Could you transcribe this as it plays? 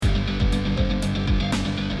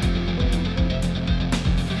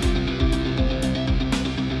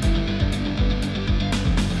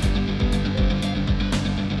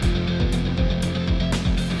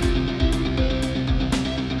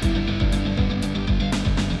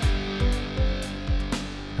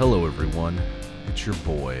everyone? It's your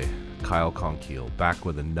boy, Kyle Conkeel, back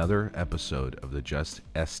with another episode of the Just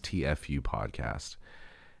STFU podcast.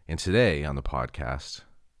 And today on the podcast,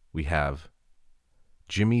 we have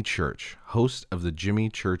Jimmy Church, host of the Jimmy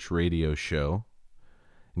Church Radio Show.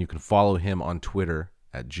 And you can follow him on Twitter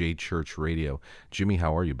at JChurchRadio. Jimmy,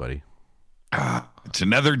 how are you, buddy? It's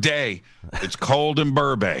another day. It's cold in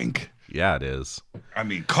Burbank. Yeah, it is. I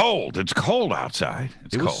mean, cold. It's cold outside.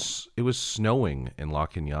 It's cold. It was snowing in La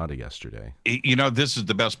Cañada yesterday. You know, this is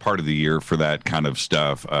the best part of the year for that kind of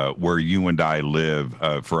stuff, where you and I live.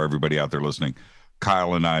 For everybody out there listening,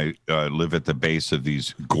 Kyle and I live at the base of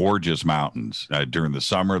these gorgeous mountains. During the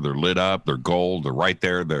summer, they're lit up. They're gold. They're right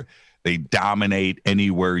there. They dominate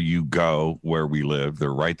anywhere you go where we live.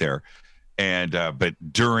 They're right there. And but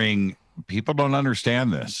during people don't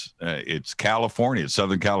understand this. It's California, it's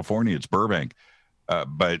Southern California, it's Burbank.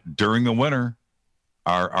 But during the winter,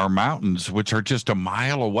 our mountains, which are just a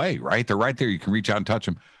mile away, right? They're right there. You can reach out and touch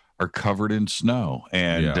them, are covered in snow.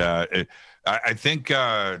 And I think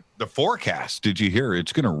the forecast, did you hear?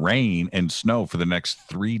 It's going to rain and snow for the next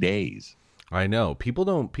 3 days. I know.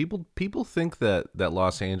 People think that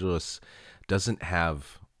Los Angeles doesn't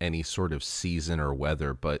have any sort of season or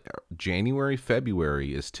weather, but January,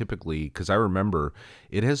 February is typically, because I remember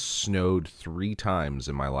it has snowed 3 times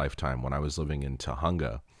in my lifetime when I was living in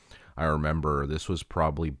Tujunga. I remember this was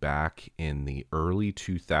probably back in the early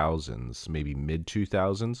 2000s, maybe mid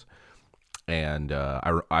 2000s. And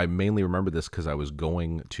I mainly remember this because I was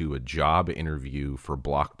going to a job interview for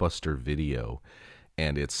Blockbuster Video,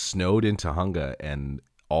 and it snowed in Tujunga, and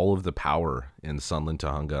all of the power in Sunland,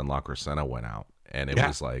 Tujunga, and La Crescenta went out. And it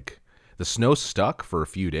was like the snow stuck for a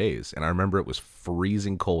few days. And I remember it was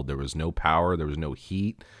freezing cold. There was no power. There was no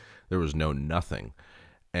heat. There was no nothing.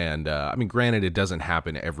 And I mean, granted, it doesn't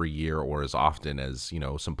happen every year or as often as, you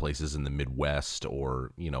know, some places in the Midwest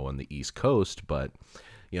or, you know, on the East Coast. But,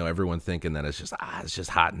 you know, everyone thinking that it's just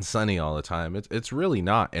hot and sunny all the time. It's really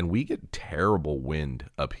not. And we get terrible wind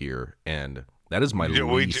up here. And that is my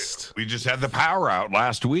least. We just had the power out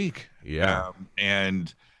last week. Yeah.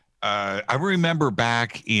 I remember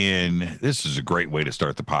back in, this is a great way to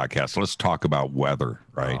start the podcast. Let's talk about weather,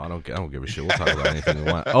 right? Oh, I don't give a shit. We'll talk about anything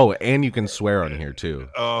we want. Oh, and you can swear on here too.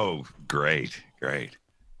 Oh, great.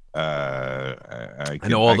 I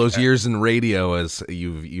know all those years in radio as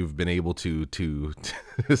you've been able to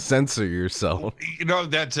censor yourself. You know,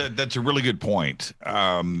 that's a really good point.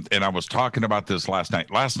 And I was talking about this last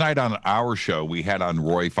night. Last night on our show, we had on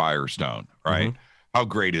Roy Firestone, right? Mm-hmm. How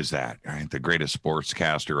great is that? Right? The greatest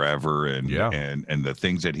sportscaster ever, and the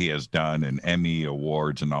things that he has done, and Emmy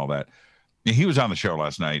awards and all that. And he was on the show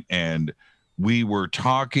last night, and we were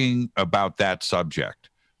talking about that subject,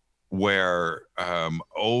 where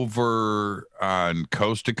over on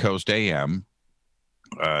Coast to Coast AM,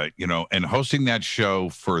 you know, and hosting that show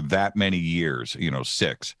for that many years, you know,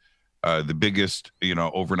 6, the biggest, you know,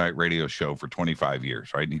 overnight radio show for 25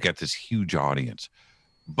 years, right? And you got this huge audience,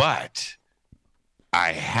 but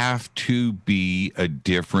I have to be a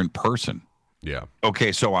different person. Yeah.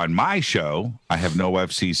 Okay, so on my show, I have no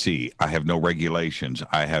FCC. I have no regulations.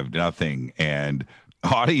 I have nothing. And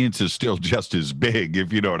audience is still just as big,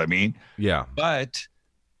 if you know what I mean. Yeah. But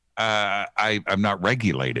I'm not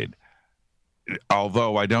regulated.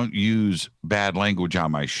 Although I don't use bad language on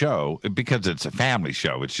my show because it's a family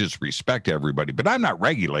show. It's just respect everybody. But I'm not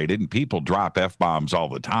regulated, and people drop F-bombs all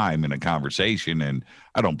the time in a conversation, and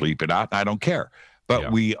I don't bleep it out. I don't care. But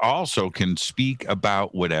we also can speak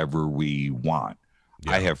about whatever we want.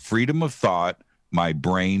 Yeah. I have freedom of thought. My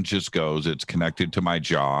brain just goes. It's connected to my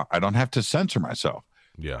jaw. I don't have to censor myself.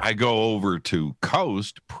 Yeah. I go over to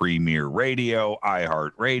Coast, Premier Radio,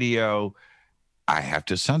 iHeartRadio. I have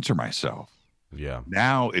to censor myself. Yeah.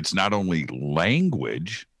 Now it's not only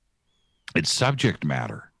language, it's subject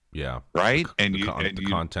matter. Yeah. Right? The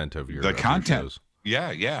content of your content. Shows.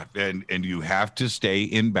 Yeah. And you have to stay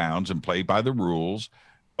in bounds and play by the rules,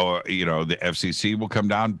 or, you know, the FCC will come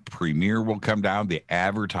down, Premier will come down, the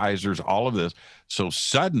advertisers, all of this. So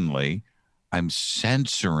suddenly I'm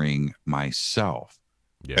censoring myself.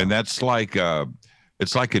 Yeah. And that's like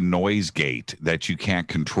it's like a noise gate that you can't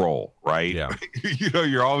control, right? Yeah. You know,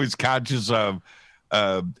 you're always conscious of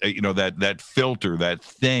you know, that filter, that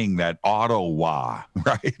thing, that auto wah,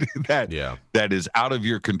 right? That is out of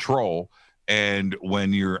your control. And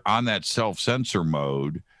when you're on that self-censor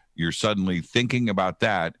mode, you're suddenly thinking about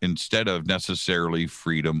that instead of necessarily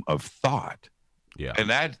freedom of thought. Yeah. And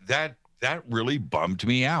that really bummed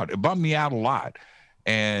me out. It bummed me out a lot.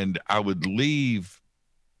 And I would leave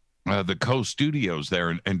the Coast studios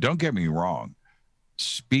there. And don't get me wrong,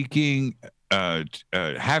 speaking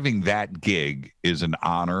having that gig is an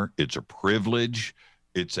honor. It's a privilege.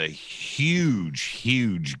 It's a huge,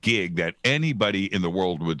 huge gig that anybody in the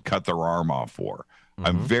world would cut their arm off for.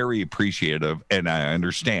 I'm very appreciative, and I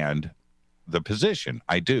understand the position.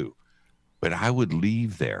 I do, but I would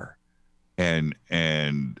leave there and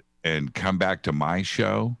come back to my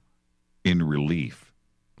show in relief,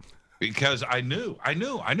 because I knew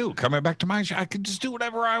coming back to my show, I could just do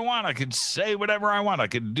whatever I want. I could say whatever I want. I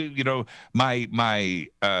could do, my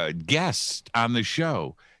guests on the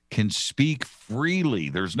show can speak freely.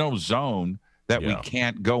 There's no zone that we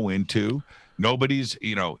can't go into. Nobody's,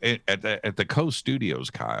 at the Coast Studios,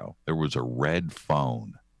 Kyle, there was a red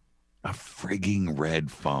phone. A frigging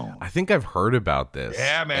red phone. I think I've heard about this.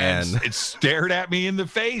 Yeah, man. And it stared at me in the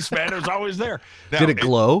face, man. It was always there. Now, did it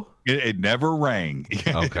glow? It never rang.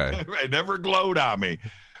 Okay. It never glowed on me.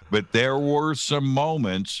 But there were some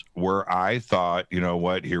moments where I thought, you know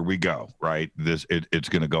what, here we go, right? It's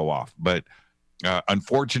going to go off. But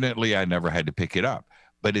unfortunately, I never had to pick it up.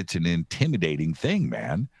 But it's an intimidating thing,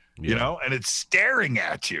 man. Yeah. And it's staring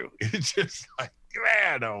at you. It's just like,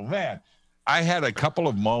 man, oh, man. I had a couple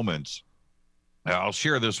of moments. I'll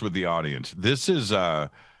share this with the audience. This is what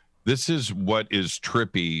is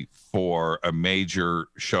trippy for a major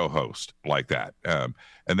show host like that,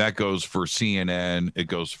 and that goes for CNN. It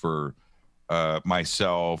goes for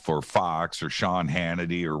myself or Fox or Sean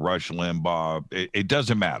Hannity or Rush Limbaugh. It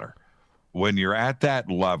doesn't matter. When you're at that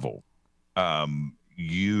level,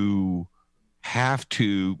 you have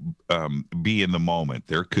to be in the moment.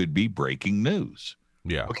 There could be breaking news.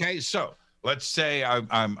 Yeah. Okay, so let's say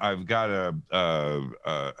I've got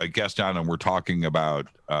a guest on, and we're talking about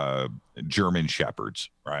German shepherds,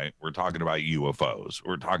 right? We're talking about UFOs.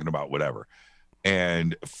 We're talking about whatever.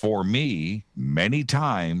 And for me, many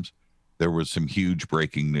times there was some huge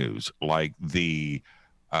breaking news, like the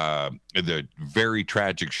very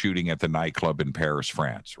tragic shooting at the nightclub in Paris,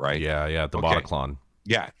 France, right? Yeah, the Bataclan.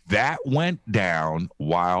 Yeah, that went down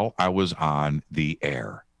while I was on the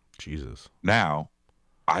air. Jesus. Now,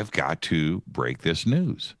 I've got to break this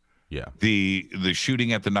news. Yeah. The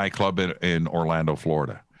shooting at the nightclub in Orlando,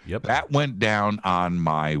 Florida. Yep. That went down on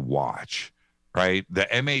my watch, right? The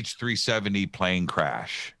MH370 plane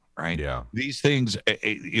crash, right? Yeah. These things,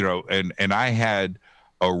 and I had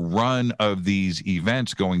a run of these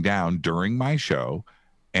events going down during my show,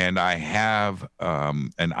 and I have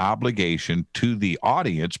an obligation to the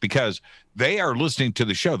audience because they are listening to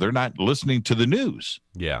the show. They're not listening to the news.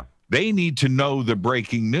 Yeah. They need to know the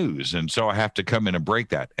breaking news. And so I have to come in and break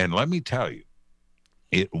that. And let me tell you,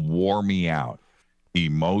 it wore me out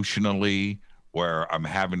emotionally, where I'm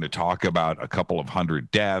having to talk about a couple of hundred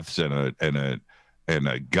deaths and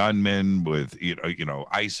a gunman with,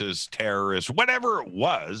 ISIS terrorists, whatever it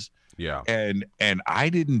was. Yeah. And I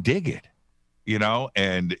didn't dig it,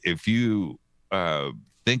 and if you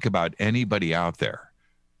think about anybody out there,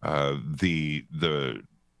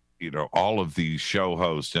 all of these show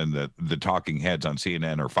hosts and the talking heads on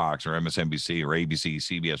CNN or Fox or MSNBC or ABC,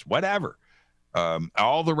 CBS, whatever,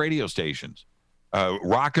 all the radio stations,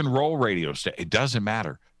 rock and roll radio it doesn't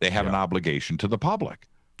matter. They have an obligation to the public.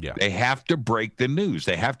 Yeah. They have to break the news.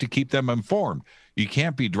 They have to keep them informed. You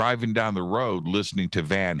can't be driving down the road listening to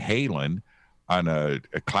Van Halen on a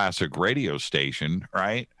classic radio station,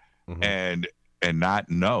 right? Mm-hmm. And not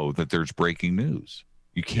know that there's breaking neus.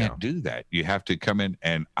 You can't do that. You have to come in,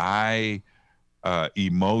 and I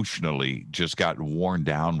emotionally just got worn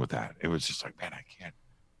down with that. It was just like, man, I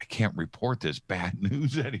can't report this bad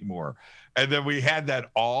news anymore. And then we had that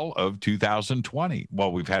all of 2020.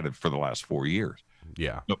 Well, we've had it for the last 4 years.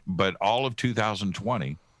 Yeah. But all of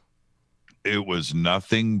 2020, it was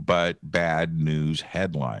nothing but bad news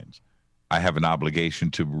headlines. I have an obligation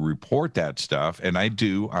to report that stuff, and I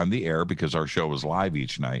do on the air because our show is live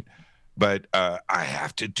each night. But I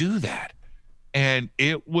have to do that. And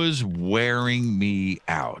it was wearing me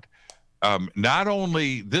out. Not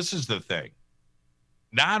only, this is the thing,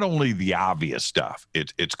 not only the obvious stuff,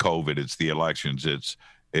 it's COVID, it's the elections,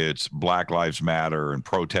 it's Black Lives Matter and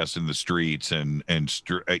protests in the streets and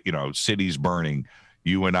cities burning.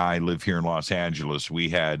 You and I live here in Los Angeles. We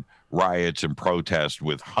had riots and protests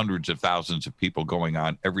with hundreds of thousands of people going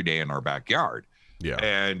on every day in our backyard. Yeah.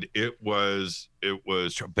 And it was,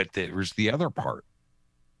 but there's the other part.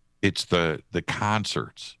 It's the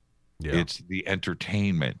concerts. Yeah. It's the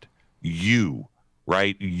entertainment.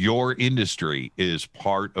 Right? Your industry is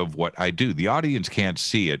part of what I do. The audience can't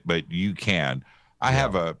see it, but you can. I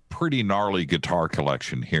have a pretty gnarly guitar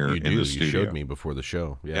collection here in the studio. You showed me before the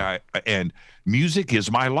show. Yeah. And music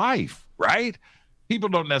is my life, right? People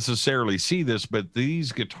don't necessarily see this, but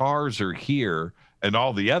these guitars are here and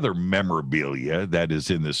all the other memorabilia that is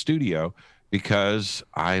in the studio because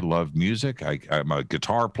I love music. I'm a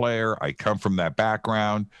guitar player. I come from that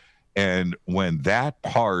background. And when that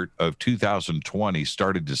part of 2020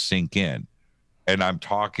 started to sink in, and I'm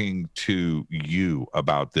talking to you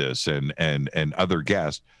about this and other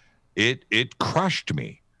guests, it crushed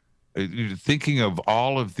me. Thinking of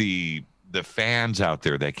all of the fans out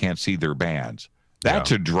there that can't see their bands,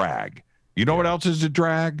 that's a drag. You know what else is a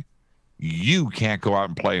drag? You can't go out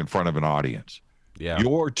and play in front of an audience. Yeah.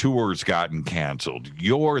 Your tour's gotten canceled.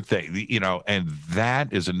 Your thing, and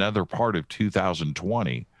that is another part of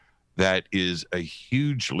 2020 that is a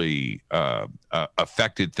hugely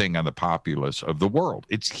affected thing on the populace of the world.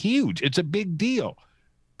 It's huge. It's a big deal.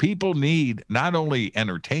 People need not only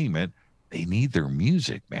entertainment, they need their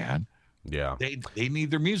music, man. Yeah. They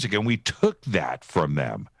need their music. And we took that from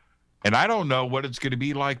them. And I don't know what it's going to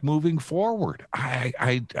be like moving forward.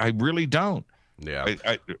 I really don't. Yeah.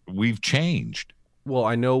 We've changed. Well,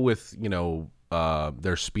 I know with,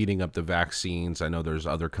 they're speeding up the vaccines. I know there's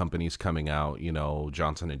other companies coming out,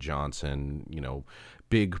 Johnson & Johnson,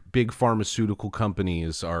 big pharmaceutical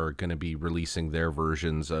companies are going to be releasing their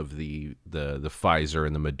versions of the Pfizer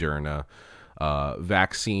and the Moderna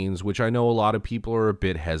vaccines, which I know a lot of people are a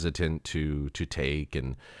bit hesitant to take.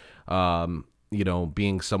 And,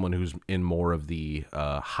 being someone who's in more of the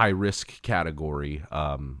high risk category,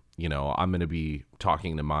 I'm going to be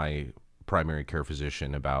talking to my primary care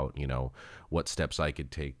physician about, what steps I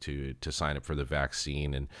could take to sign up for the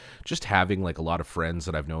vaccine. And just having like a lot of friends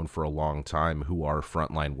that I've known for a long time who are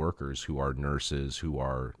frontline workers, who are nurses, who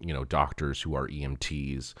are, doctors, who are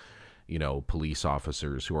EMTs, police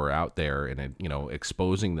officers who are out there and,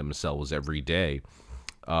 exposing themselves every day.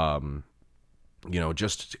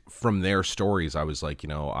 Just from their stories, I was like,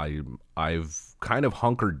 I've kind of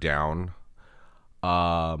hunkered down,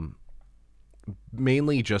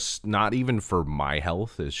 mainly just not even for my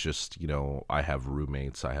health. It's just, I have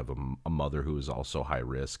roommates. I have a mother who is also high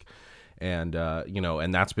risk. And,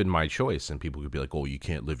 and that's been my choice. And people could be like, oh, you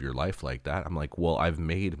can't live your life like that. I'm like, well, I've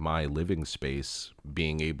made my living space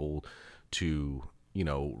being able to,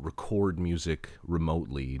 record music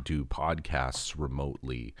remotely, do podcasts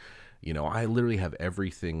remotely. I literally have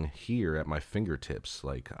everything here at my fingertips.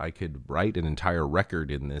 Like I could write an entire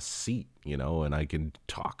record in this seat, and I can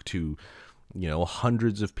talk to,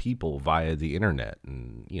 hundreds of people via the internet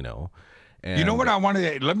and, And, you know what I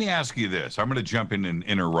wanted to, let me ask you this. I'm going to jump in and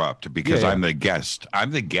interrupt because I'm the guest.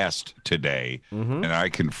 I'm the guest today, and I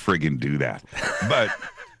can friggin' do that. But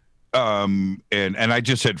and I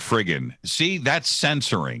just said friggin'. See, that's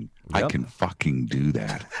censoring. Yep. I can fucking do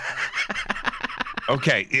that.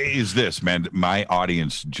 Okay, is this, man? My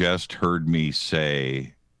audience just heard me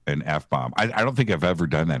say an F-bomb. I don't think I've ever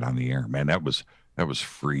done that on the air, man. That was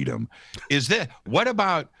freedom. Is that, what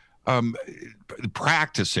about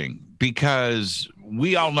practicing? Because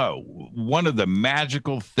we all know one of the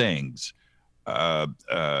magical things a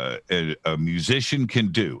musician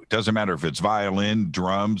can do, it doesn't matter if it's violin,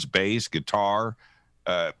 drums, bass, guitar,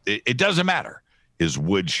 it doesn't matter, is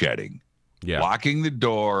woodshedding. Yeah. Locking the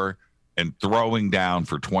door and throwing down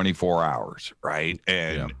for 24 hours, right?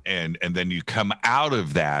 And then you come out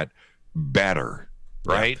of that better,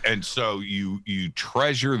 right? Yeah. And so you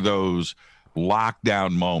treasure those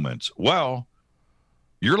lockdown moments. Well,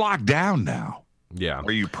 you're locked down now. Yeah.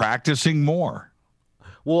 Are you practicing more?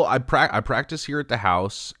 Well, I practice here at the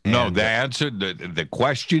house. And no, the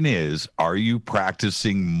question is, are you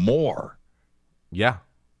practicing more? Yeah.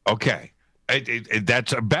 Okay.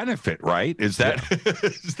 That's a benefit, right? Is that,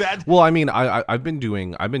 is that? Well, I mean, I've been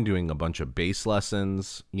doing a bunch of bass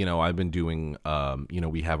lessons. I've been doing,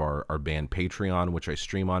 we have our band Patreon, which I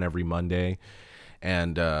stream on every Monday.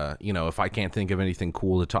 And, if I can't think of anything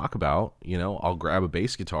cool to talk about, I'll grab a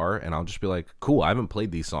bass guitar and I'll just be like, cool, I haven't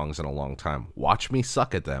played these songs in a long time. Watch me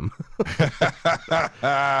suck at them.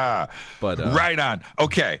 But right on.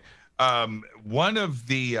 Okay. One of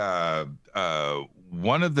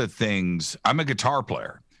the things, I'm a guitar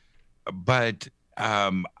player, but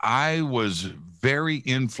I was very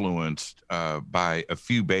influenced by a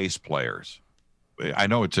few bass players. I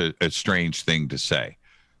know it's a strange thing to say,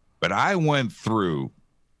 but I went through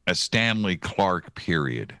a Stanley Clarke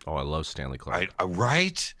period. Oh, I love Stanley Clarke.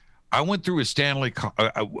 Right? I went through a Stanley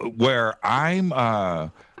where I'm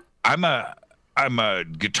a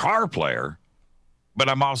guitar player, but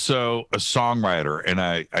I'm also a songwriter, and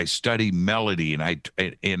I study melody, and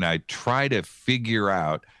I try to figure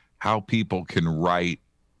out how people can write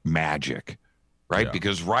magic, right? Yeah.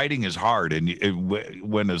 Because writing is hard, and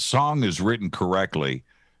when a song is written correctly,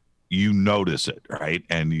 you notice it, right?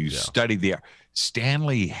 And you study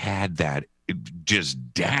Stanley had that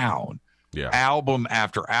just down, Yeah. album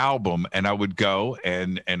after album, and I would go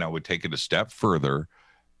and I would take it a step further.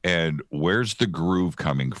 And where's the groove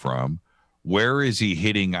coming from? Where is he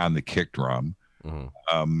hitting on the kick drum?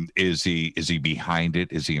 Is he behind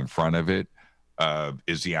it? Is he in front of it?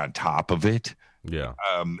 Is he on top of it? Yeah.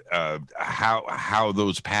 How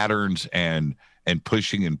those patterns and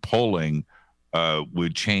pushing and pulling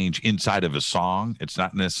would change inside of a song. It's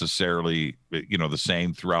not necessarily the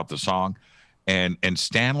same throughout the song. And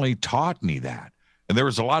Stanley taught me that. And there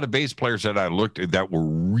was a lot of bass players that I looked at that were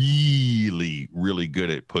really, really good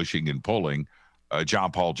at pushing and pulling.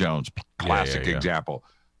 John Paul Jones, classic example.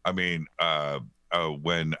 I mean,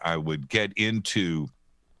 when I would get into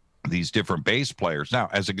these different bass players, now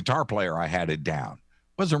as a guitar player, I had it down.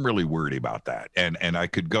 Wasn't really worried about that, and I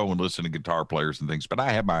could go and listen to guitar players and things, but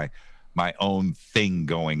I had my own thing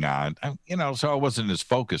going on, so I wasn't as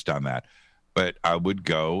focused on that. But I would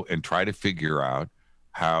go and try to figure out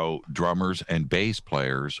how drummers and bass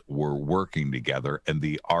players were working together and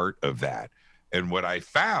the art of that. And what I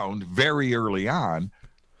found very early on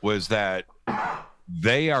was that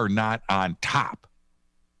they are not on top,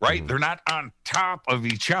 right? They're not on top of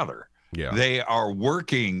each other. Yeah. They are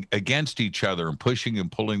working against each other and pushing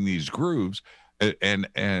and pulling these grooves. And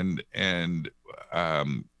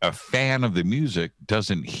a fan of the music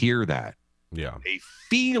doesn't hear that. Yeah. They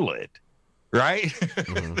feel it. Right?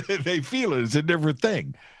 They feel it. It's a different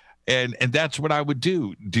thing. And that's what I would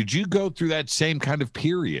do. Did you go through that same kind of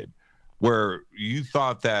period where you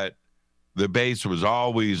thought that the bass was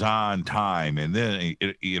always on time, and then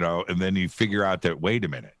and then you figure out that, wait a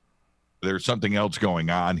minute, there's something else going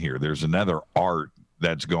on here. There's another art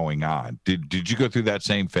that's going on. Did you go through that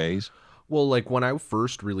same phase? Well, like when I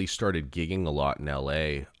first really started gigging a lot in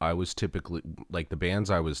LA, I was typically like the bands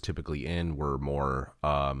I was typically in were more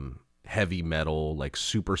heavy metal, like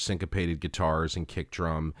super syncopated guitars and kick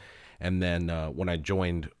drum. And then when I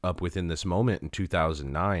joined up within this moment in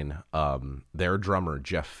 2009, their drummer,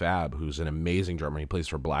 Jeff Fab, who's an amazing drummer, he plays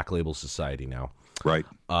for Black Label Society now. Right.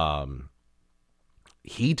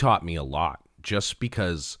 He taught me a lot just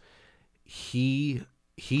because he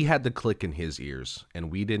had the click in his ears,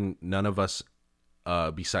 and none of us,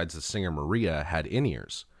 besides the singer Maria, had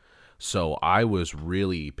in-ears. So I was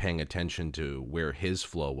really paying attention to where his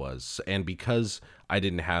flow was. And because I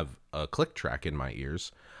didn't have a click track in my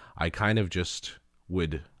ears, I kind of just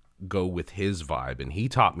would go with his vibe. And he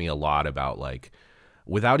taught me a lot about, like,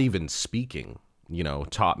 without even speaking,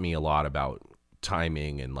 taught me a lot about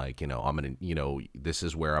timing and, like, I'm going to, this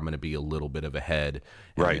is where I'm going to be a little bit of ahead.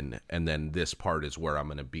 And right. then this part is where I'm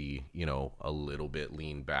going to be, a little bit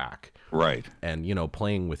lean back. Right. And,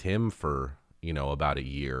 playing with him for, about a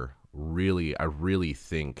year, I really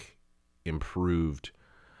think improved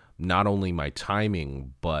not only my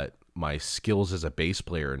timing, but my skills as a bass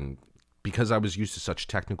player. And because I was used to such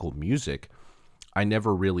technical music, I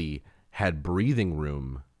never really had breathing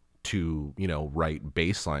room to, write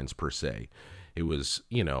bass lines per se. It was,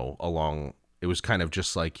 it was kind of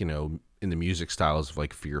just like, in the music styles of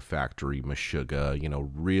like Fear Factory, Meshuggah,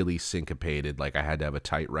 really syncopated. Like I had to have a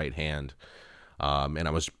tight right hand. And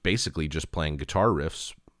I was basically just playing guitar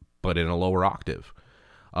riffs, but in a lower octave.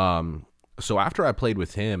 So after I played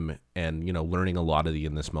with him and, learning a lot of the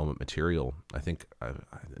In This Moment material, I think I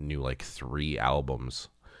knew like 3 albums,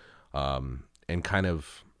 and kind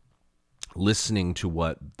of listening to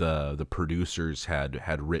what the producers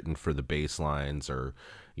had written for the bass lines, or,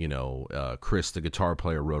 Chris, the guitar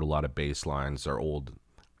player, wrote a lot of bass lines. Our old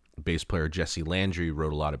bass player, Jesse Landry,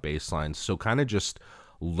 wrote a lot of bass lines. So kind of just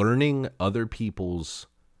learning other people's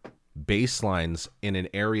bass lines in an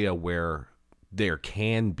area where there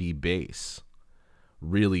can be bass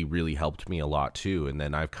really, really helped me a lot too. And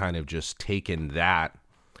then I've kind of just taken that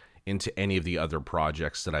into any of the other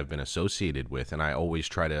projects that I've been associated with. And I always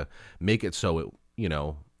try to make it so it,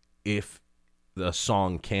 if the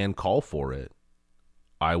song can call for it,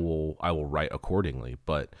 I will write accordingly.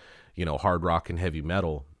 But, hard rock and heavy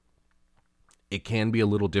metal, it can be a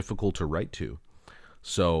little difficult to write to.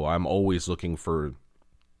 So I'm always looking for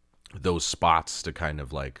those spots to kind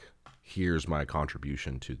of like, here's my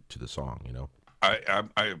contribution to the song,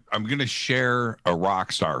 I'm going to share a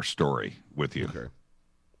rock star story with you. Okay.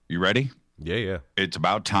 You ready? Yeah. It's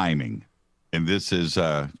about timing. And this is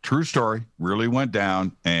a true story, really went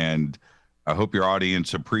down, and I hope your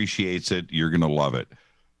audience appreciates it. You're going to love it.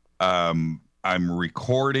 I'm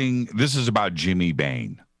recording. This is about Jimmy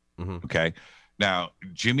Bain. Mm-hmm. Okay. Now,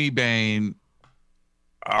 Jimmy Bain,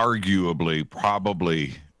 arguably,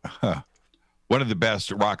 probably one of the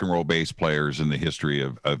best rock and roll bass players in the history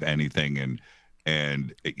of anything.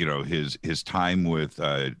 and his time with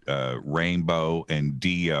Rainbow and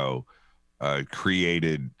Dio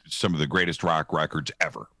created some of the greatest rock records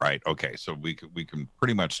ever, right? Okay, so we can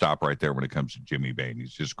pretty much stop right there when it comes to Jimmy Bain.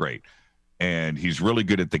 He's just great, and he's really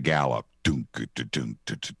good at the gallop. Right,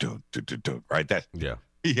 that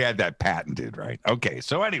he had that patented, right? Okay,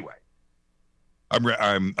 so anyway,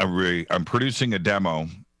 I'm producing a demo,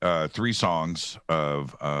 3 songs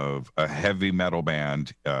of a heavy metal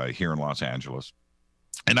band here in Los Angeles,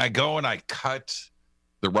 and I go and I cut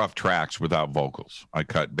the rough tracks without vocals. I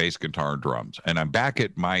cut bass, guitar, and drums, and I'm back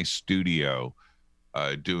at my studio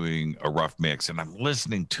doing a rough mix, and I'm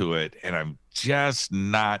listening to it, and I'm just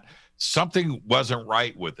not. Something wasn't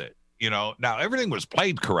right with it. Now everything was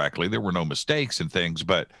played correctly. There were no mistakes and things,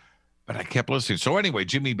 but I kept listening. So anyway,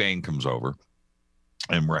 Jimmy Bain comes over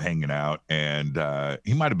and we're hanging out, and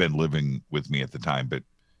he might have been living with me at the time, but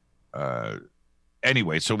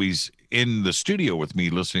anyway, so he's in the studio with me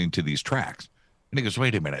listening to these tracks, and he goes,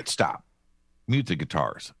 wait a minute, stop, mute the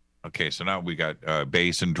guitars. Okay, so now we got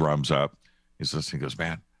bass and drums up. He's listening. He goes,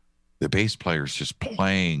 man, the bass player's just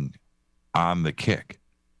playing on the kick.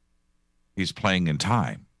 He's playing in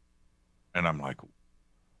time. And I'm like,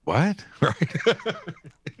 what? Right?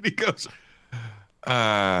 And he goes,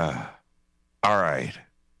 all right,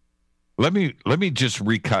 let me just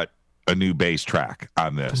recut a new bass track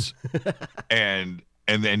on this, and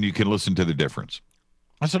then you can listen to the difference.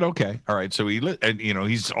 I said, okay, all right. So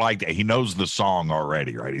he's like, he knows the song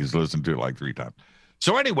already, right? He's listened to it like 3 times.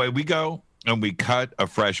 So anyway, we go and we cut a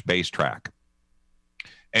fresh bass track,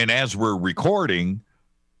 and as we're recording,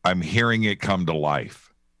 I'm hearing it come to life.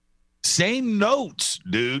 Same notes,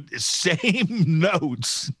 dude. Same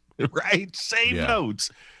notes, right? Same notes.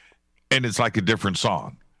 And it's like a different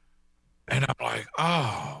song. And I'm like,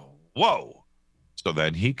 oh, whoa. So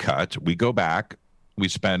then he cuts. We go back. We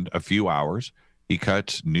spend a few hours. He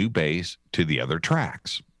cuts new bass to the other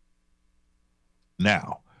tracks.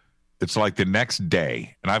 Now, it's like the next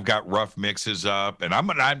day, and I've got rough mixes up, and I'm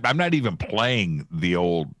not even playing the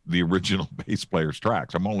original bass player's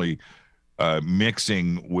tracks. I'm only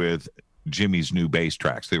mixing with Jimmy's new bass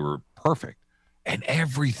tracks. They were perfect, and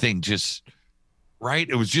everything just right.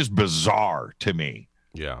 It was just bizarre to me.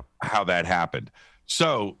 Yeah, how that happened.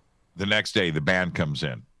 So the next day, the band comes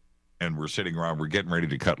in, and we're sitting around. We're getting ready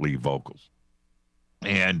to cut lead vocals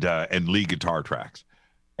and lead guitar tracks.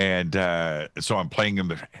 And so I'm playing him,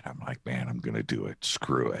 and I'm like, man, I'm going to do it.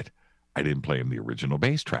 Screw it. I didn't play him the original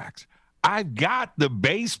bass tracks. I've got the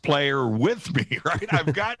bass player with me, right?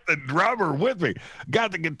 I've got the drummer with me,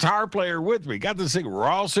 got the guitar player with me, got the singer. We're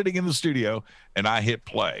all sitting in the studio, and I hit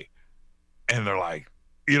play. And they're like,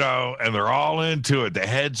 and they're all into it. The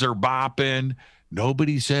heads are bopping.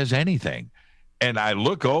 Nobody says anything. And I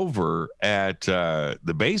look over at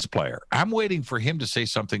the bass player. I'm waiting for him to say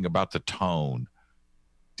something about the tone.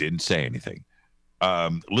 Didn't say anything.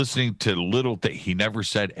 Listening to little things, he never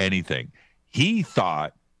said anything. He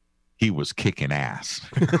thought he was kicking ass.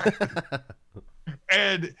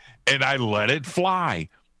 and I let it fly.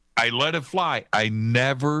 I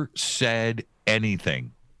never said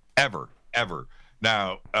anything ever.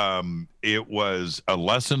 Now, it was a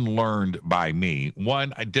lesson learned by me.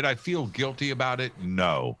 One, did I feel guilty about it?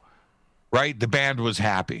 No. Right? The band was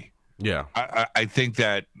happy. Yeah. I think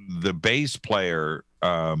that the bass player,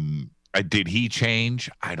 did he change?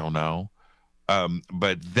 I don't know.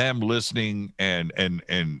 But them listening and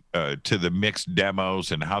to the mixed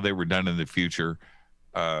demos and how they were done in the future,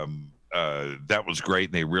 that was great.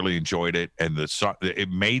 And they really enjoyed it. And it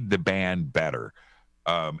made the band better.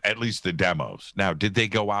 At least the demos. Now, did they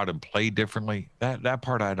go out and play differently? That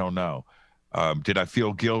part I don't know. Did I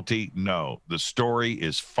feel guilty? No. The story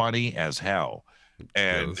is funny as hell.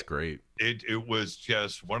 And that's great. It was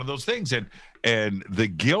just one of those things. And the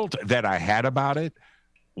guilt that I had about it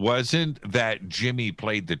wasn't that Jimmy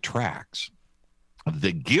played the tracks.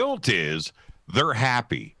 The guilt is they're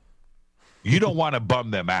happy. You don't want to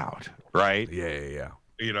bum them out, right? Yeah.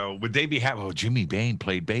 Would they be happy? Oh, Jimmy Bain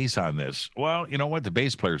played bass on this. Well, you know what? The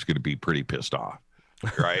bass player's going to be pretty pissed off,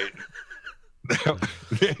 right?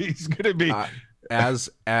 He's going to be.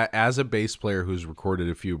 As a bass player who's recorded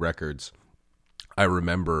a few records, I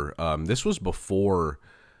remember this was before,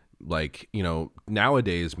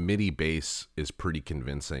 nowadays MIDI bass is pretty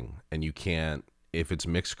convincing, and you can't, if it's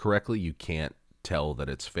mixed correctly, you can't tell that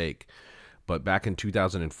it's fake. But back in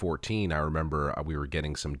 2014, I remember we were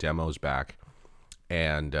getting some demos back,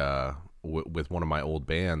 and with one of my old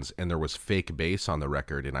bands, and there was fake bass on the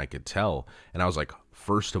record, and I could tell. And I was like,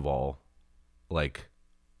 first of all,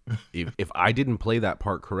 if I didn't play that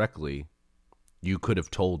part correctly, you could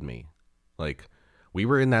have told me. We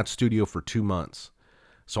were in that studio for 2 months.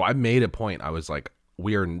 So I made a point. I was like,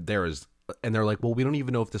 and they're like, well, we don't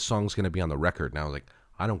even know if this song's going to be on the record. And I was like,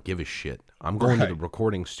 I don't give a shit. I'm going to the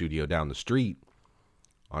recording studio down the street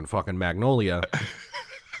on fucking Magnolia,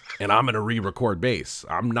 and I'm going to re-record bass.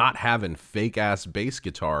 I'm not having fake-ass bass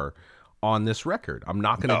guitar on this record. I'm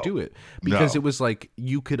not going to do it. Because it was like,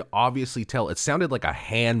 you could obviously tell. It sounded like a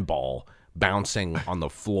handball bouncing on the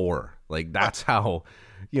floor. Like, that's how,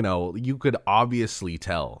 you could obviously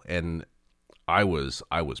tell. And I was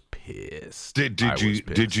pissed.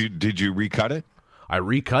 Did you recut it? I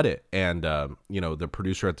recut it, and the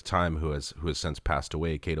producer at the time, who has since passed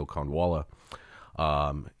away, Kato Kondwala,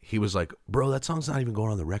 he was like, "Bro, that song's not even going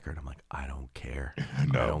on the record." I'm like, "I don't care.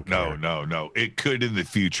 No. It could in the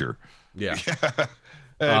future." Yeah.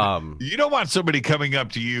 You don't want somebody coming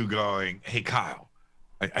up to you going, "Hey, Kyle,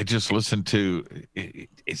 I just listened to.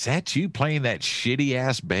 Is that you playing that shitty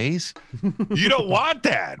ass bass?" You don't want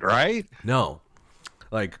that, right? No,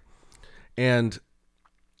 and.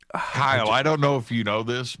 Kyle, I don't know if you know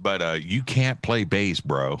this, but you can't play bass,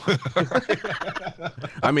 bro.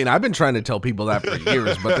 I mean, I've been trying to tell people that for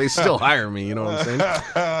years, but they still hire me. You know what I'm saying?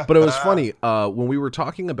 But it was funny when we were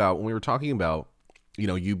talking about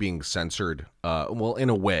you being censored. Well, in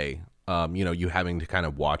a way, you having to kind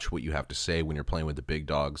of watch what you have to say when you're playing with the big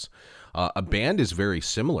dogs. A band is very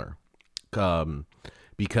similar,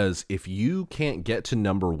 because if you can't get to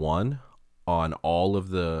number one on all of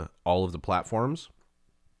the platforms,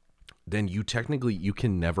 then you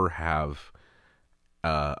can never have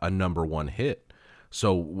a number one hit.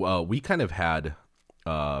 So we kind of had,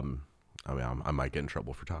 I might get in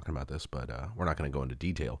trouble for talking about this, but we're not going to go into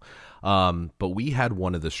detail. But we had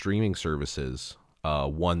one of the streaming services,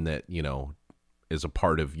 one that, is a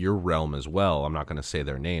part of your realm as well. I'm not going to say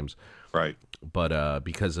their names. Right. But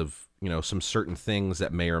because of, some certain things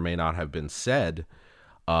that may or may not have been said,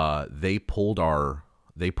 they pulled our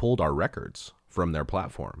records from their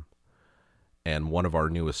platform. And one of our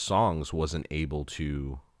newest songs wasn't able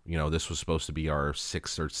to, this was supposed to be our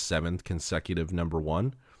 6th or 7th consecutive number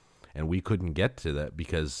one. And we couldn't get to that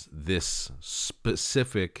because this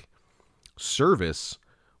specific service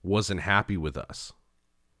wasn't happy with us.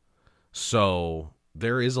 So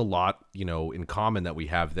there is a lot, in common that we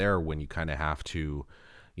have there when you kind of have to,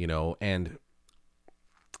 and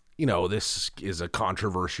this is a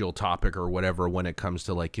controversial topic or whatever when it comes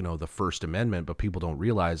to the First Amendment, but people don't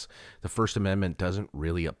realize the First Amendment doesn't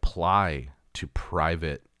really apply to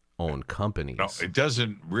private owned companies. No, it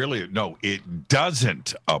doesn't really. No, it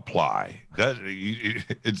doesn't apply.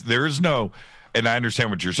 There is no, and I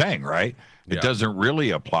understand what you're saying, right? It doesn't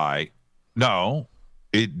really apply. No,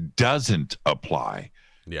 it doesn't apply.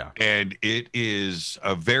 Yeah. And it is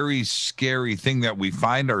a very scary thing that we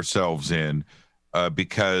find ourselves in.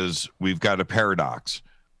 Because we've got a paradox.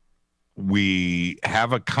 We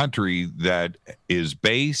have a country that is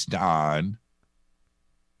based on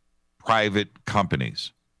private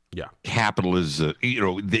companies. Yeah. Capitalism,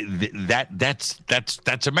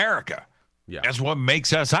 that's America. Yeah. That's what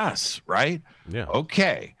makes us, right? Yeah.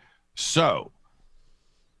 Okay. So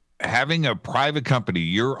having a private company,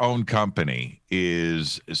 your own company,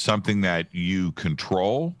 is something that you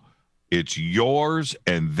control. It's yours,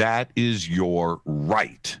 and that is your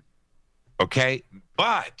right. Okay?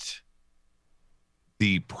 But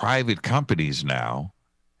the private companies now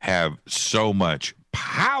have so much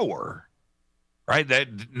power, right? That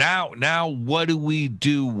now what do we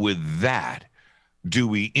do with that? Do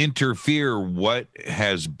we interfere what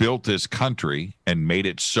has built this country and made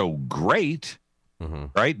it so great,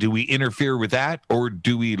 right? Do we interfere with that, or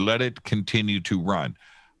do we let it continue to run?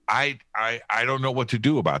 I don't know what to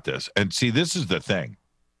do about this. And see, this is the thing.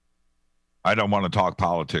 I don't want to talk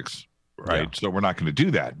politics, right? Yeah. So we're not going to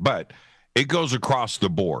do that. But it goes across the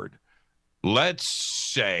board. Let's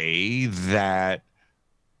say that,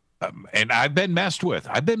 and I've been messed with.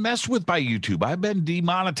 I've been messed with by YouTube. I've been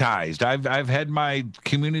demonetized. I've had my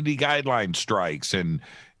community guideline strikes, and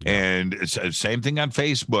it's same thing on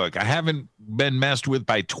Facebook. I haven't been messed with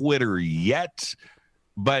by Twitter yet,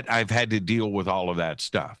 but I've had to deal with all of that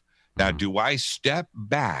stuff. Now, do I step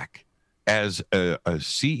back as a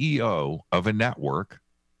CEO of a network,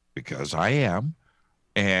 because I am,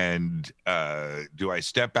 and do I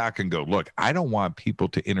step back and go, look, I don't want people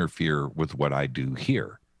to interfere with what I do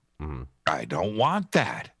here. I don't want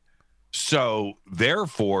that. So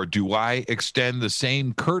therefore, do I extend the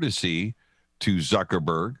same courtesy to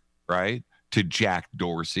Zuckerberg, right? To Jack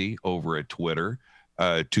Dorsey over at Twitter,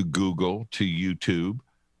 to Google, to YouTube,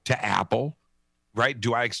 to Apple, right?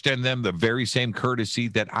 Do I extend them the very same courtesy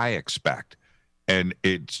that I expect? And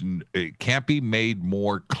it can't be made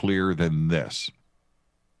more clear than this.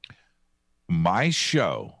 my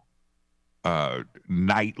show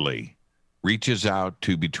nightly reaches out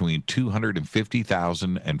to between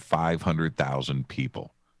 250,000 and 500,000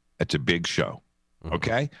 people. That's a big show.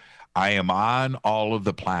 Okay. I am on all of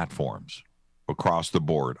the platforms across the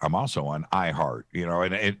board. I'm also on iHeart,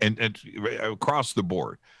 and across the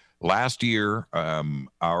board. Last year,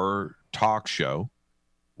 our talk show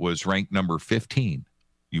was ranked number 15.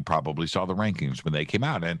 You probably saw the rankings when they came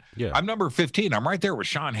out. And I'm number 15. I'm right there with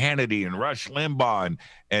Sean Hannity and Rush Limbaugh.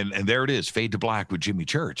 And there it is, Fade to Black with Jimmy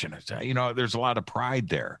Church. And, it's, there's a lot of pride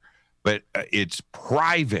there. But it's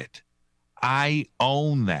private. I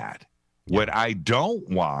own that. Yeah. What I don't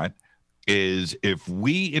want is if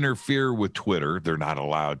we interfere with Twitter, they're not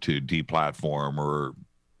allowed to deplatform or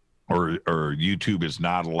YouTube is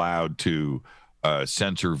not allowed to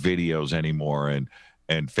censor videos anymore. And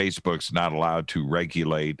Facebook's not allowed to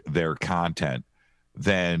regulate their content,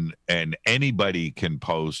 and anybody can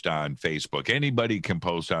post on Facebook, anybody can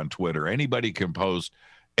post on Twitter, anybody can post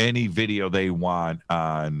any video they want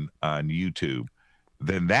on YouTube,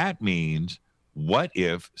 then that means, what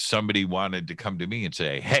if somebody wanted to come to me and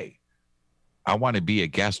say, hey, I want to be a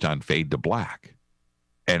guest on Fade to Black,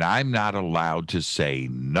 and I'm not allowed to say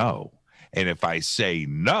no. And if I say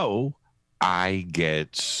no, I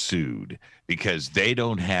get sued because they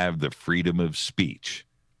don't have the freedom of speech.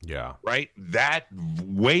 Yeah. Right?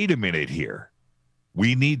 Wait a minute here.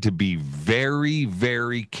 We need to be very,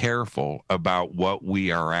 very careful about what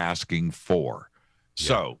we are asking for. Yeah.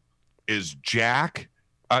 So is Jack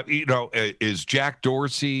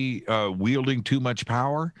Dorsey wielding too much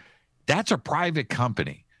power? That's a private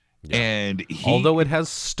company. Yeah. And although it has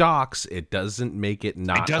stocks, it doesn't make it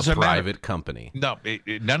not a private company. No,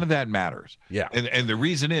 none of that matters. Yeah. And the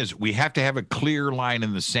reason is we have to have a clear line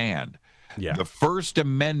in the sand. Yeah. The First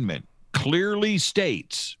Amendment clearly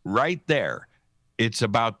states right there, it's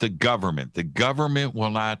about the government. The government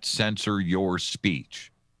will not censor your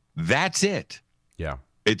speech. That's it. Yeah.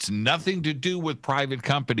 It's nothing to do with private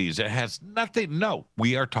companies. It has nothing. No,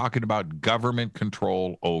 we are talking about government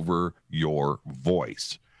control over your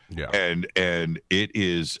voice. Yeah. And it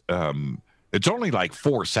is it's only like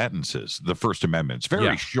 4 sentences, the First Amendment. It's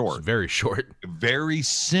very short. It's very short. Very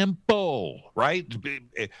simple, right?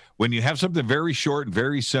 When you have something very short and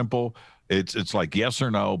very simple, it's like yes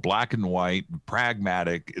or no, black and white,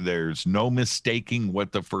 pragmatic. There's no mistaking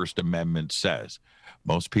what the First Amendment says.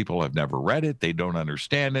 Most people have never read it. They don't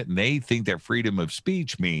understand it. And they think that freedom of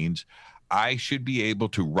speech means I should be able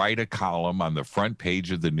to write a column on the front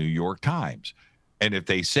page of the New York Times. And if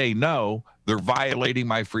they say no, they're violating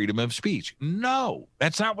my freedom of speech. No,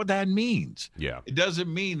 that's not what that means. Yeah. It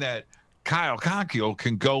doesn't mean that Kyle Konkiel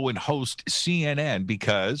can go and host CNN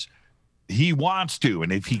because he wants to.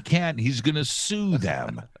 And if he can't, he's going to sue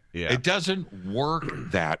them. Yeah. It doesn't work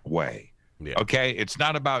that way. Yeah. Okay. It's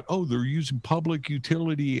not about, they're using public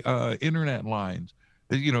utility internet lines.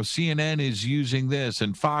 CNN is using this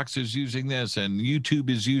and Fox is using this and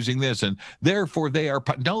YouTube is using this. And therefore they are.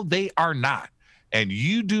 No, they are not. And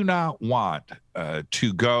you do not want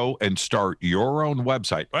to go and start your own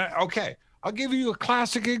website. Okay, I'll give you a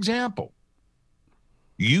classic example.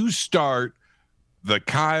 You start the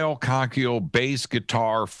Kyle Konkiel Bass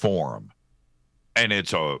Guitar Forum, and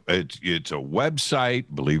it's a website,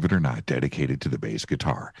 believe it or not, dedicated to the bass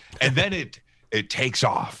guitar. And then it takes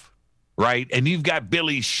off. Right. And you've got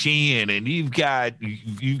Billy Sheehan and you've got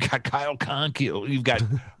Kyle Konkiel. You've got,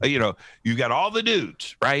 you've got all the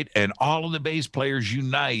dudes. Right. And all of the bass players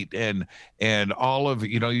unite and all of,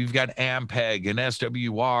 you've got Ampeg and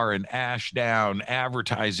SWR and Ashdown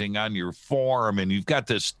advertising on your forum. And you've got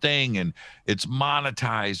this thing and it's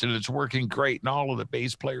monetized and it's working great. And all of the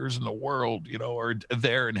bass players in the world, are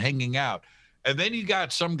there and hanging out. And then you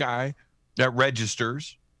got some guy that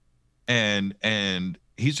registers and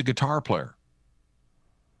he's a guitar player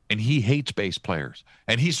and he hates bass players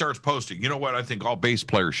and he starts posting, I think all bass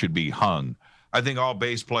players should be hung. I think all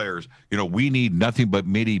bass players, we need nothing but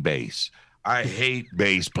MIDI bass. I hate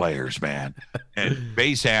bass players, man. And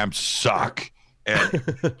bass amps suck. And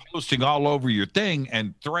posting all over your thing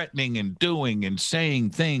and threatening and doing and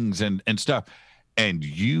saying things and stuff. And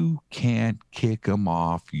you can't kick them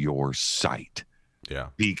off your site. Yeah.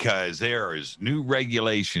 Because there is new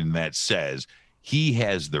regulation that says he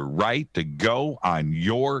has the right to go on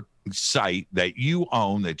your site that you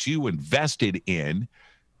own, that you invested in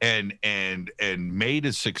and made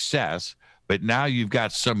a success. But now you've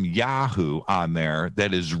got some Yahoo on there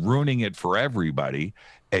that is ruining it for everybody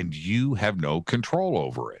and you have no control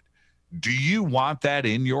over it. Do you want that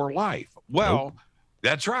in your life? Well, nope.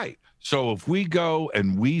 That's right. So if we go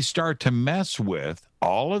and we start to mess with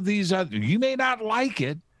all of these other, you may not like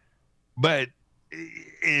it, But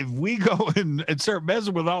if we go and start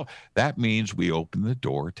messing with all, that means we open the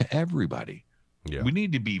door to everybody. Yeah. We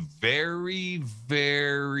need to be very,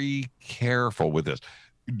 very careful with this.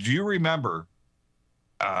 Do you remember?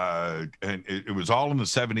 And it was all in the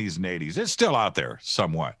 70s and 80s. It's still out there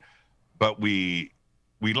somewhat, but we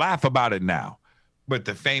laugh about it now. But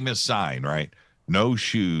the famous sign, right? No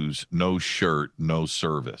shoes, no shirt, no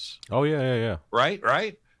service. Oh yeah.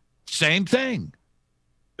 Right. Same thing.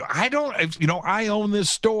 I own this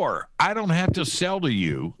store. I don't have to sell to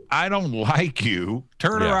you. I don't like you.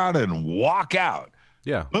 Turn around and walk out.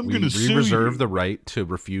 Yeah. I'm going to sue We reserve you. the right to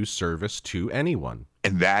refuse service to anyone.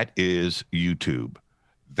 And that is YouTube.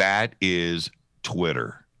 That is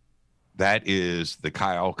Twitter. That is the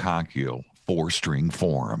Kyle Conkiel 4-string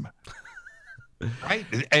forum. Right?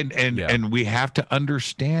 And we have to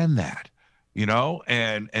understand that.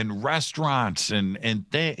 And restaurants we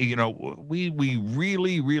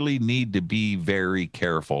really need to be very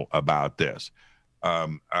careful about this.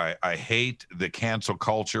 I hate the cancel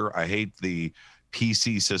culture. I hate the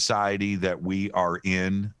PC society that we are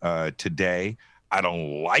in today. I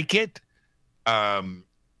don't like it.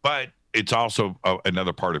 But it's also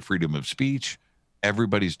another part of freedom of speech.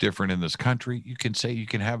 Everybody's different in this country. You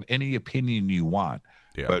can have any opinion you want.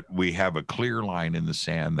 Yeah. But we have a clear line in the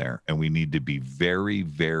sand there, and we need to be very,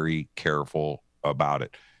 very careful about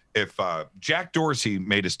it. If Jack Dorsey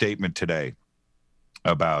made a statement today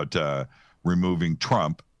about removing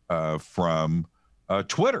Trump from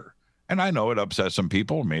Twitter, and I know it upset some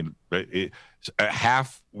people. I mean,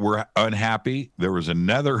 half were unhappy. There was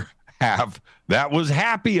another half that was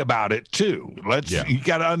happy about it too. You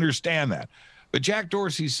got to understand that. But Jack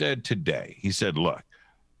Dorsey said today, he said, look,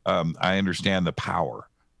 I understand the power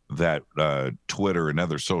that Twitter and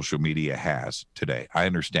other social media has today. I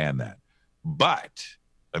understand that. But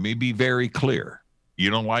let me be very clear. You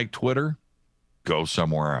don't like Twitter? Go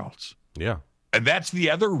somewhere else. Yeah. And that's the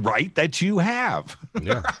other right that you have.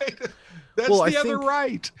 Yeah. Right? That's the other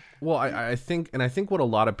right. Well, I think what a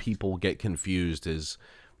lot of people get confused is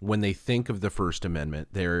when they think of the First Amendment,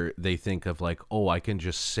 they think of like, oh, I can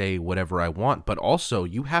just say whatever I want. But also,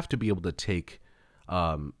 you have to be able to take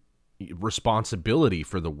responsibility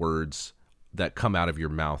for the words that come out of your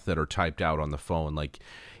mouth that are typed out on the phone. Like,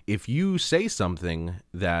 if you say something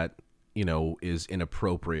that, is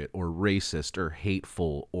inappropriate or racist or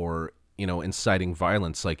hateful or, inciting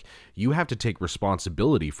violence, like, you have to take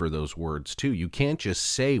responsibility for those words too. You can't just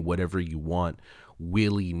say whatever you want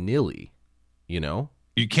willy-nilly,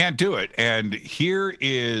 You can't do it. And here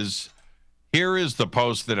is the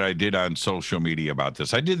post that I did on social media about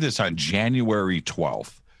this. I did this on January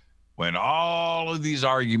 12th when all of these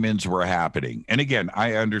arguments were happening. And again,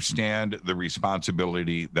 I understand the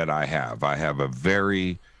responsibility that I have. I have a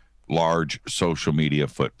very large social media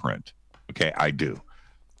footprint. Okay, I do.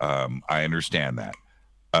 I understand that.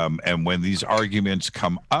 And when these arguments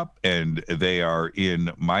come up and they are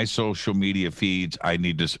in my social media feeds, I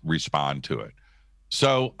need to respond to it.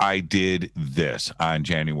 So I did this on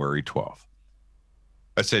January 12th.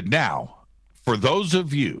 I said, now, for those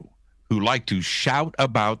of you who like to shout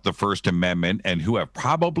about the First Amendment and who have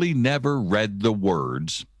probably never read the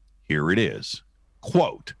words, here it is.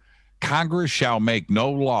 Quote, Congress shall make no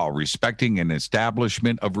law respecting an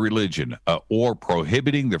establishment of religion or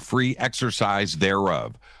prohibiting the free exercise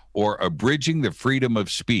thereof, or abridging the freedom of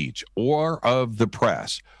speech or of the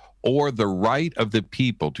press, or the right of the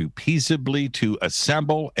people to peaceably to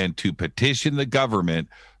assemble and to petition the government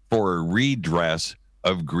for a redress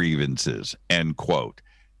of grievances, end quote.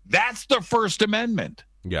 That's the First Amendment.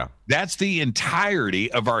 Yeah. That's the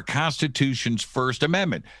entirety of our Constitution's First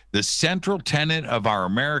Amendment, the central tenet of our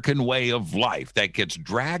American way of life that gets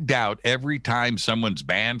dragged out every time someone's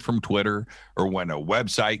banned from Twitter or when a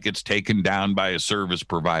website gets taken down by a service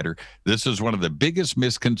provider. This is one of the biggest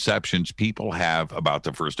misconceptions people have about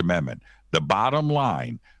the First Amendment. The bottom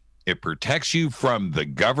line, it protects you from the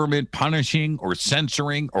government punishing or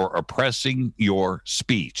censoring or oppressing your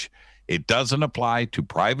speech. It doesn't apply to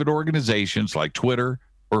private organizations like Twitter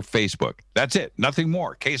or Facebook. That's it. Nothing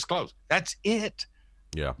more. Case closed. That's it.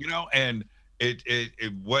 Yeah. And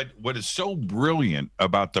what is so brilliant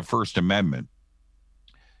about the First Amendment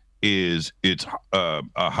is it's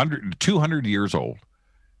 200 years old.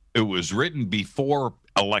 It was written before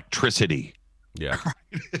electricity. Yeah.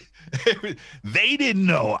 They didn't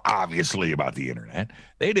know, obviously, about the internet.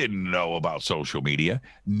 They didn't know about social media.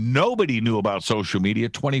 Nobody knew about social media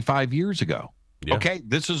 25 years ago. Yeah. Okay,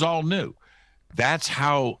 this is all new. That's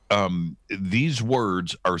how these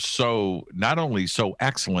words are so not only so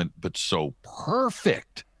excellent, but so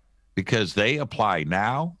perfect, because they apply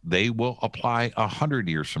now. They will apply 100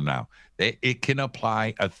 years from now. It can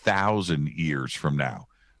apply 1,000 years from now.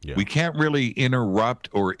 Yeah. We can't really interrupt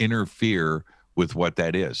or interfere with what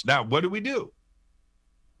that is. Now, what do?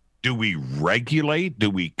 Do we regulate? Do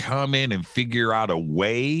we come in and figure out a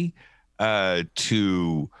way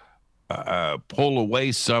to pull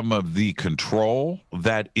away some of the control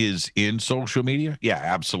that is in social media? Yeah,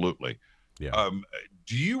 absolutely. Yeah.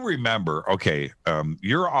 Do you remember? Okay,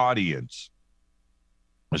 your audience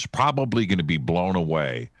is probably going to be blown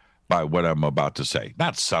away by what I'm about to say.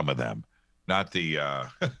 Not some of them, not the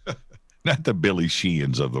not the Billy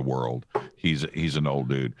Sheehan's of the world. He's an old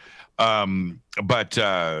dude. But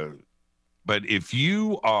if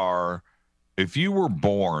you were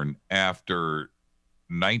born after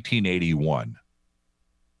 1981,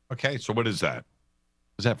 okay, so what is that?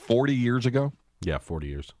 Is that 40 years ago? Yeah, 40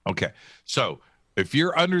 years. Okay, so if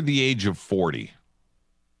you're under the age of 40,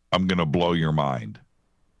 I'm going to blow your mind.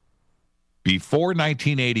 Before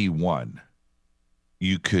 1981,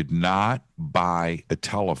 you could not buy a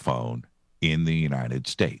telephone in the United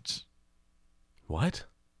States. What?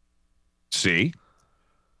 See?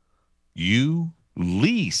 You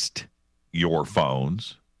leased your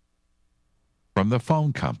phones from the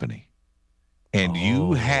phone company. And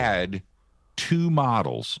you had two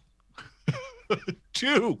models.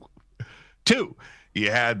 Two. You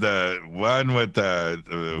had the one with the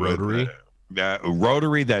rotary.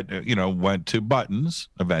 Rotary that went to buttons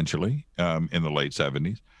eventually in the late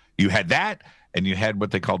 70s. You had that, and you had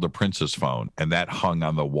what they called the Princess phone, and that hung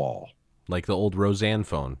on the wall. Like the old Roseanne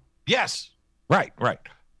phone. Yes. Right.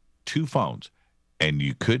 Two phones, and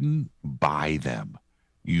you couldn't buy them.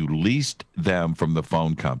 You leased them from the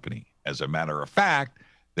phone company. As a matter of fact,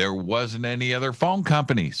 there wasn't any other phone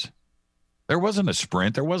companies. There wasn't a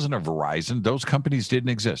Sprint. There wasn't a Verizon. Those companies didn't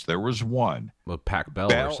exist. There was one. A Pac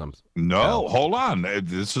Bell or something. No, Bell. Hold on.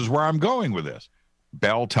 This is where I'm going with this.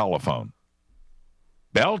 Bell Telephone.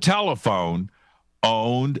 Bell Telephone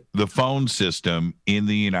owned the phone system in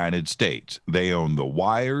the United States. They owned the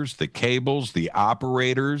wires, the cables, the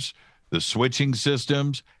operators, the switching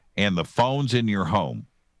systems, and the phones in your home.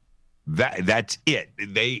 That's it.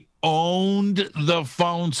 They owned the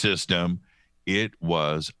phone system. It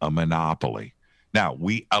was a monopoly. Now,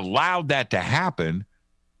 we allowed that to happen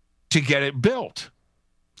to get it built.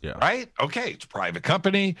 Yeah. Right? Okay, it's a private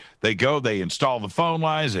company. They go, they install the phone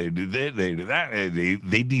lines. They do this, they do that.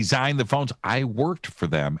 They design the phones. I worked for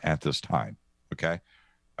them at this time. Okay.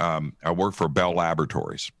 I worked for Bell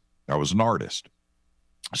Laboratories. I was an artist.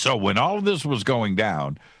 So when all of this was going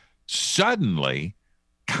down, suddenly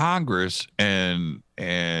Congress and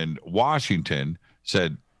Washington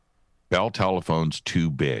said, Bell Telephone's too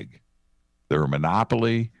big. They're a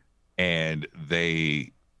monopoly, and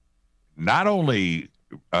they not only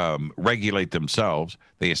regulate themselves,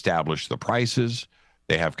 they establish the prices,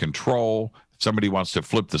 they have control. If somebody wants to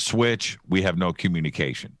flip the switch, we have no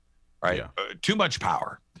communication, right? Yeah. Too much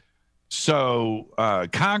power. So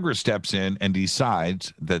Congress steps in and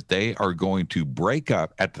decides that they are going to break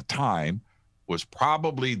up. At the time, was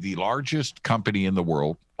probably the largest company in the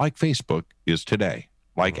world, like Facebook is today,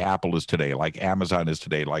 like Apple is today, like Amazon is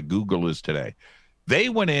today, like Google is today. They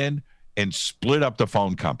went in and split up the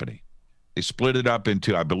phone company. They split it up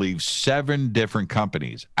into, I believe, 7 different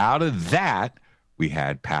companies. Out of that, we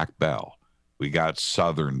had Pac Bell. We got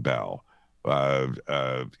Southern Bell.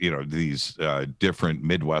 These different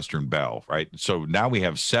Midwestern Bell, right? So now we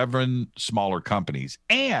have 7 smaller companies,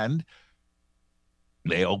 and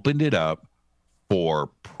they opened it up for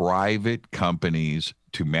private companies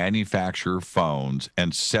to manufacture phones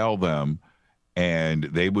and sell them, and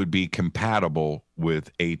they would be compatible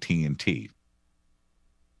with AT&T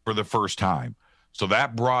for the first time. So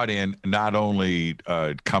that brought in not only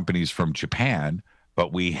companies from Japan,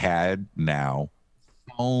 but we had now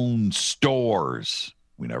phone stores.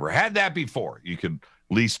 We never had that before. You could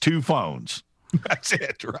lease 2 phones. That's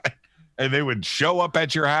it, right? And they would show up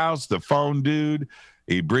at your house, the phone dude.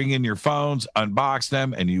 He'd bring in your phones, unbox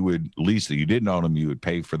them, and you would lease them. You didn't own them. You would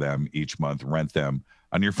pay for them each month, rent them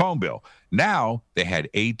on your phone bill. Now they had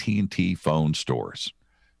AT&T phone stores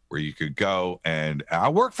where you could go, and I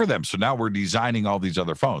work for them. So now we're designing all these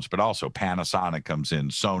other phones, but also Panasonic comes in,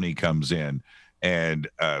 Sony comes in, and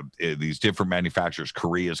these different manufacturers.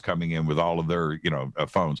 Korea's coming in with all of their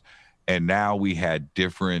phones. And now we had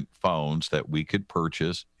different phones that we could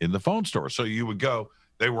purchase in the phone store. So you would go,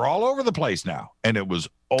 they were all over the place now, and it was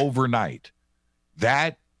overnight.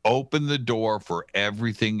 That opened the door for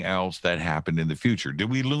everything else that happened in the future.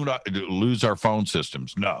 Did we lose our phone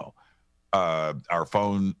systems? No. Our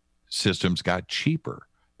phone systems got cheaper.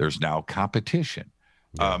 There's now competition.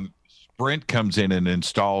 Yeah. Sprint comes in and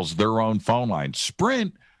installs their own phone line.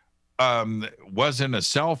 Sprint wasn't a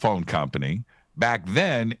cell phone company. Back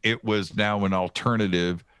then, it was now an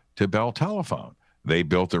alternative to Bell Telephone. They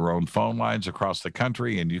built their own phone lines across the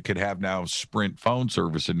country, and you could have now Sprint phone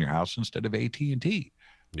service in your house instead of AT&T.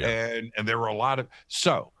 Yeah. And there were a lot of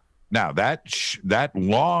so now that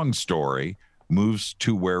long story moves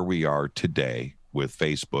to where we are today with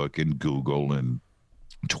Facebook and Google and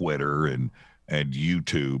Twitter and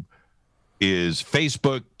YouTube. Is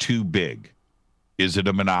Facebook too big? Is it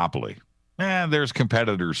a monopoly? There's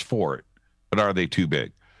competitors for it, but are they too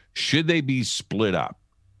big? Should they be split up?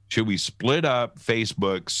 Should we split up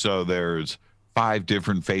Facebook so there's 5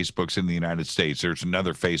 different Facebooks in the United States? There's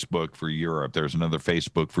another Facebook for Europe. There's another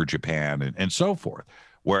Facebook for Japan and so forth,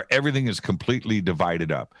 where everything is completely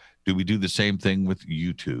divided up. Do we do the same thing with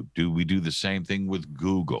YouTube? Do we do the same thing with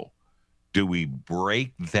Google? Do we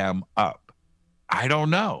break them up? I don't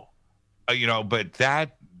know. But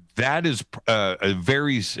that is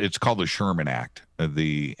it's called the Sherman Act,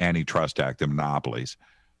 the Antitrust Act, the monopolies.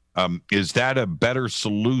 Is that a better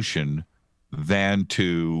solution than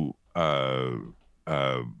to the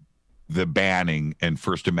banning and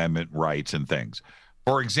First Amendment rights and things?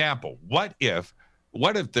 For example, what if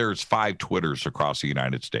there's 5 Twitters across the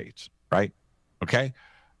United States, right? Okay.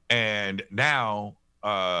 And now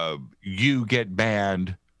you get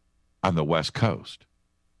banned on the West Coast.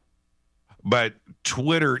 But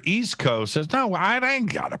Twitter East Coast says, no, I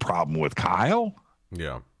ain't got a problem with Kyle.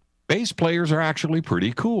 Yeah. Bass players are actually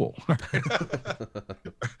pretty cool.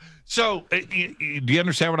 So do you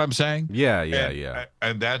understand what I'm saying? Yeah.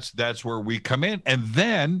 And that's where we come in. And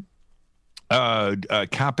then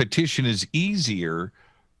competition is easier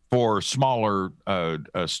for smaller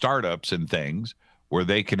startups and things where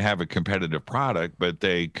they can have a competitive product, but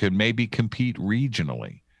they could maybe compete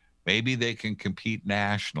regionally. Maybe they can compete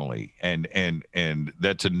nationally. And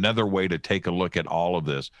that's another way to take a look at all of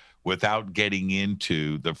this without getting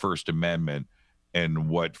into the First Amendment and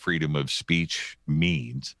what freedom of speech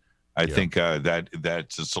means. I think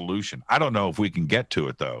that's a solution. I don't know if we can get to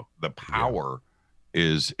it, though. The power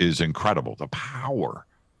is incredible. The power.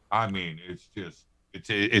 I mean,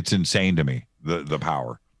 it's insane to me, the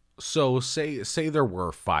power. So say there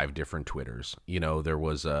were 5 different Twitters.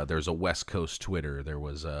 There's a West Coast Twitter. There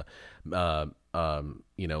was a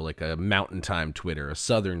like a Mountain Time Twitter, a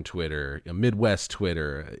Southern Twitter, a Midwest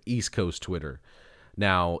Twitter, East Coast Twitter.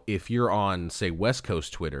 Now, if you're on, say, West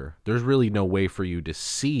Coast Twitter, there's really no way for you to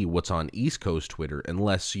see what's on East Coast Twitter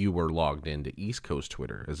unless you were logged into East Coast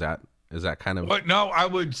Twitter. Is that kind of? But no, I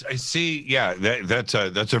see. Yeah, that's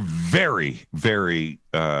a very, very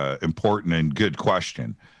important and good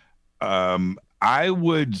question. I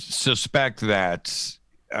would suspect that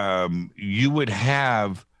you would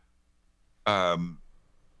have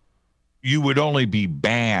you would only be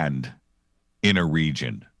banned in a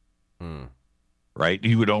region, right?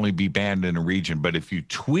 You would only be banned in a region. But if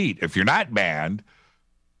you're not banned,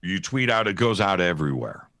 you tweet out, it goes out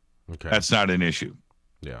everywhere. Okay, that's not an issue.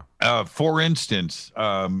 Yeah. For instance,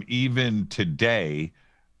 even today,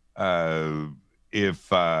 if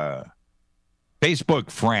Facebook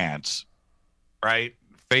France, right?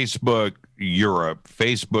 Facebook Europe,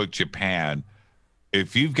 Facebook Japan.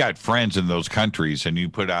 If you've got friends in those countries and you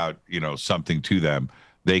put out, something to them,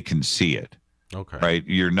 they can see it. Okay. Right?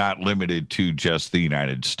 You're not limited to just the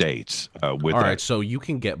United States. All right. So you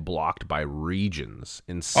can get blocked by regions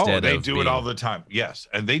instead they do it all the time. Yes.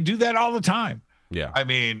 And they do that all the time. Yeah. I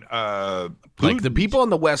mean, like the people on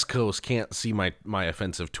the West Coast can't see my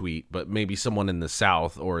offensive tweet, but maybe someone in the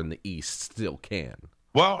South or in the East still can.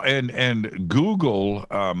 Well, and Google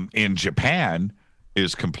in Japan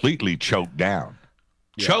is completely choked down.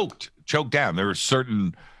 Yeah. Choked down. There are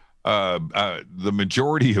certain the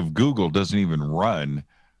majority of Google doesn't even run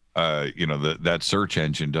that search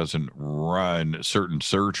engine doesn't run certain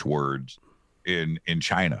search words in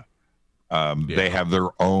China. They have their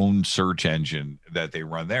own search engine that they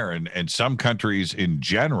run there, and some countries in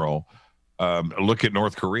general. Look at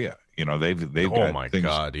North Korea. They've oh my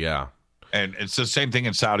God, yeah. And it's the same thing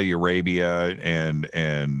in Saudi Arabia and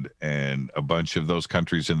a bunch of those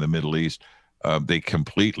countries in the Middle East. They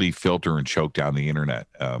completely filter and choke down the internet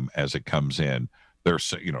as it comes in. There's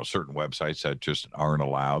certain websites that just aren't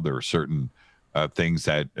allowed. There are certain things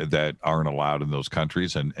that aren't allowed in those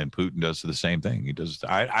countries, and Putin does the same thing. He does.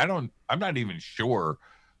 I'm not even sure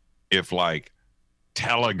if like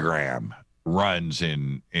Telegram runs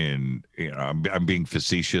in I'm being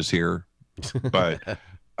facetious here, but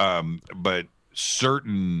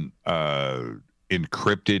certain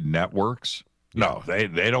encrypted networks, no, they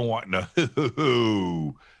don't want no.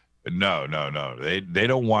 No, no, no. They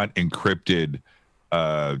don't want encrypted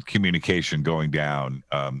communication going down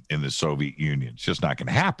in the Soviet Union. It's just not going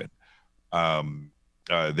to happen.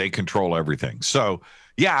 They control everything. So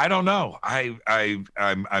yeah, I don't know.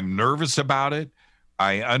 I'm nervous about it.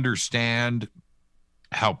 I understand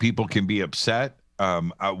how people can be upset.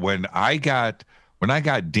 When I got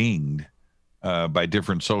dinged by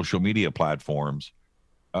different social media platforms,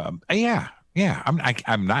 yeah,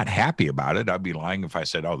 I'm not happy about it. I'd be lying if I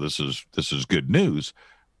said, "Oh, this is good news,"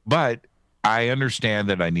 but I understand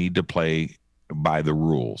that I need to play by the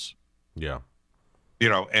rules. Yeah.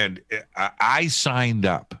 And I signed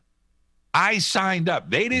up.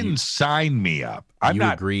 They didn't sign me up. You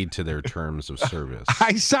agreed to their terms of service.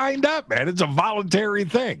 I signed up, man. It's a voluntary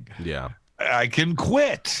thing. Yeah. I can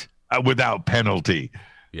quit without penalty.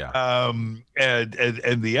 Yeah.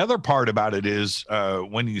 And the other part about it is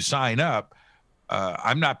when you sign up,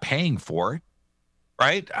 I'm not paying for it,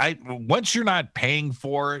 right? Once you're not paying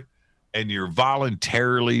for it and you're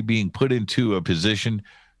voluntarily being put into a position,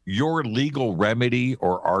 your legal remedy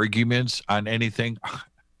or arguments on anything,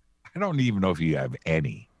 I don't even know if you have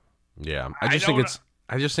any. Yeah. I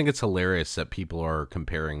just think it's hilarious that people are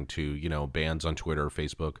comparing to, bans on Twitter,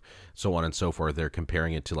 Facebook, so on and so forth. They're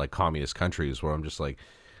comparing it to like communist countries, where I'm just like,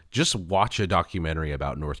 just watch a documentary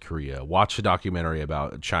about North Korea, watch a documentary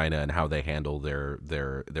about China and how they handle their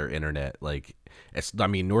internet. Like,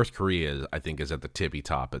 North Korea, I think, is at the tippy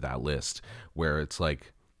top of that list, where it's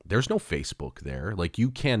like, there's no Facebook there. Like, you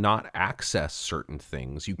cannot access certain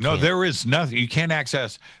things. No, there is nothing. You can't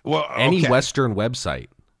access any Western website.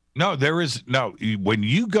 No, there is no. When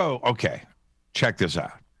you go, okay, check this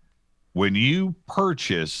out. When you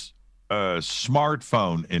purchase a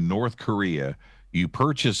smartphone in North Korea, you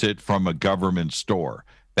purchase it from a government store.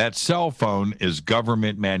 That cell phone is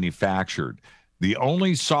government manufactured. The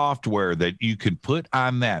only software that you can put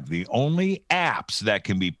on that, the only apps that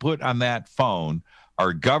can be put on that phone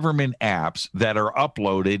are government apps that are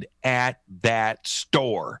uploaded at that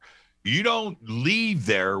store. You don't leave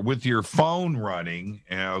there with your phone running,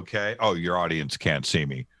 okay? Oh, your audience can't see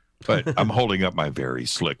me, but I'm holding up my very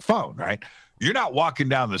slick phone, right? You're not walking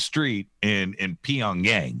down the street in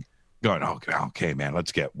Pyongyang going, okay, man,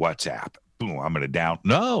 let's get WhatsApp. Boom, I'm going to down.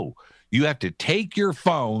 No, you have to take your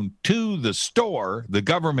phone to the store, the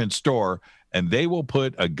government store, and they will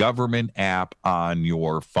put a government app on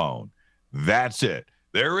your phone. That's it.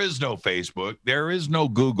 There is no Facebook. There is no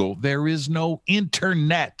Google. There is no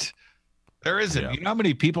internet. There isn't. Yeah. You know how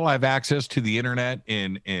many people have access to the internet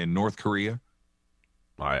in North Korea?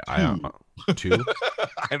 Two.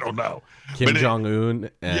 I don't know. Kim Jong-un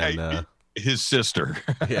and his sister.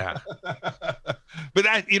 Yeah. But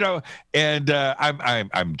I'm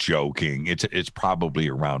joking. It's probably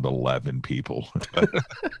around 11 people.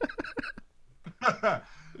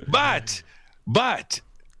 But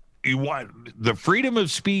you want the freedom of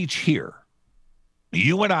speech here.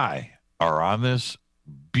 You and I are on this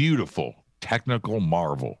beautiful technical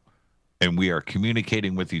marvel, and we are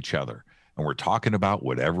communicating with each other, and we're talking about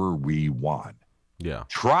whatever we want. Yeah.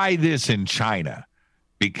 Try this in China,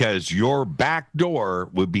 because your back door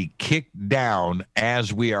would be kicked down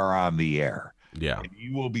as we are on the air. Yeah. And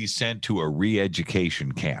you will be sent to a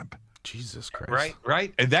re-education camp. Jesus Christ.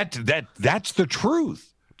 Right. And that's the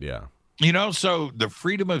truth. Yeah. So the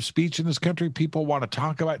freedom of speech in this country, people want to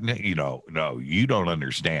talk about, no, you don't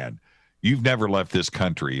understand. You've never left this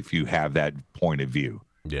country if you have that point of view.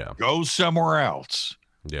 Yeah. Go somewhere else.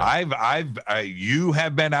 Yeah. You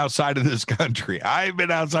have been outside of this country. I've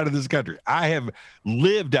been outside of this country. I have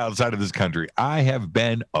lived outside of this country. I have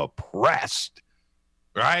been oppressed.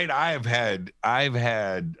 Right? I've had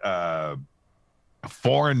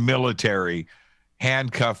foreign military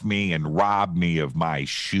handcuff me and rob me of my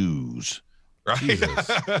shoes. Right?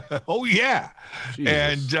 Oh yeah.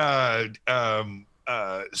 Jesus. And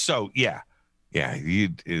so yeah.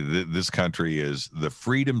 This country is the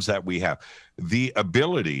freedoms that we have, the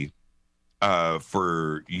ability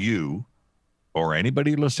for you or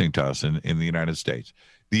anybody listening to us in the United States,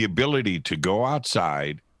 the ability to go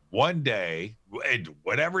outside one day,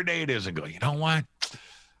 whatever day it is, and go, you know what?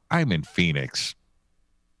 I'm in Phoenix.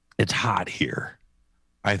 It's hot here.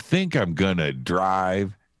 I think I'm going to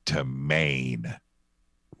drive to Maine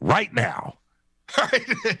right now.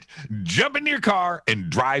 Jump in your car and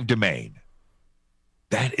drive to Maine.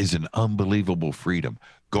 That is an unbelievable freedom.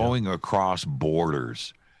 Going across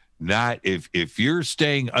borders. Not if you're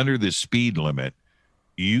staying under the speed limit,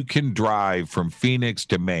 you can drive from Phoenix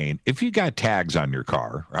to Maine if you got tags on your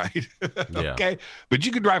car, right? Yeah. Okay. But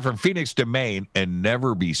you can drive from Phoenix to Maine and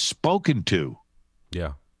never be spoken to.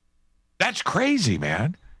 Yeah. That's crazy,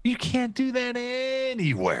 man. You can't do that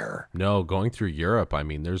anywhere. No, going through Europe, I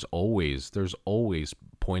mean, there's always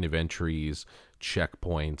point of entries,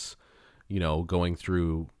 checkpoints, going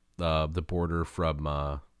through the border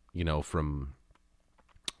from from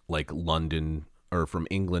like London or from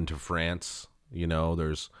England to France.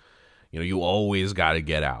 There's you always got to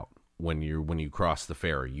get out when you cross the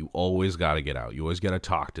ferry. You always got to get out. You always got to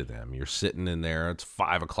talk to them. You're sitting in there. It's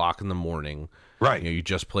 5 o'clock in the morning. Right. You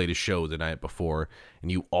just played a show the night before,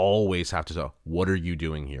 and you always have to talk. What are you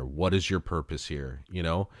doing here? What is your purpose here?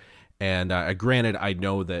 And granted, I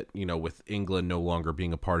know that with England no longer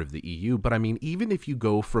being a part of the EU, but I mean, even if you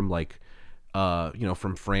go from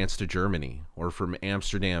from France to Germany, or from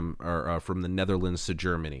Amsterdam, or from the Netherlands to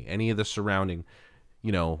Germany, any of the surrounding,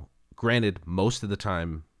 granted, most of the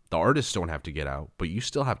time the artists don't have to get out, but you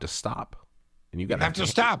still have to stop, and you have to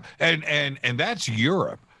stop. And that's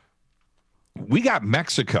Europe. We got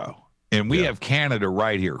Mexico, and we have Canada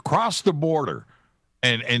right here. Cross the border,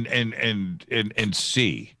 and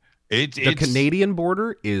see. The Canadian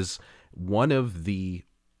border is one of the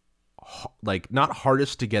not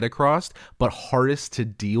hardest to get across, but hardest to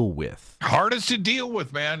deal with. Hardest to deal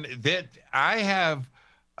with, man. That I have,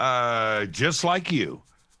 just like you,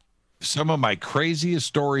 some of my craziest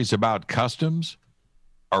stories about customs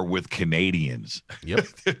are with Canadians. Yep.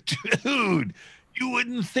 Dude, you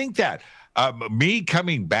wouldn't think that. Me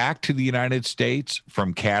coming back to the United States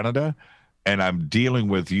from Canada, and I'm dealing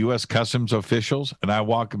with U.S. Customs officials, and I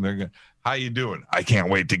walk them, they're going, how you doing? I can't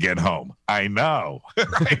wait to get home. I know.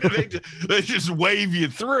 Right? They just wave you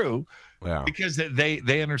through because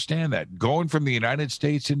they understand that. Going from the United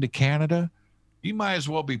States into Canada, you might as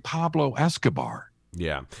well be Pablo Escobar.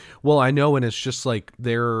 Yeah. Well, I know, and it's just like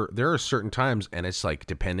there are certain times, and it's like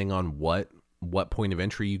depending on what point of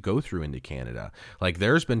entry you go through into Canada. Like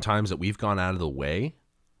there's been times that we've gone out of the way,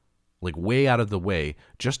 like way out of the way,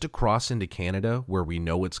 just to cross into Canada where we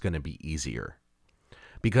know it's going to be easier.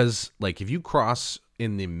 Because like if you cross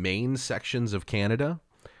in the main sections of Canada,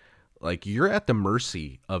 like you're at the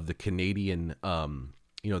mercy of the Canadian,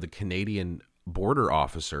 the Canadian border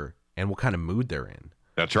officer and what kind of mood they're in.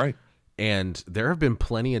 That's right. And there have been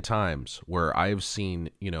plenty of times where I've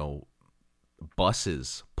seen,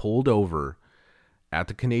 buses pulled over at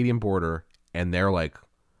the Canadian border, and they're like,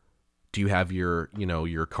 do you have your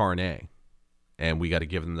carnet? And we got to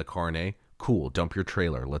give them the carnet. Cool. Dump your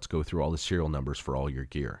trailer. Let's go through all the serial numbers for all your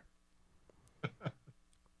gear.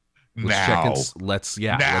 Let's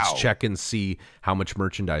check and see how much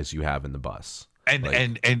merchandise you have in the bus.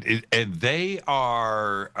 And they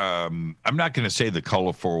are, I'm not going to say the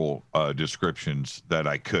colorful descriptions that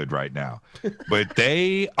I could right now, but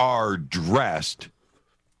they are dressed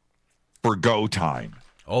for go time.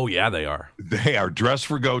 Oh yeah, they are. They are dressed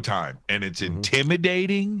for go time, and it's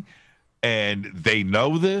intimidating, and they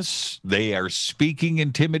know this. They are speaking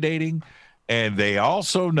intimidating, and they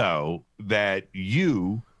also know that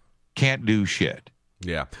you can't do shit.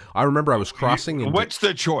 Yeah. I remember I was crossing. What's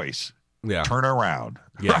the choice? Yeah. Turn around.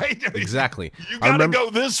 Yeah, right? Exactly. You got to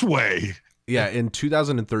go this way. Yeah. In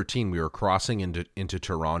 2013, we were crossing into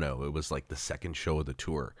Toronto. It was like the second show of the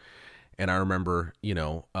tour. And I remember,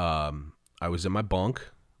 I was in my bunk.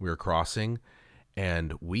 We were crossing,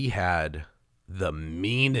 and we had the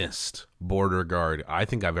meanest border guard I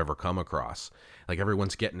think I've ever come across. Like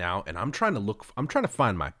everyone's getting out, and I'm trying to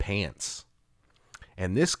find my pants.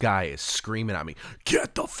 And this guy is screaming at me,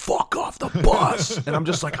 get the fuck off the bus. And I'm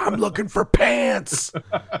just like, I'm looking for pants.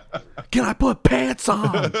 Can I put pants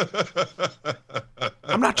on?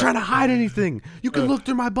 I'm not trying to hide anything. You can look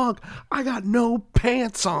through my bunk. I got no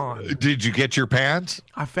pants on. Did you get your pants?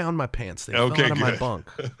 I found my pants. They fell out of my bunk.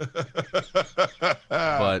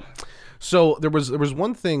 But so there was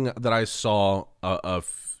one thing that I saw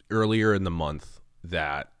earlier in the month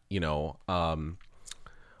that, I'm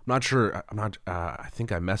not sure. I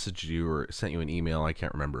think I messaged you or sent you an email. I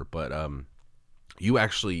can't remember, but you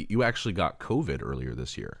actually got COVID earlier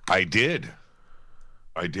this year. I did.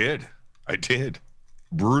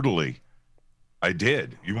 Brutally. I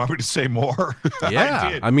did. You want me to say more? Yeah.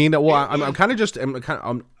 I did. I mean, well, I'm kind of just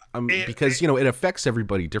because it affects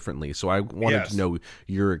everybody differently. So I wanted to know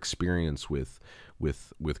your experience with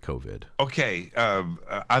COVID. Okay.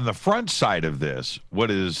 On the front side of this,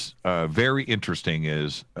 what is very interesting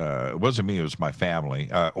is it wasn't me, it was my family.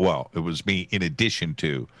 It was me in addition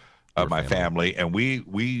to my family. And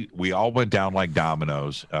we all went down like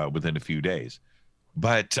dominoes within a few days.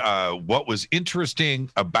 But what was interesting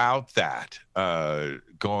about that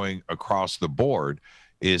going across the board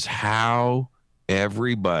is how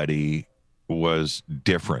everybody was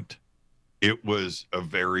different. It was a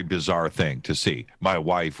very bizarre thing to see. My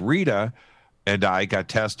wife, Rita, and I got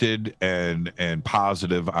tested and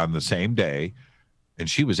positive on the same day, and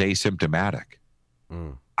she was asymptomatic.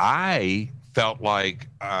 Mm. I felt like,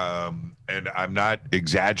 and I'm not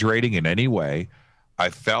exaggerating in any way, I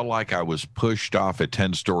felt like I was pushed off a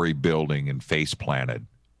 10-story building and face planted.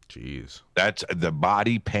 Jeez. That's the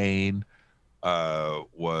body pain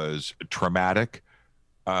was traumatic.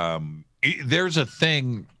 There's a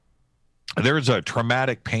thing, there's a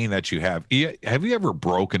traumatic pain that you have. Have you ever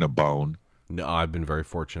broken a bone? No, I've been very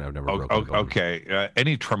fortunate. I've never broken a bone. Okay.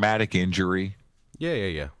 Any traumatic injury?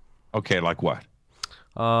 Yeah. Okay, like what?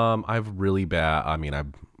 I've really bad. I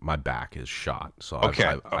mean, my back is shot, so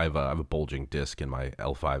I have a bulging disc in my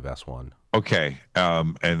L5S1. Okay,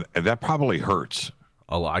 and that probably hurts.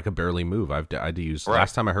 A lot. I could barely move. I had to use.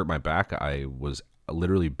 Last time I hurt my back, I was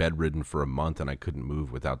literally bedridden for a month, and I couldn't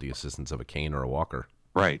move without the assistance of a cane or a walker.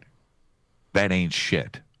 Right. That ain't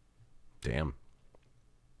shit. Damn.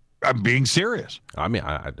 I'm being serious. I mean,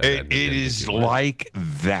 it is like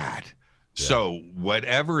that. Yeah. So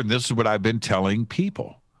whatever, and this is what I've been telling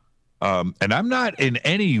people. And I'm not in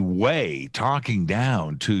any way talking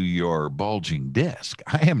down to your bulging disc.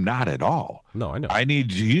 I am not at all. No, I know. I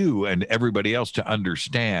need you and everybody else to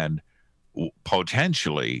understand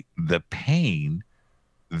potentially the pain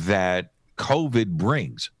that COVID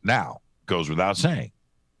brings. Now, goes without saying,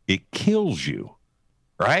 it kills you,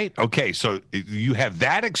 right? Okay, so you have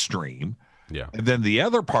that extreme. Yeah. And then the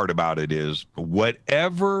other part about it is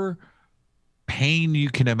whatever pain you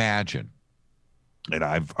can imagine. And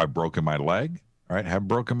I've broken my leg, right? I haven't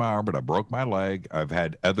broken my arm, but I broke my leg. I've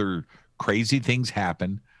had other crazy things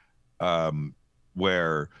happen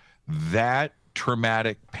where that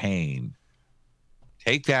traumatic pain,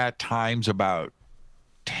 take that times about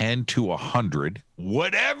 10 to 100,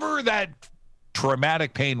 whatever that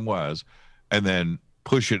traumatic pain was, and then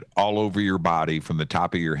push it all over your body from the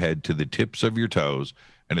top of your head to the tips of your toes.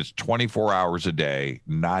 And it's 24 hours a day,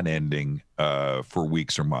 non-ending for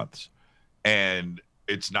weeks or months. And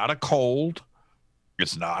it's not a cold.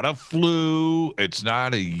 It's not a flu. It's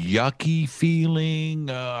not a yucky feeling.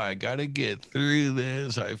 I got to get through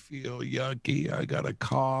this. I feel yucky. I got a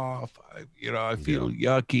cough. I feel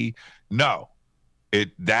yucky. No,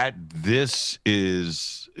 this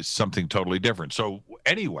is something totally different. So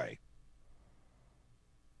anyway,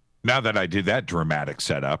 now that I did that dramatic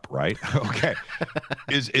setup, right? Okay,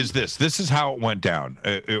 this is how it went down.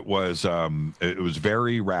 It was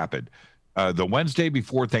very rapid. The Wednesday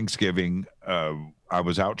before Thanksgiving, I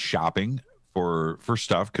was out shopping for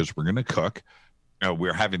stuff because we're gonna cook.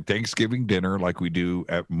 We're having Thanksgiving dinner like we do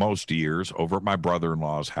at most years over at my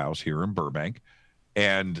brother-in-law's house here in Burbank,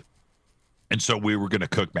 and so we were going to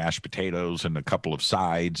cook mashed potatoes and a couple of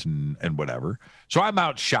sides and whatever. So I'm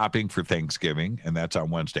out shopping for Thanksgiving, and that's on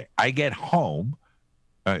Wednesday. I get home.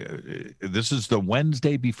 This is the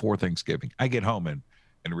Wednesday before Thanksgiving. I get home, and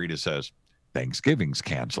Rita says, Thanksgiving's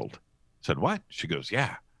canceled. I said, what? She goes,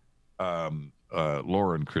 yeah.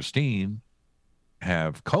 Laura and Christine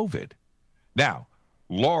have COVID. Now,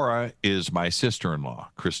 Laura is my sister-in-law.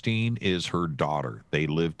 Christine is her daughter. They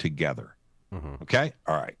live together. Mm-hmm. Okay?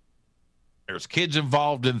 All right. There's kids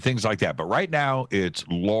involved in things like that. But right now, it's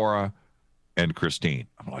Laura and Christine.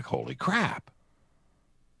 I'm like, holy crap.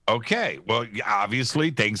 Okay. Well, obviously,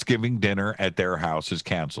 Thanksgiving dinner at their house is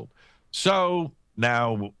canceled. So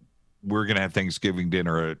now we're going to have Thanksgiving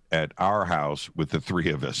dinner at our house with the three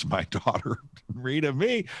of us, my daughter, Rita,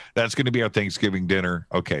 me. That's going to be our Thanksgiving dinner.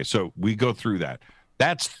 Okay. So we go through that.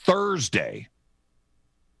 That's Thursday.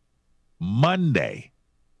 Monday,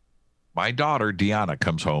 my daughter, Deanna,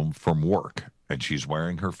 comes home from work, and she's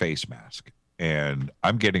wearing her face mask. And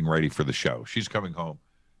I'm getting ready for the show. She's coming home,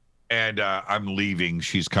 and I'm leaving.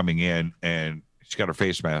 She's coming in, and she's got her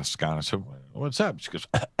face mask on. I said, what's up? She goes,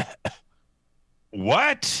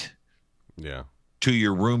 what? Yeah. To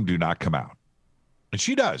your room, do not come out. And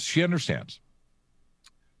she does. She understands.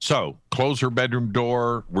 So close her bedroom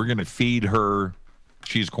door. We're going to feed her.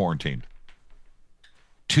 She's quarantined.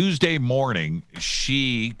 Tuesday morning,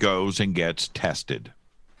 she goes and gets tested.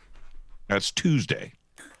 That's Tuesday.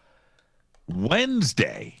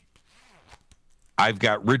 Wednesday, I've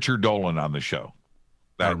got Richard Dolan on the show.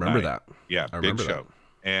 I remember that. Yeah, big show.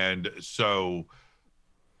 And so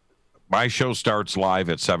my show starts live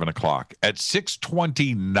at 7:00. At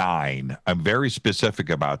 6:29, I'm very specific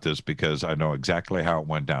about this because I know exactly how it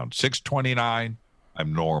went down. 6:29,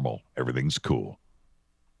 I'm normal. Everything's cool.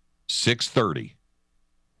 6:30.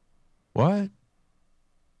 What?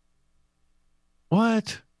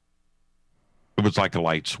 It was like a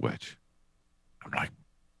light switch. I'm like,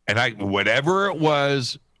 and whatever it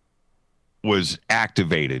was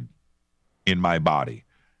activated in my body.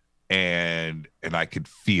 and I could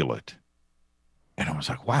feel it. And I was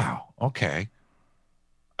like, wow, okay.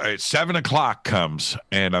 All right, 7:00 comes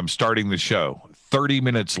and I'm starting the show. 30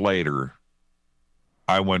 minutes later,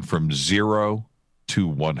 I went from 0 to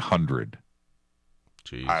 100.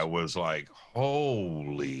 Jeez. I was like,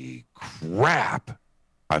 holy crap,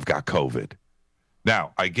 I've got COVID.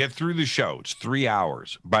 Now, I get through the show. It's 3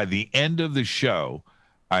 hours. By the end of the show,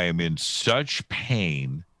 I am in such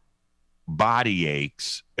pain, body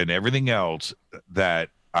aches, and everything else that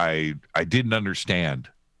I didn't understand.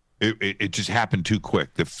 It just happened too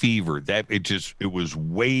quick. The fever, it was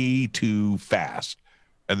way too fast,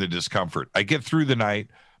 and the discomfort. I get through the night.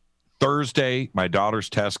 Thursday, my daughter's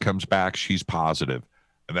test comes back. She's positive.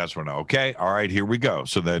 And that's when, okay, all right, here we go.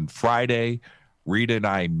 So then Friday, Rita and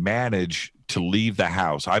I manage to leave the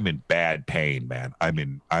house. I'm in bad pain, man. I'm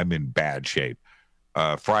in bad shape.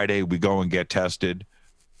 Friday, we go and get tested.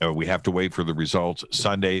 We have to wait for the results.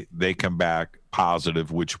 Sunday, they come back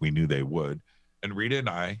positive, which we knew they would. And Rita and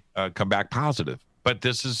I come back positive. But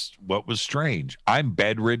this is what was strange. I'm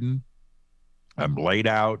bedridden. I'm laid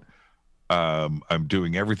out. I'm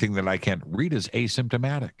doing everything that I can. Rita's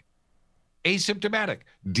asymptomatic.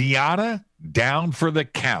 Deanna, down for the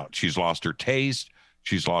count. She's lost her taste.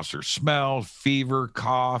 She's lost her smell, fever,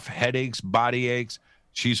 cough, headaches, body aches.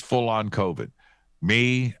 She's full on COVID.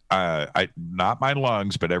 Me, I not my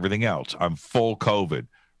lungs, but everything else. I'm full COVID.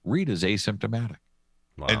 Rita's asymptomatic.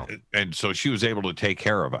 Wow. And so she was able to take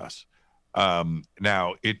care of us.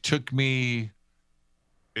 Now it took me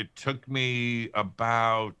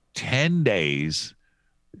about 10 days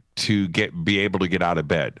to be able to get out of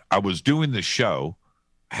bed. I was doing the show.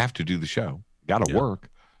 I have to do the show. Got to work.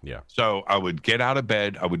 Yeah. So I would get out of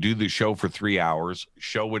bed. I would do the show for 3 hours.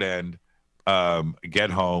 Show would end.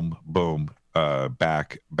 Get home. Boom.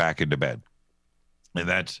 Back into bed. And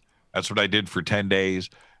that's what I did for 10 days.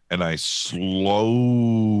 And I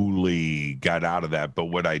slowly got out of that. But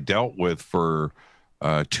what I dealt with for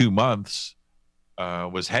 2 months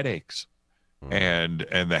was headaches. And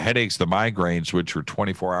the headaches, the migraines, which were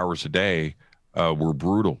 24 hours a day, were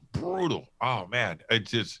brutal. Oh man, it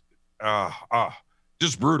just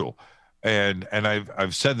brutal. And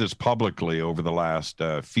I've said this publicly over the last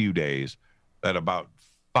few days that about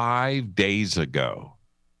 5 days ago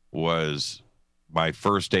was my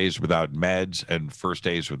first days without meds and first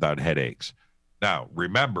days without headaches. Now,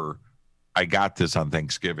 remember, I got this on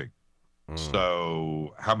Thanksgiving.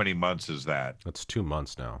 So how many months is that? That's 2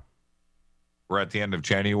 months now. We're at the end of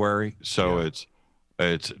January, so it's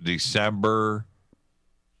December,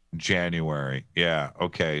 January. Yeah,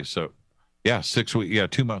 okay. So, 6 weeks. Yeah,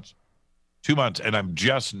 2 months. 2 months, and I'm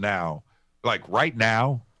just now, like right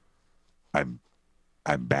now, I'm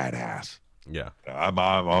badass. Yeah, I'm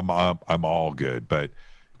all good, but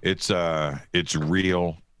it's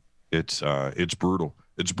real. It's brutal.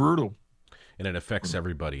 It's brutal. and it affects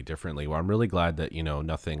everybody differently. Well, I'm really glad that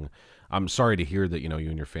nothing. I'm sorry to hear that you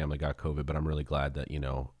and your family got COVID, but I'm really glad that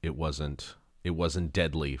it wasn't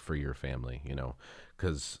deadly for your family.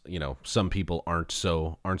 Because some people aren't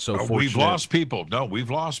so fortunate. We've lost people. No,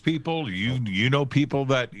 we've lost people. You know people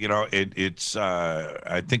that it's.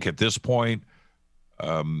 I think at this point,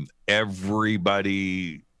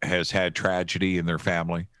 everybody has had tragedy in their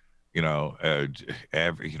family. We've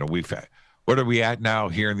had. What are we at now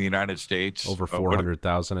here in the United States? Over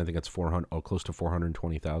 400,000. I think it's 400. Oh, close to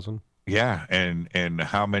 420,000. Yeah, and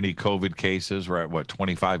how many COVID cases? We're at what,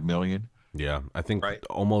 25 million? Yeah, I think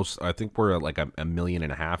almost. I think we're at like a 1.5 million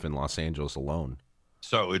in Los Angeles alone.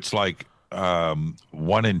 So it's like 1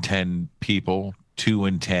 in 10 people, 2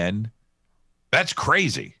 in 10. That's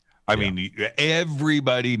crazy. I mean,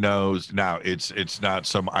 everybody knows now. It's not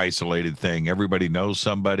some isolated thing. Everybody knows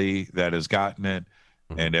somebody that has gotten it,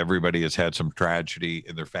 and everybody has had some tragedy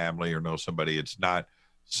in their family or knows somebody. It's not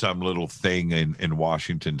some little thing in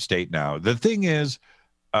Washington State now. The thing is,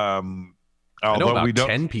 I know about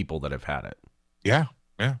 10 people that have had it. Yeah.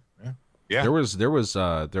 There was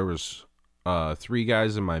 3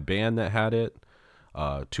 guys in my band that had it.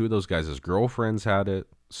 2 of those guys' girlfriends had it.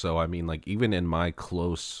 So I mean, like, even in my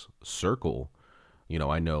close circle,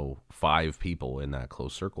 I know 5 people in that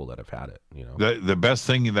close circle that have had it. The best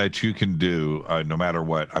thing that you can do, no matter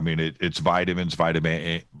what, I mean, it's vitamins, vitamin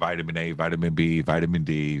A, vitamin B, vitamin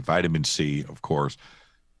D, vitamin C, of course.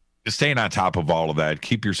 Just staying on top of all of that.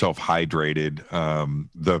 Keep yourself hydrated.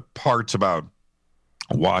 The parts about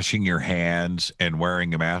washing your hands and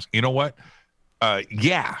wearing a mask. You know what?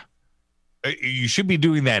 You should be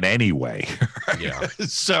doing that anyway. Right? Yeah.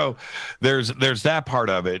 So there's that part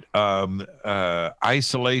of it.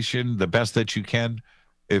 Isolation, the best that you can.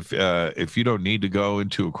 if you don't need to go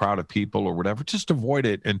into a crowd of people or whatever, just avoid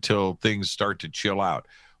it until things start to chill out.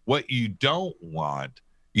 What you don't want,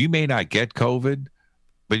 you may not get COVID,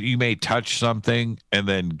 but you may touch something and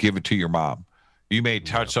then give it to your mom. You may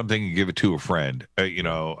touch something and give it to a friend,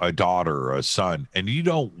 a daughter or a son, and you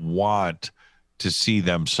don't want to see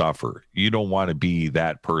them suffer. You don't want to be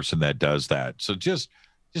that person that does that. So just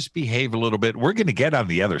behave a little bit. We're going to get on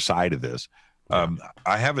the other side of this.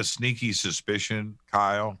 I have a sneaky suspicion,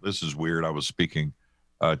 Kyle. This is weird. I was speaking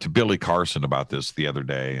to Billy Carson about this the other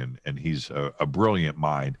day, and he's a brilliant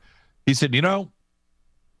mind. He said,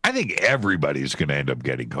 I think everybody's going to end up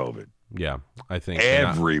getting COVID. Yeah, I think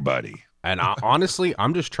everybody. Honestly,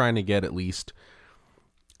 I'm just trying to get at least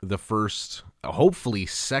the first, hopefully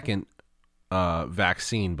second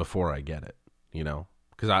vaccine before I get it,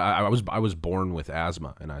 because I was born with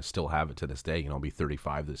asthma and I still have it to this day. I'll be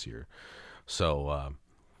 35 this year. So,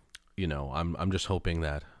 I'm just hoping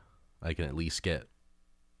that I can at least get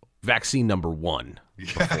vaccine number 1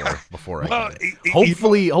 before I get it.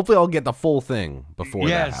 Hopefully I'll get the full thing before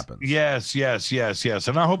that happens. Yes.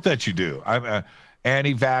 And I hope that you do. I'm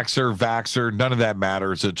anti-vaxxer, vaxxer, none of that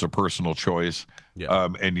matters. It's a personal choice. Yeah.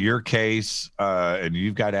 In your case, and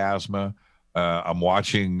you've got asthma, I'm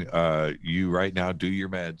watching you right now do your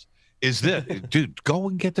meds. Dude, go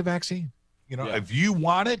and get the vaccine. If you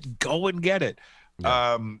want it, go and get it.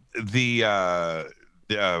 Yeah.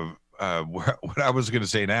 What I was going to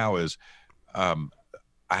say now is, I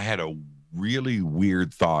had a really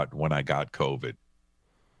weird thought when I got COVID.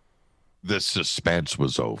 The suspense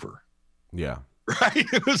was over. Yeah. Right?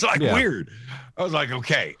 It was weird. I was like,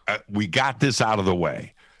 okay, we got this out of the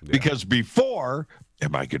way. Yeah. Because before,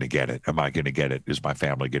 am I going to get it? Am I going to get it? Is my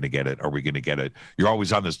family going to get it? Are we going to get it? You're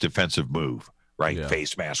always on this defensive move. Right? Yeah.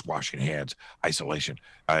 Face mask, washing hands, isolation.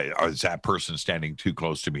 Is that person standing too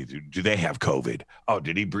close to me? Do they have COVID? Oh,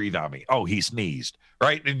 did he breathe on me? Oh, he sneezed.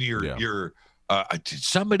 Right? And did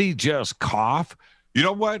somebody just cough? You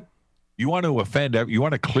know what? You want to offend, you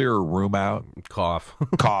want to clear a room out? Cough.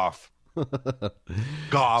 Cough.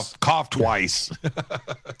 Cough twice.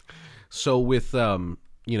 So with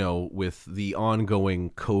with the ongoing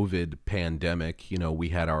COVID pandemic, we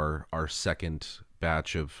had our second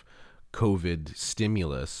batch of COVID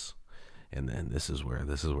stimulus, and then this is where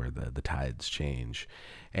the tides change.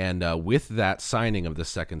 And with that signing of the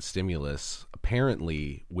second stimulus,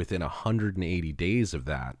 apparently within 180 days of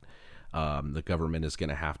that, the government is going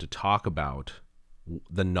to have to talk about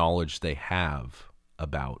the knowledge they have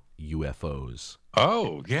about UFOs.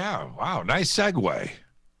 Oh yeah, wow, nice segue.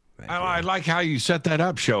 I like how you set that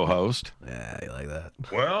up, show host. Yeah, you like that.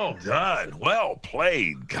 Well done, well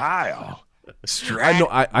played, Kyle.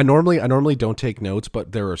 I normally don't take notes,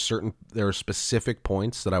 but there are specific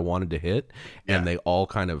points that I wanted to hit, and they all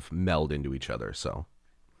kind of meld into each other. So,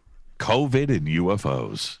 COVID and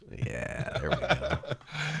UFOs. Yeah, there we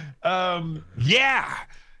go. Yeah,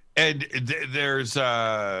 and there's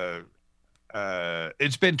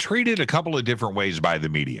it's been treated a couple of different ways by the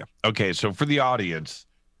media. Okay, so for the audience,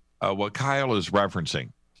 what Kyle is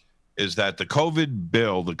referencing is that the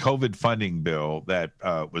COVID funding bill that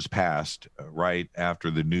was passed right after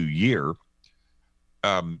the new year,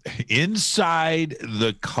 inside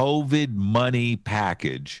the COVID money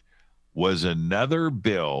package was another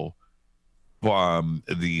bill from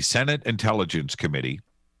the Senate Intelligence Committee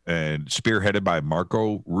and spearheaded by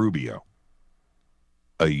Marco Rubio,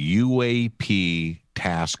 a UAP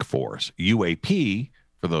task force. UAP,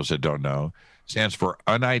 for those that don't know, stands for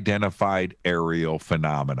Unidentified Aerial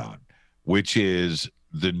Phenomenon, which is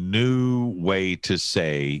the new way to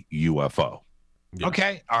say UFO. Yeah.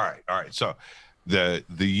 Okay. All right. So the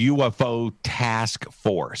UFO task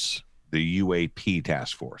force, the UAP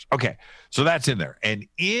task force. Okay. So that's in there. And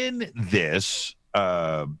in this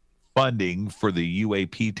funding for the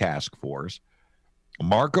UAP task force,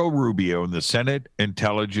 Marco Rubio and the Senate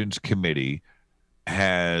Intelligence Committee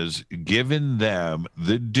has given them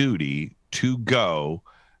the duty to go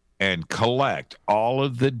and collect all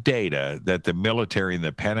of the data that the military and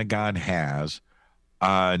the Pentagon has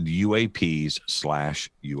on UAPs/UFOs,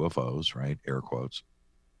 right? Air quotes,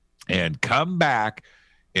 and come back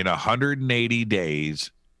in 180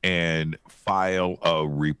 days and file a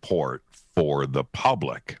report for the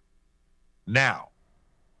public. Now,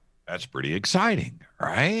 that's pretty exciting,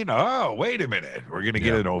 right? Oh, wait a minute. We're going to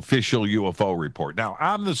get an official UFO report. Now,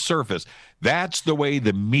 on the surface, that's the way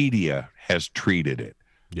the media has treated it.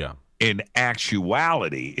 Yeah. In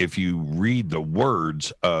actuality, if you read the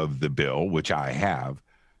words of the bill, which I have,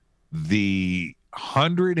 the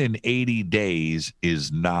 180 days is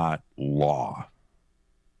not law.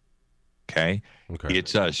 Okay?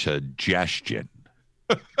 It's a suggestion.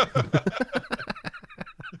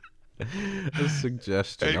 A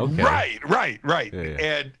suggestion. Okay. Right. Yeah.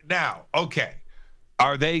 And now, okay,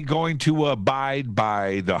 are they going to abide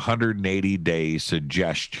by the 180-day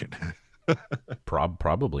suggestion?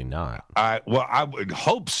 Probably not. Well, I would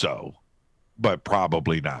hope so, but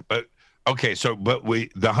probably not. But okay, so the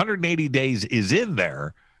 180 days is in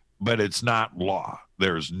there, but it's not law.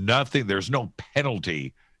 There's no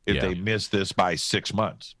penalty if they miss this by 6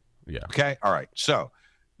 months. Yeah. Okay. All right. So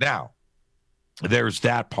now there's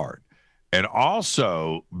that part. And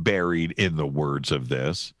also buried in the words of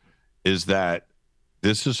this is that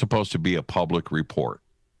this is supposed to be a public report.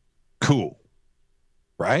 Cool.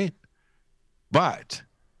 Right? But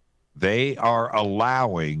they are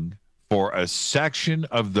allowing for a section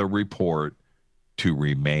of the report to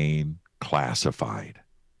remain classified.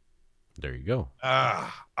 There you go.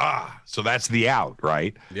 So that's the out,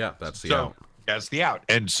 right? Yeah, that's the out. That's the out.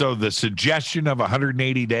 And so the suggestion of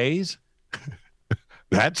 180 days,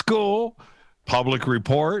 that's cool. Public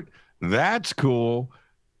report, that's cool.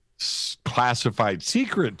 Classified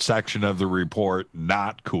secret section of the report,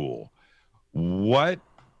 not cool. What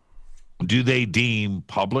do they deem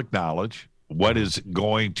public knowledge? What is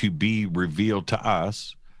going to be revealed to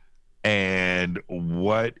us? And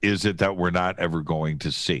what is it that we're not ever going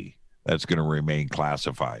to see that's going to remain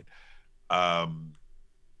classified?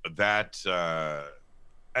 That's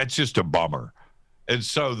just a bummer. And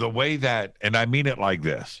so the way that, and I mean it like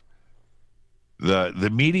this, the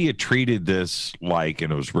media treated this like,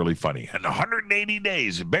 and it was really funny, in 180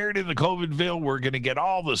 days, buried in the COVIDville, we're going to get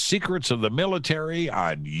all the secrets of the military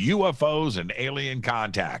on UFOs and alien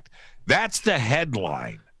contact. That's the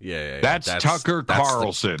headline. Yeah. That's Tucker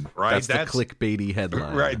Carlson, right? That's the clickbaity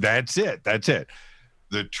headline. Right. That's it.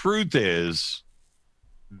 The truth is,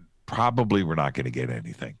 probably we're not going to get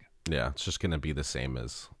anything. Yeah, it's just going to be the same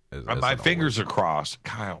as my fingers are crossed.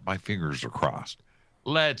 Kyle, my fingers are crossed.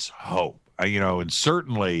 Let's hope. And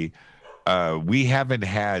certainly we haven't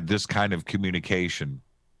had this kind of communication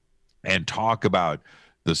and talk about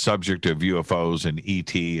the subject of UFOs and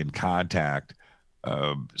ET and contact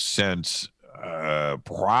since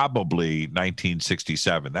probably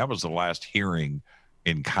 1967. That was the last hearing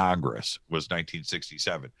in Congress, was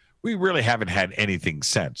 1967. We really haven't had anything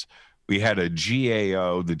since. We had a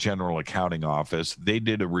GAO, the General Accounting Office. They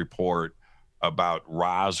did a report about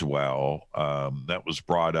Roswell that was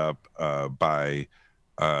brought up by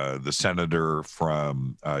the senator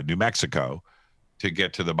from New Mexico to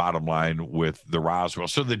get to the bottom line with the Roswell.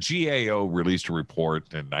 So the GAO released a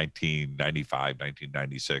report in 1995,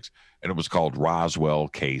 1996, and it was called Roswell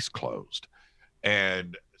Case Closed.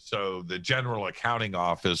 And so the General Accounting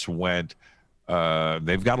Office went,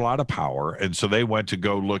 they've got a lot of power, and so they went to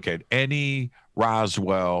go look at any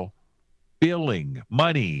Roswell billing,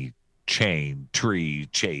 money chain, tree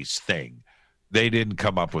chase thing. They didn't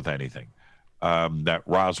come up with anything. That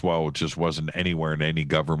Roswell just wasn't anywhere in any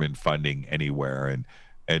government funding anywhere.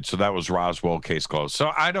 And so that was Roswell Case Closed.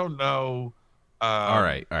 So I don't know. All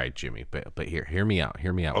right, Jimmy, but hear me out.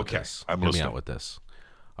 Hear me out with this. I'm listening. Hear me out with this.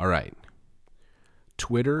 All right.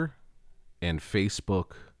 Twitter and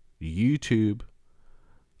Facebook, YouTube,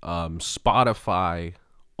 Spotify,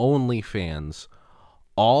 OnlyFans,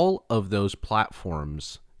 all of those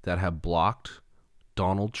platforms that have blocked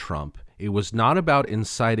Donald Trump, it was not about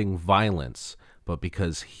inciting violence, but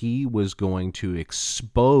because he was going to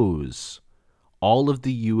expose all of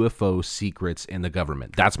the UFO secrets in the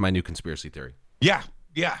government. That's my new conspiracy theory. Yeah.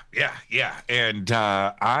 And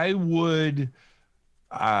I would.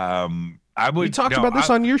 We talked about this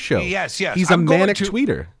on your show. Yes. He's a manic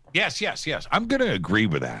tweeter. Yes. I'm going to agree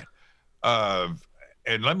with that.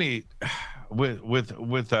 And let me,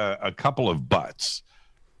 with a couple of buts.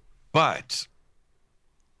 But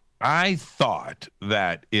I thought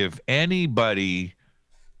that if anybody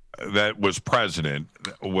that was president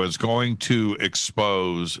was going to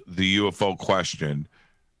expose the UFO question,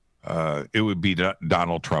 it would be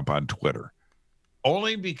Donald Trump on Twitter.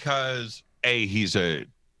 Only because, A, he's a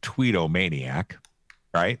tweetomaniac,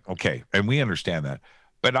 right? Okay, and we understand that.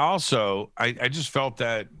 But also, I just felt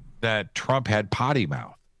that Trump had potty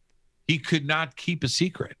mouth. He could not keep a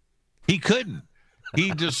secret. He couldn't.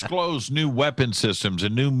 He disclosed new weapon systems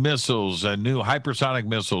and new missiles and new hypersonic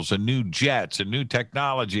missiles and new jets and new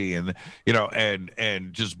technology and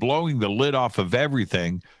just blowing the lid off of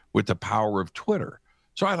everything with the power of Twitter.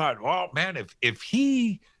 So I thought, well, man, if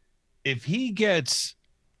he gets,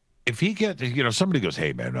 somebody goes,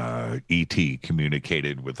 hey man, ET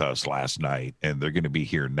communicated with us last night and they're going to be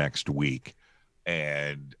here next week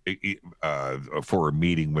and for a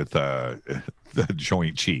meeting with the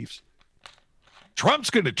Joint Chiefs. Trump's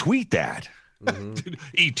going to tweet that.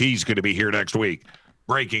 ET's going to be here next week.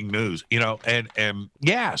 Breaking news, and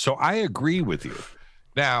yeah, so I agree with you.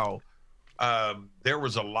 Now, there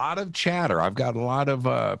was a lot of chatter. I've got a lot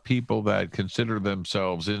of people that consider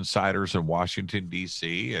themselves insiders in Washington,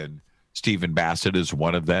 D.C., and Stephen Bassett is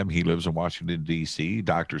one of them. He lives in Washington, D.C.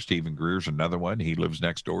 Dr. Stephen Greer is another one. He lives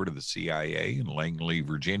next door to the CIA in Langley,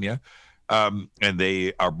 Virginia. And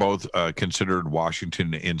they are both considered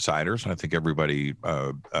Washington insiders. I think everybody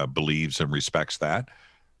believes and respects that.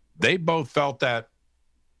 They both felt that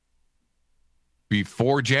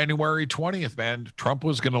before January 20th, man, Trump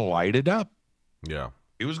was going to light it up. Yeah.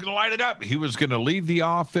 He was going to light it up. He was going to leave the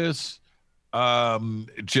office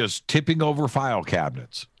just tipping over file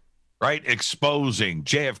cabinets, right? Exposing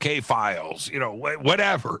JFK files,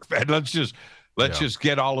 whatever. And let's just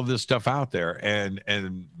get all of this stuff out there. And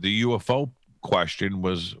the UFO question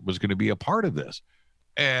was going to be a part of this.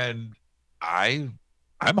 And I'm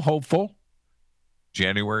hopeful.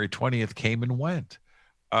 January 20th came and went.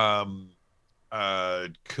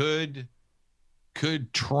 Could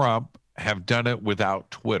Trump have done it without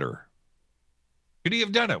Twitter? Could he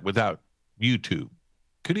have done it without YouTube?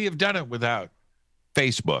 Could he have done it without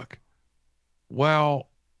Facebook? Well,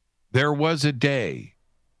 there was a day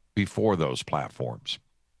before those platforms.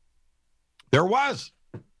 There was,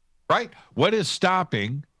 right? What is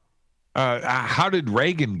stopping? How did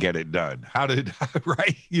Reagan get it done?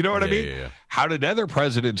 Right? You know what I mean? Yeah. How did other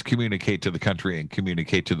presidents communicate to the country and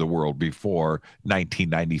communicate to the world before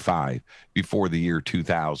 1995, before the year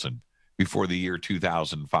 2000, before the year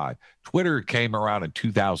 2005? Twitter came around in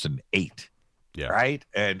 2008, right?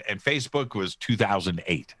 And Facebook was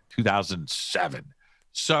 2008, 2007.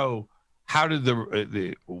 So how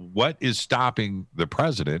did what is stopping the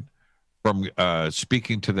president from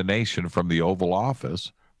speaking to the nation from the Oval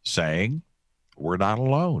Office, saying we're not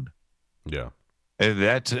alone? Yeah. And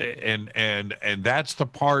that's that's the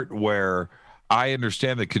part where I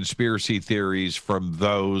understand the conspiracy theories from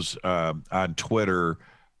those on Twitter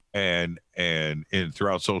and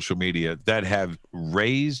throughout social media that have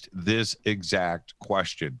raised this exact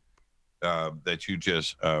question that you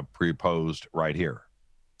just proposed right here.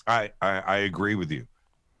 I agree with you.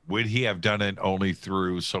 Would he have done it only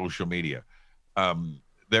through social media?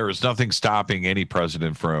 There is nothing stopping any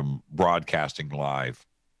president from broadcasting live.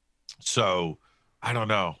 So I don't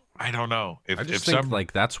know. I just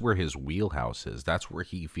think that's where his wheelhouse is. That's where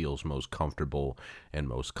he feels most comfortable and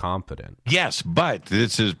most confident. Yes, but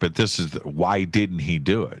this is why didn't he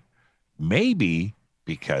do it? Maybe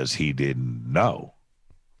because he didn't know.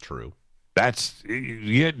 True. Do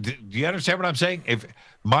you understand what I'm saying? If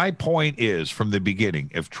my point is from the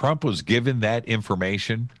beginning, if Trump was given that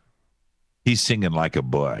information, he's singing like a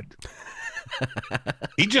bud.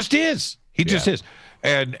 He just is. He just is.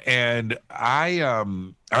 And I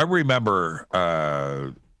remember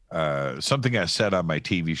something I said on my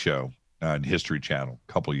TV show on History Channel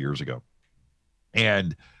a couple of years ago,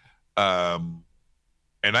 and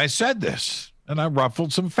I said this, and I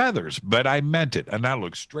ruffled some feathers, but I meant it, and I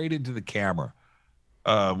looked straight into the camera.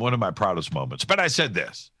 One of my proudest moments. But I said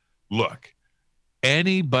this: look,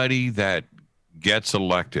 anybody that gets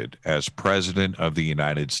elected as president of the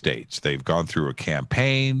United States, they've gone through a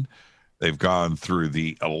campaign, they've gone through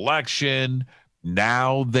the election,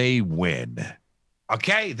 now they win.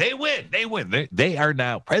 Okay, they win. They are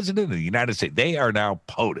now president of the United States. They are now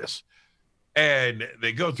POTUS. And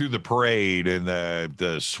they go through the parade and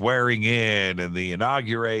the swearing in and the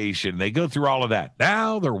inauguration. They go through all of that.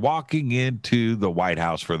 Now they're walking into the White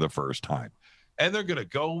House for the first time. And they're going to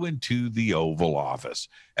go into the Oval Office.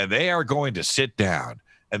 And they are going to sit down.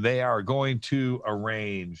 And they are going to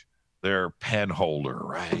arrange their pen holder,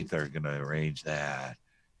 right? They're going to arrange that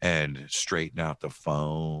and straighten out the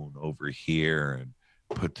phone over here and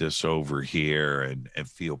put this over here and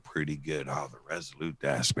feel pretty good. Oh, the Resolute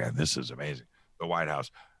desk, man, this is amazing. The White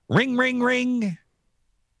House. Ring, ring, ring.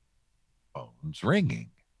 Phone's ringing.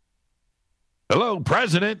 Hello,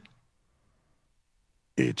 President.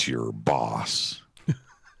 It's your boss.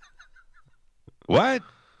 What?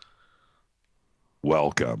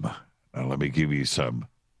 Welcome. Now let me give you some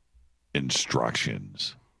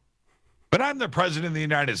instructions. But I'm the president of the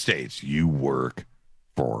United States. You work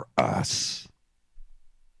for us.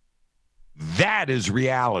 That is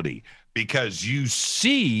reality, because you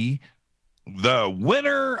see the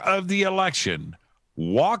winner of the election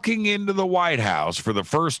walking into the White House for the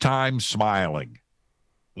first time smiling,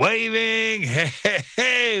 waving,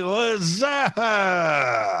 hey, what's up?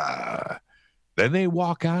 Then they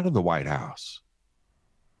walk out of the White House.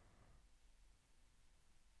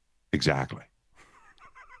 Exactly.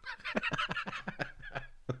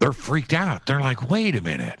 They're freaked out. They're like, wait a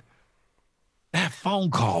minute.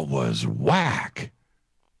 phone call was whack,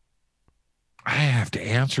 I have to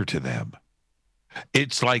answer to them.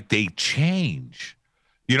 It's like they change,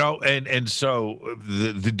 and so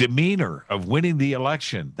the demeanor of winning the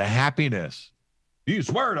election, the happiness. Do you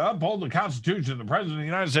swear to uphold the Constitution of the President of the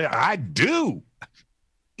United States? I do.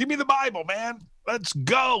 Give me the Bible, man. Let's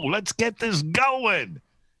go. Let's get this going.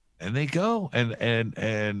 And they go,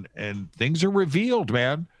 and things are revealed,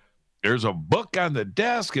 man. There's a book on the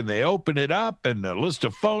desk, and they open it up, and a list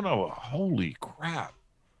of photos. Holy crap.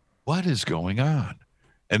 What is going on?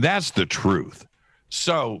 And that's the truth.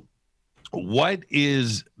 So what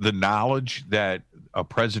is the knowledge that a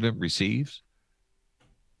president receives?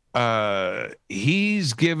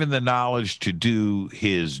 He's given the knowledge to do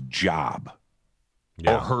his job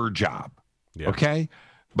or her job. Yeah. Okay.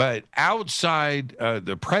 But outside,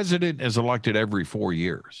 the president is elected every 4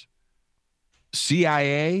 years.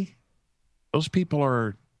 CIA, those people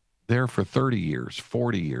are there for 30 years,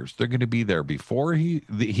 40 years. They're going to be there before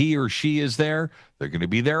he or she is there. They're going to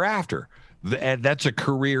be there after. And that's a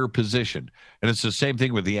career position. And it's the same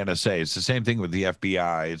thing with the NSA. It's the same thing with the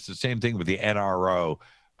FBI. It's the same thing with the NRO.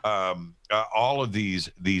 All of these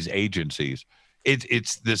agencies.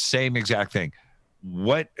 It's the same exact thing.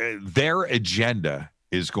 What their agenda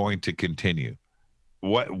is going to continue.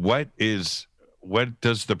 What does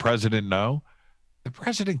the president know? The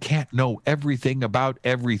president can't know everything about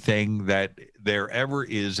everything that there ever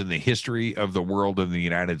is in the history of the world and the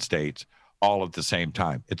United States all at the same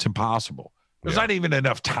time. It's impossible. There's not even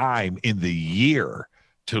enough time in the year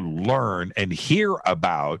to learn and hear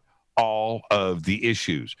about all of the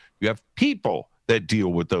issues. You have people that deal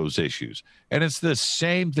with those issues. And it's the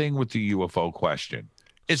same thing with the UFO question.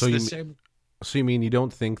 It's the same. So you mean you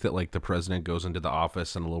don't think that like the president goes into the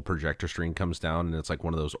office and a little projector screen comes down and it's like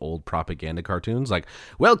one of those old propaganda cartoons? Like,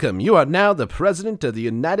 welcome, you are now the president of the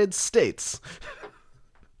United States.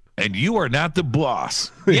 And you are not the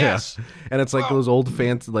boss. Yes. Yeah. And it's like those old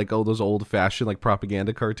fancy, like all those old fashioned like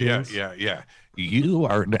propaganda cartoons. Yeah. You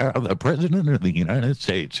are now the president of the United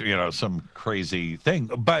States. Some crazy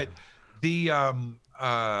thing. But the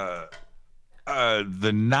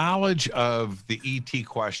knowledge of the ET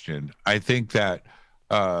question, I think that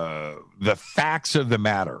the facts of the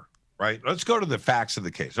matter, right? Let's go to the facts of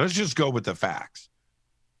the case. Let's just go with the facts.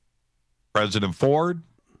 President Ford,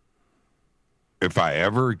 if I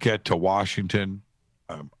ever get to Washington,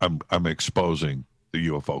 I'm exposing the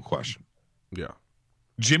UFO question. Yeah.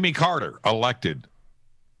 Jimmy Carter, elected,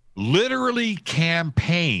 literally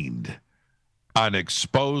campaigned on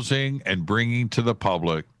exposing and bringing to the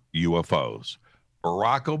public UFOs.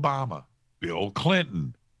 Barack Obama, Bill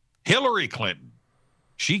Clinton, Hillary Clinton,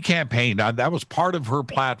 she campaigned on, that was part of her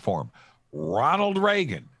platform. Ronald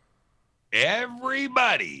Reagan,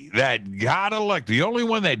 everybody that got elected, the only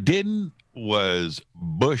one that didn't was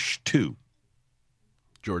Bush 2.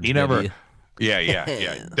 George he W. never,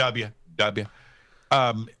 yeah. W.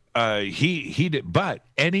 He did, but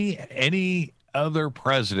any other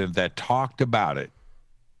president that talked about it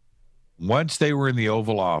once they were in the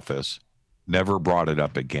Oval Office never brought it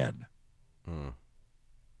up again.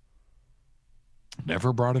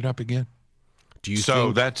 Never brought it up again. Do you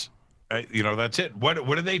think that's that's it? What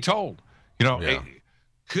are they told?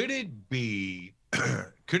 Could it be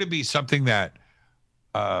something that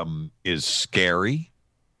is scary,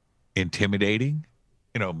 intimidating?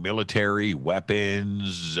 Military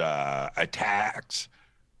weapons, attacks,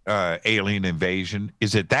 alien invasion.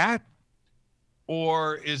 Is it that?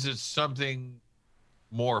 Or is it something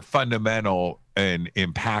more fundamental and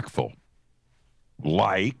impactful?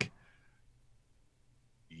 Like,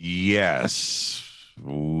 yes,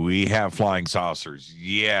 we have flying saucers.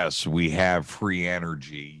 Yes, we have free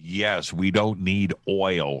energy. Yes, we don't need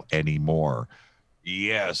oil anymore.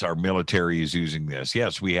 Yes, our military is using this.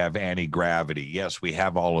 Yes, we have anti-gravity. Yes, we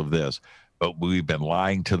have all of this. But we've been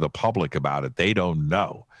lying to the public about it. They don't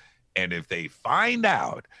know. And if they find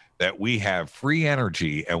out that we have free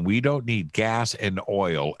energy and we don't need gas and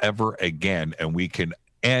oil ever again, and we can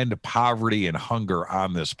end poverty and hunger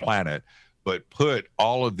on this planet, but put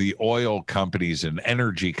all of the oil companies and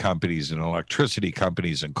energy companies and electricity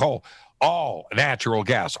companies and coal, all natural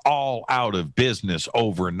gas, all out of business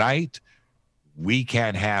overnight, we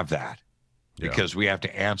can't have that because we have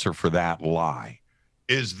to answer for that lie.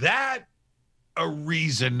 Is that a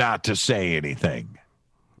reason not to say anything?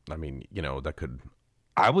 I mean, that could...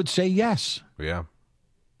 I would say yes. Yeah.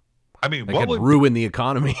 I mean, what would ruin the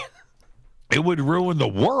economy? It would ruin the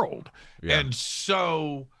world. Yeah. And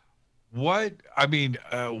so what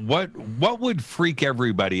would freak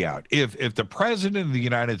everybody out if the president of the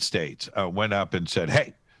United States went up and said,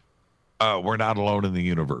 hey, we're not alone in the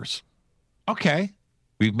universe. Okay,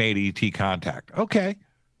 we've made ET contact. Okay,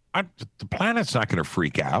 the planet's not going to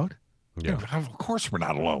freak out. Yeah. Of course, we're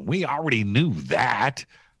not alone. We already knew that.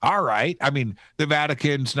 All right. I mean, the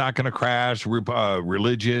Vatican's not going to crash.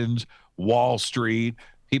 Religions, Wall Street,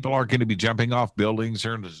 people aren't going to be jumping off buildings.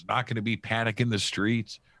 There's not going to be panic in the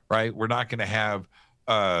streets, right? We're not going to have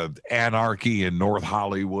anarchy in North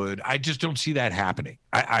Hollywood. I just don't see that happening.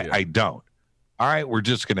 I don't. All right. We're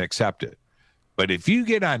just going to accept it. But if you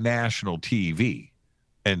get on national TV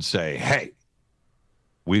and say, hey,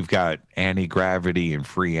 we've got anti-gravity and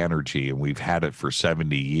free energy, and we've had it for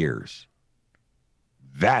 70 years,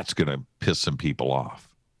 that's going to piss some people off.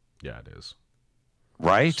 Yeah, it is.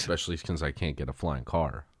 Right? Especially since I can't get a flying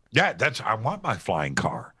car. Yeah, I want my flying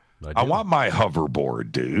car. I want my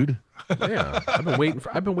hoverboard, dude. Yeah, I've been waiting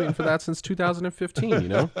for that since 2015, you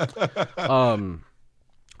know?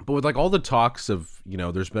 But with like all the talks of, you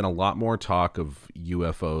know, there's been a lot more talk of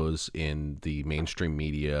UFOs in the mainstream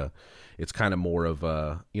media. It's kind of more of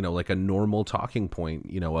a, you know, like a normal talking point,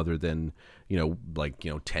 you know, other than, you know, like,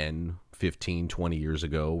 you know, 10, 15, 20 years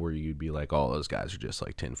ago where you'd be like, oh, those guys are just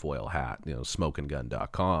like tinfoil hat, you know,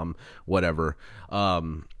 smokinggun.com, whatever.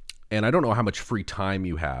 And I don't know how much free time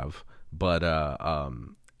you have, but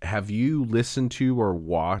have you listened to or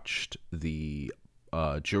watched the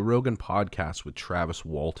Joe Rogan podcast with Travis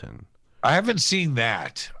Walton? I haven't seen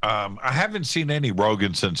that. I haven't seen any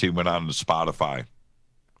Rogan since he went on to Spotify.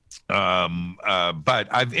 But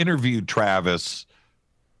I've interviewed Travis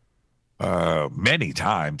many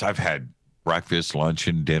times. I've had breakfast, lunch,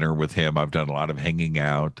 and dinner with him. I've done a lot of hanging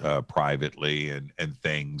out privately and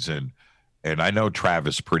things, and I know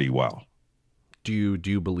Travis pretty well. Do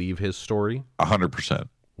you believe his story? 100%.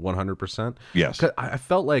 100%? Yes. 'Cause I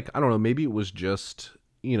felt like, I don't know, maybe it was just,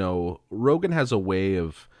 you know, Rogan has a way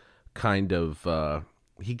of kind of,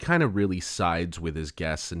 he kind of really sides with his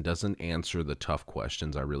guests and doesn't answer the tough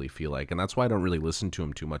questions, I really feel like. And that's why I don't really listen to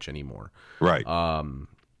him too much anymore. Right.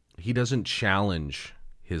 He doesn't challenge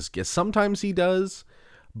his guests. Sometimes he does,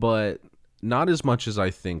 but not as much as I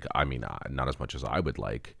think. I mean, not as much as I would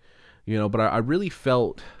like, you know, but I really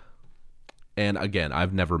felt... And again,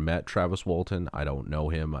 I've never met Travis Walton. I don't know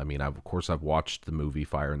him. I mean, of course I've watched the movie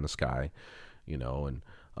Fire in the Sky, you know, and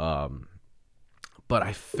but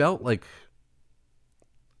I felt like,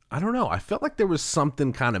 I don't know, I felt like there was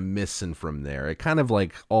something kind of missing from there. It kind of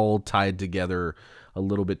like all tied together a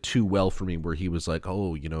little bit too well for me, where he was like,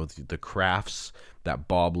 oh, you know, the crafts that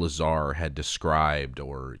Bob Lazar had described,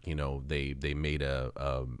 or, you know, they made a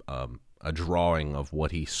drawing of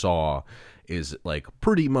what he saw is like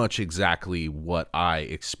pretty much exactly what I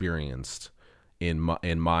experienced in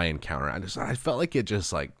my encounter. I felt like it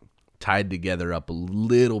just like tied together up a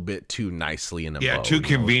little bit too nicely in a bow, too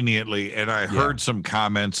conveniently. And I heard some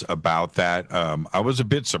comments about that. I was a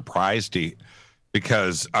bit surprised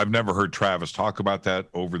because I've never heard Travis talk about that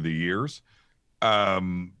over the years.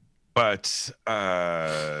 But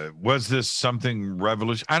was this something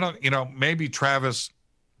revolutionary? I don't, you know, maybe Travis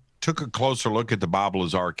took a closer look at the Bob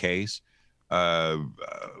Lazar case,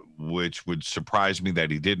 which would surprise me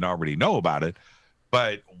that he didn't already know about it.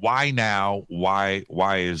 But why now? Why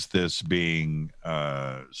is this being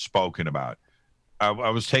spoken about?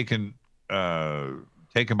 I was taken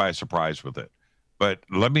by surprise with it. But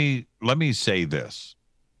let me say this.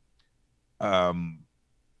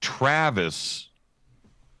 Travis,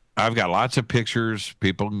 I've got lots of pictures.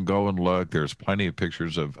 People can go and look. There's plenty of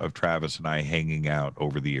pictures of Travis and I hanging out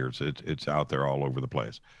over the years. It's out there all over the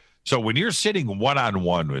place. So when you're sitting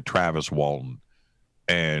one-on-one with Travis Walton,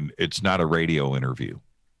 and it's not a radio interview,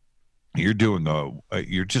 you're doing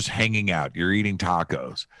you're just hanging out. You're eating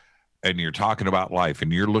tacos, and you're talking about life,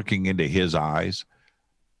 and you're looking into his eyes.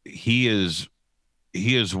 He is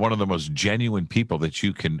one of the most genuine people that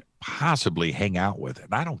you can possibly hang out with.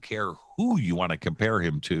 And I don't care who you want to compare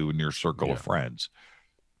him to in your circle of friends.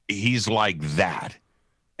 He's like that.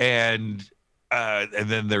 And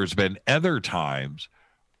then there's been other times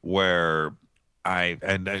where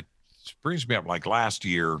it brings me up, like last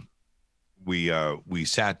year, we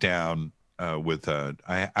sat down with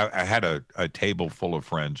I had a table full of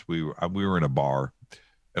friends. We were in a bar,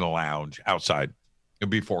 in a lounge outside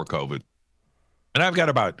before COVID. And I've got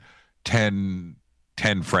about 10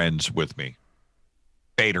 friends with me,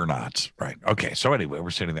 bait or nots, right? Okay, so anyway, we're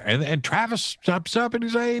sitting there, and Travis steps up and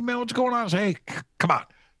he's like, hey, man, what's going on? I say, hey, come on,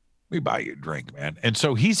 let me buy you a drink, man. And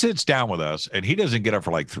so he sits down with us, and he doesn't get up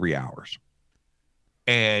for like 3 hours.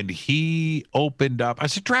 And he opened up. I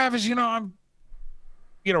said, Travis, I'm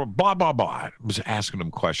blah, blah, blah. I was asking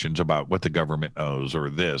him questions about what the government knows, or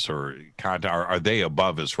this, or are they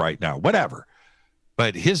above us right now? Whatever.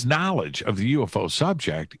 but his knowledge of the UFO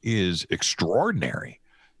subject is extraordinary.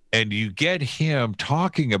 And you get him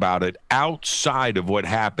talking about it outside of what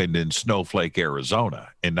happened in Snowflake, Arizona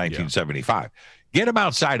in 1975. Get him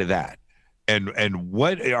outside of that. And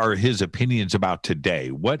what are his opinions about today?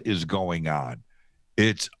 What is going on?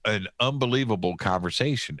 It's an unbelievable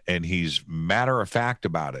conversation, and he's matter of fact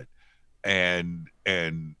about it and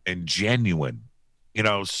genuine,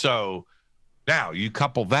 so now you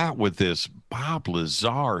couple that with this Bob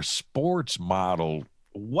Lazar sports model.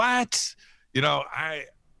 What?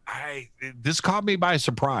 This caught me by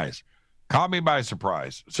surprise.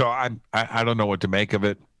 So I don't know what to make of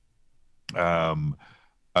it.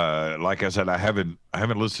 Like I said, I haven't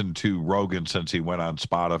listened to Rogan since he went on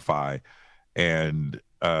Spotify, and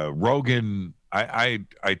Rogan, I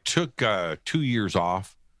took 2 years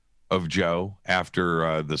off of Joe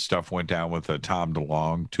after the stuff went down with Tom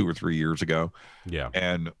DeLonge 2 or 3 years ago. Yeah.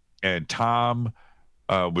 And Tom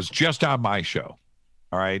was just on my show.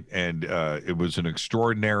 All right. And it was an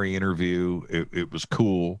extraordinary interview. It was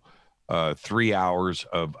cool. 3 hours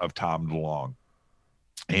of Tom DeLonge.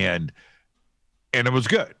 And it was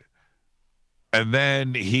good. And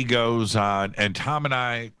then he goes on, and Tom and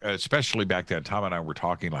I, especially back then, Tom and I were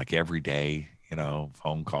talking like every day,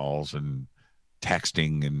 phone calls and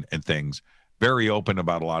texting and things, very open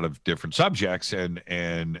about a lot of different subjects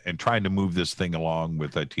and trying to move this thing along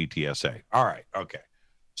with a TTSA. All right. Okay.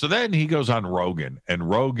 So then he goes on Rogan, and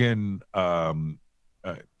Rogan,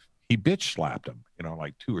 he bitch slapped him,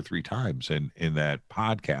 like 2 or 3 times in that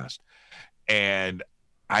podcast. And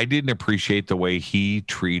I didn't appreciate the way he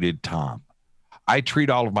treated Tom. I treat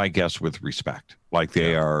all of my guests with respect, like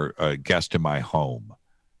they are a guest in my home.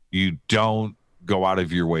 You don't go out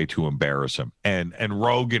of your way to embarrass him. And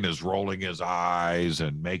Rogan is rolling his eyes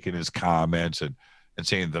and making his comments and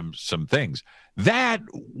saying them some things that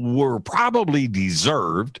were probably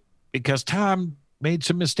deserved because Tom made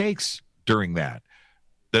some mistakes during that.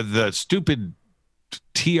 The stupid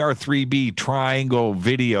TR3B triangle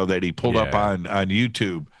video that he pulled up on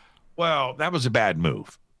YouTube. Well, that was a bad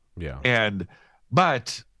move. Yeah.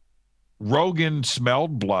 But Rogan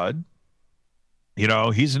smelled blood.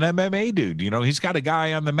 He's an MMA dude. He's got a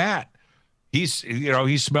guy on the mat. He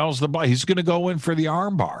smells the blood. He's going to go in for the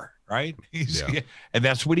arm bar, right? And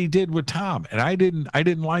that's what he did with Tom. And I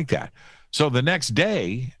didn't like that. So the next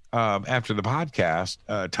day after the podcast,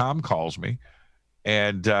 Tom calls me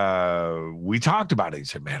and we talked about it. He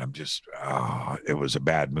said, man, it was a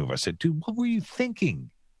bad move. I said, dude, what were you thinking?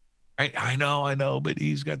 I know, but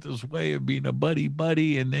he's got this way of being a buddy.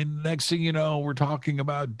 And then next thing you know, we're talking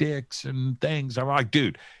about dicks and things. I'm like,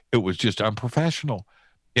 dude, it was just unprofessional,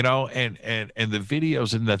 and the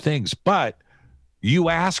videos and the things, but you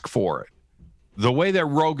ask for it. The way that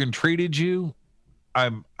Rogan treated you,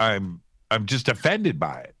 I'm just offended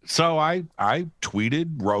by it. So I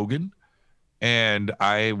tweeted Rogan, and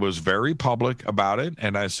I was very public about it.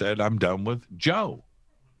 And I said, I'm done with Joe.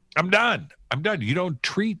 I'm done. You don't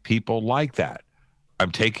treat people like that.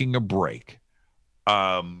 I'm taking a break.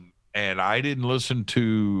 And I didn't listen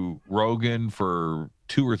to Rogan for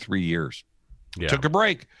 2 or 3 years. Yeah. Took a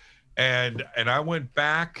break. And I went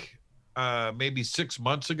back maybe 6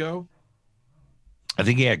 months ago. I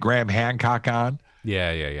think he had Graham Hancock on.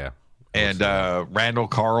 Yeah. And Randall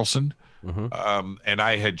Carlson. Mm-hmm. And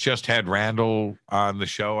I had just had Randall on the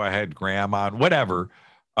show. I had Graham on, whatever.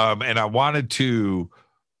 And I wanted to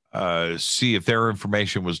see if their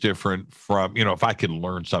information was different from, if I could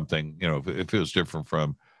learn something, if it was different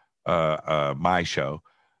from my show.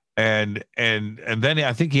 And then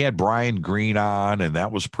I think he had Brian Green on, and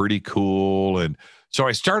that was pretty cool. And so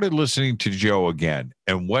I started listening to Joe again.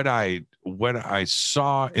 And what I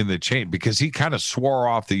saw in the chain, because he kind of swore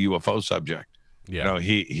off the UFO subject. Yeah.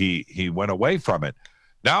 He went away from it.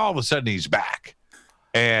 Now all of a sudden he's back.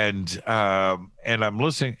 And I'm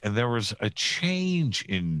listening, and there was a change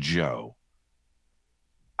in Joe.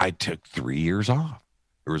 I took 3 years off.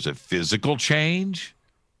 There was a physical change.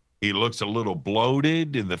 He looks a little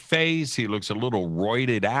bloated in the face. He looks a little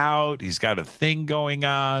roided out. He's got a thing going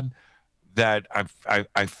on that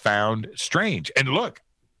I found strange. And look,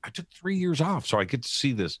 I took 3 years off so I get to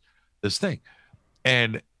see this thing.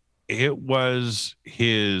 And it was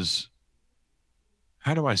his,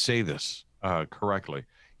 how do I say this correctly?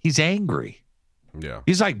 He's angry. Yeah.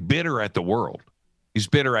 He's like bitter at the world. He's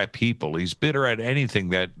bitter at people. He's bitter at anything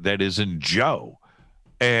that isn't Joe.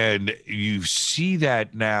 And you see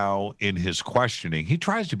that now in his questioning. He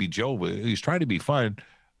tries to be Joe. He's trying to be fun,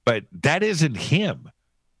 but that isn't him.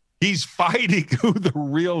 He's fighting who the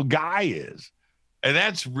real guy is. And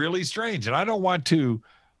that's really strange. And I don't want to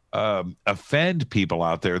offend people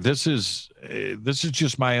out there. This is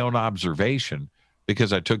just my own observation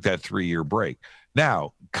because I took that 3-year break.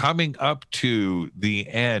 Now, coming up to the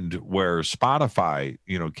end where Spotify,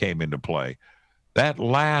 came into play, that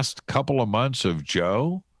last couple of months of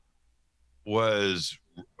Joe was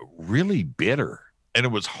really bitter, and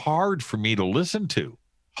it was hard for me to listen to.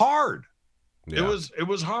 Hard. Yeah. It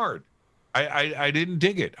was hard. I didn't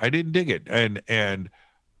dig it. And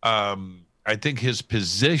I think his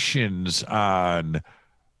positions on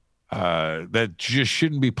that just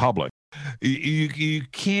shouldn't be public. You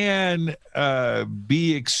can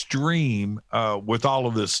be extreme with all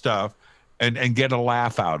of this stuff and get a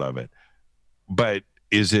laugh out of it. But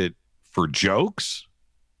is it for jokes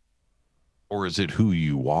or is it who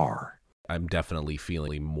you are? I'm definitely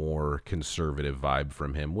feeling more conservative vibe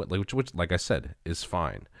from him, which like I said, is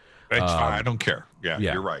fine. It's fine. I don't care. Yeah,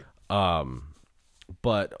 you're right.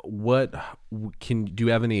 But do you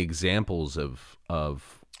have any examples of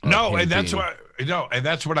no, and that's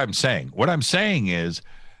what I'm saying. What I'm saying is,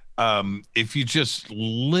 if you just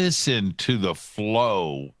listen to the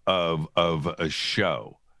flow of a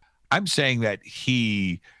show, I'm saying that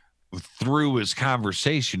through his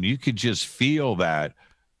conversation, you could just feel that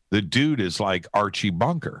the dude is like Archie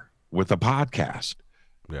Bunker with a podcast.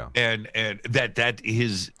 Yeah. And that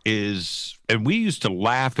is, and we used to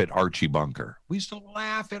laugh at Archie Bunker. We used to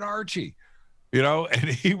laugh at Archie, and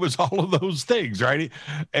he was all of those things, right?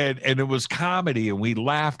 And it was comedy, and we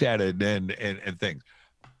laughed at it and things.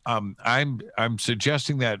 I'm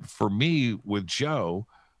suggesting that for me with Joe,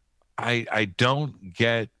 I don't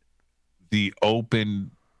get the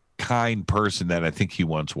open, kind person that I think he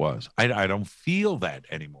once was. I don't feel that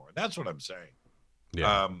anymore. That's what I'm saying.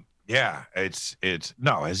 Yeah. Yeah, it's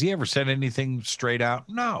no. Has he ever said anything straight out?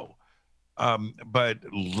 No. But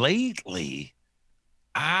lately,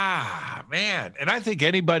 man, and I think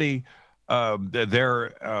anybody, I'm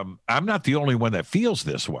not the only one that feels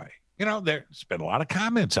this way. There's been a lot of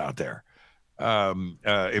comments out there.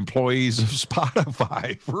 Employees of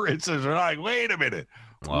Spotify, for instance, are like, wait a minute.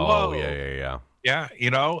 Oh, whoa. yeah. Yeah,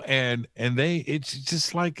 and it's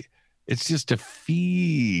just like, it's just a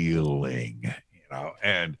feeling,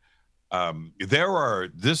 and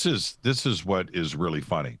this is what is really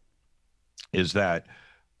funny is that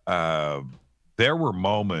there were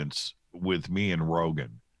moments with me and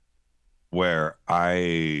Rogan where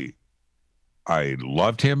I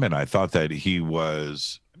loved him and I thought that he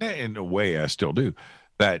was, in a way I still do,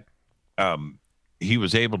 that he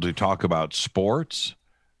was able to talk about sports,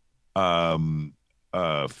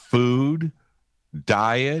 food,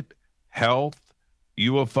 diet, health,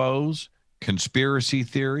 UFOs, conspiracy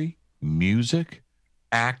theory, music,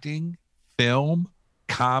 acting, film,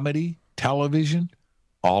 comedy, television,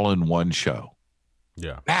 all in one show.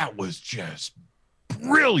 Yeah. That was just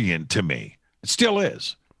brilliant to me. It still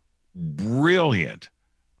is brilliant,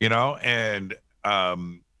 and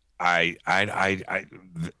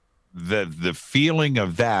the feeling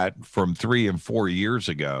of that from 3 and 4 years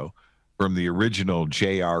ago, from the original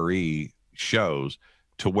JRE shows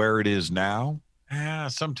to where it is now,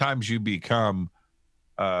 sometimes you become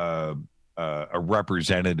a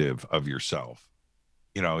representative of yourself.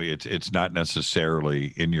 It's not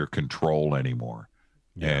necessarily in your control anymore.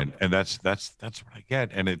 Yeah. And that's what I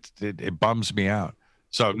get. And it bums me out.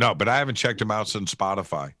 So no, but I haven't checked him out since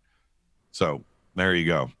Spotify. So there you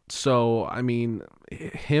go. So, I mean,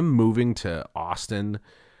 him moving to Austin,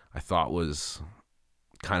 I thought was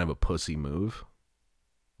kind of a pussy move.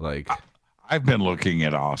 Like, I've been looking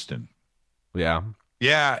at Austin. Yeah.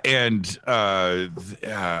 Yeah. And I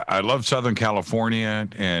love Southern California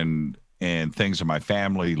and things, and my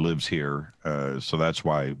family lives here. So that's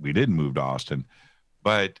why we didn't move to Austin.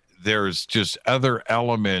 But there's just other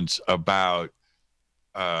elements about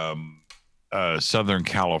Southern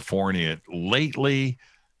California lately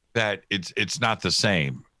that it's not the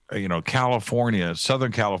same. Southern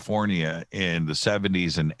California in the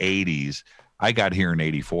 70s and 80s, I got here in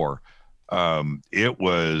 84. It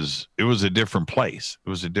was a different place. It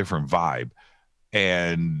was a different vibe.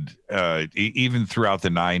 And even throughout the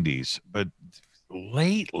 90s. But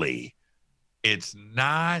lately, it's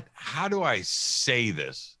not, how do I say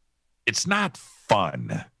this? It's not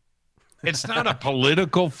fun. It's not a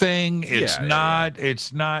political thing. It's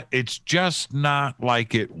it's just not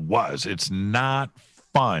like it was. It's not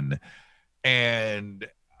fun. And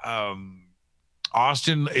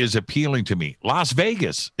Austin is appealing to me. Las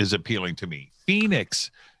Vegas is appealing to me.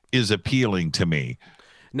 Phoenix is appealing to me.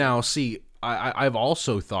 Now, see, I've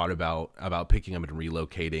also thought about picking up and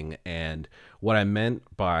relocating, and what I meant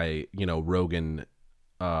by, Rogan,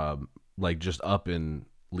 like just up in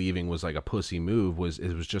leaving was like a pussy move.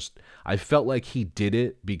 It was just, I felt like he did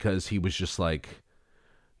it because he was just like,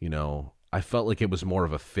 I felt like it was more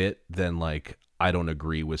of a fit than like, I don't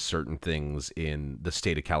agree with certain things in the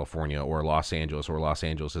state of California or Los Angeles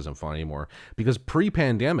isn't fun anymore. Because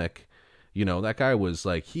pre-pandemic, that guy was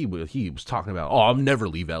like, he was talking about, oh, I'll never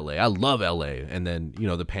leave LA. I love LA. And then,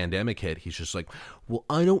 the pandemic hit. He's just like, well,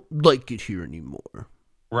 I don't like it here anymore.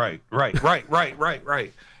 Right.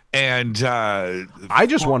 And I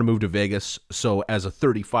just want to move to Vegas. So as a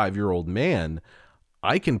 35-year-old man,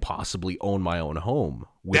 I can possibly own my own home,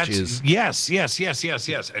 which is yes.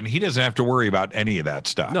 And he doesn't have to worry about any of that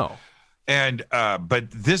stuff. No. And but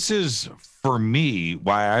this is for me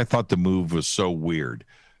why I thought the move was so weird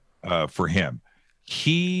for him.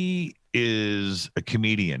 He is a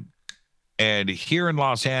comedian, and here in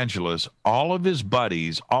Los Angeles, all of his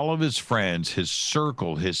buddies, all of his friends, his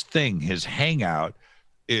circle, his thing, his hangout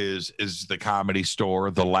is the Comedy Store,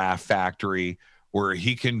 the Laugh Factory, where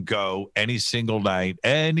he can go any single night,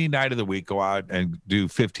 any night of the week, go out and do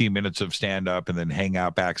 15 minutes of stand-up and then hang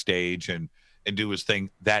out backstage and do his thing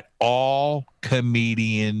that all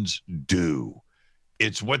comedians do.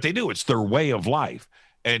 It's what they do. It's their way of life.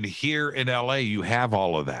 And here in LA, you have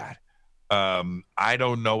all of that. I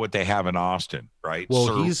don't know what they have in Austin, right?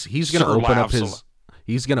 Well, he's going to open up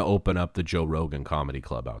he's going to open up the Joe Rogan Comedy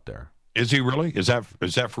Club out there. Is he really? Is that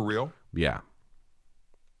for real? Yeah.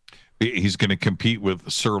 He's going to compete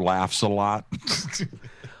with Sir Laughs a Lot.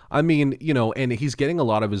 I mean, and he's getting a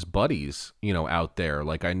lot of his buddies, out there.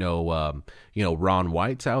 Like I know, Ron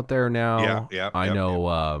White's out there now. Yeah. I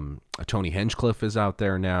know Tony Hinchcliffe is out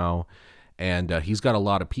there now, and he's got a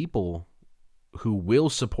lot of people who will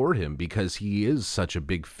support him because he is such a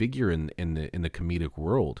big figure in the comedic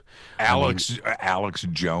world. Alex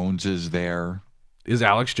Jones is there. Is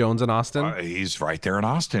Alex Jones in Austin? He's right there in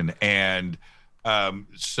Austin, and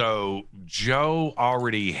so Joe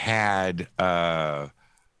already had a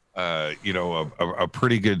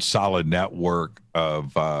pretty good solid network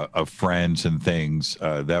of friends and things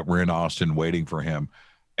that were in Austin waiting for him,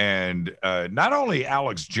 and not only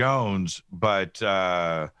Alex Jones but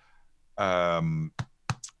Adam,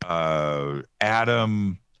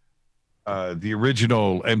 the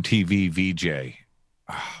original MTV VJ.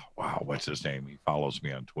 Oh, wow, what's his name? He follows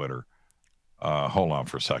me on Twitter. Hold on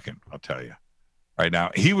for a second. I'll tell you right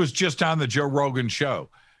now. He was just on the Joe Rogan show.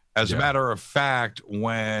 As a matter of fact,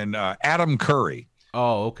 when Adam Curry.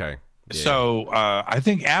 Oh, okay. Yeah. So I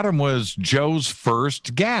think Adam was Joe's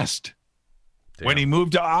first guest. Damn. When he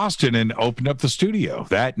moved to Austin and opened up the studio.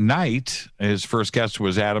 That night, his first guest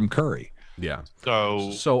was Adam Curry. Yeah.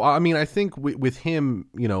 So I mean, I think with him,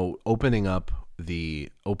 opening up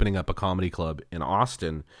a comedy club in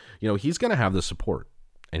Austin, he's going to have the support,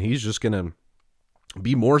 and he's just going to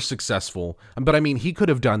be more successful. But I mean, he could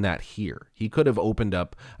have done that here. He could have opened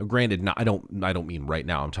up. Granted, I don't mean right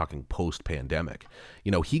now. I'm talking post pandemic.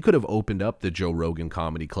 He could have opened up the Joe Rogan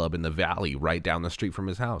Comedy Club in the Valley, right down the street from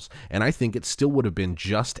his house, and I think it still would have been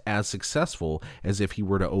just as successful as if he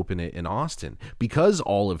were to open it in Austin, because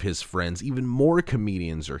all of his friends, even more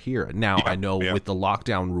comedians, are here now. I know with the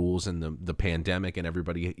lockdown rules and the pandemic and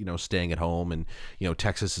everybody staying at home, and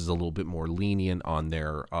Texas is a little bit more lenient on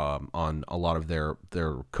their on a lot of their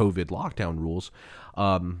COVID lockdown rules.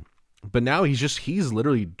 But now he's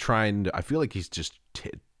literally trying to, I feel like he's just,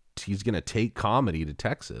 he's going to take comedy to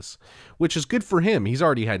Texas, which is good for him. He's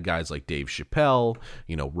already had guys like Dave Chappelle,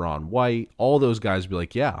 Ron White, all those guys be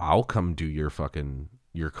like, yeah, I'll come do your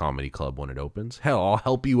comedy club when it opens. Hell, I'll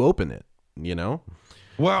help you open it,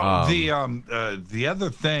 Well, the other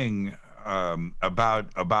thing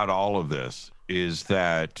about all of this is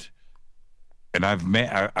that, and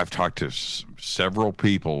I've talked to several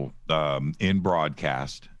people in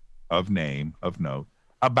broadcast of note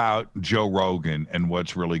about Joe Rogan and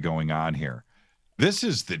what's really going on here. This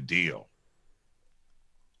is the deal.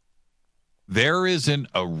 There isn't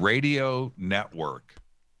a radio network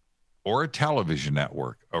or a television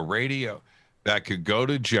network, a radio that could go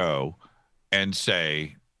to Joe and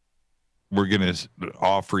say, we're going to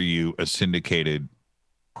offer you a syndicated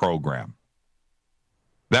program.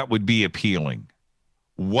 That would be appealing.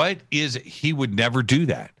 He would never do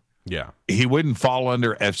that. Yeah. He wouldn't fall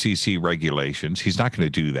under FCC regulations. He's not going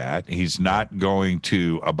to do that. He's not going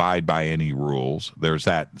to abide by any rules. There's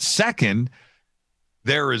that. Second,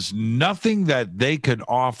 there is nothing that they could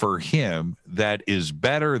offer him that is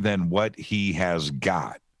better than what he has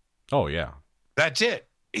got. Oh, yeah. That's it.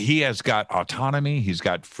 He has got autonomy. He's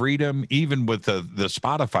got freedom. Even with the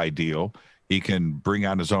Spotify deal, he can bring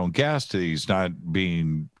on his own guests. He's not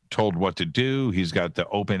being told what to do. He's got the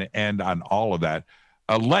open end on all of that.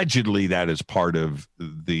 Allegedly, that is part of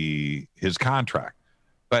his contract.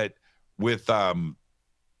 But with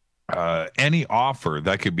any offer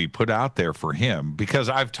that could be put out there for him, because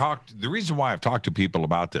the reason why I've talked to people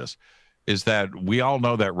about this is that we all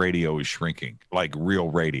know that radio is shrinking, like real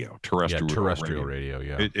radio, terrestrial radio.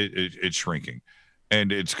 Yeah, it's shrinking,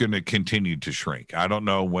 and it's going to continue to shrink. I don't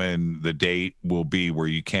know when the date will be where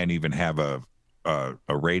you can't even have a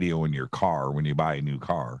radio in your car when you buy a new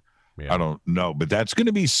car. Yeah. I don't know, but that's going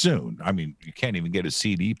to be soon. I mean, you can't even get a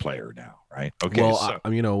CD player now, right? Okay. Well, so,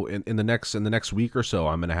 in the next week or so,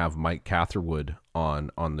 I'm going to have Mike Catherwood on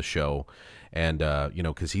the show, and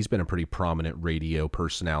because he's been a pretty prominent radio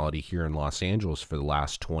personality here in Los Angeles for the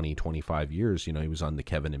last 20-25 years. He was on the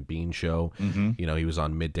Kevin and Bean show. Mm-hmm. He was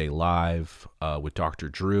on Midday Live with Dr.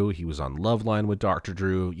 Drew. He was on Loveline with Dr.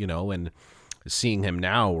 Drew. And seeing him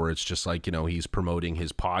now where it's just like, he's promoting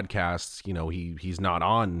his podcasts, he's not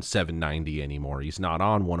on 790 anymore. He's not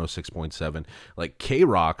on 106.7 like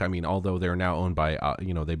K-Rock. I mean, although they're now owned by,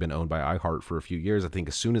 they've been owned by iHeart for a few years. I think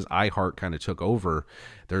as soon as iHeart kind of took over,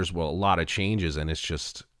 there's a lot of changes, and it's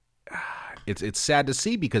just, it's sad to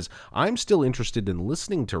see, because I'm still interested in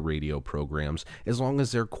listening to radio programs as long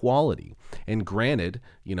as they're quality. And granted,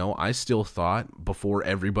 I still thought before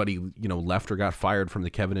everybody, left or got fired from the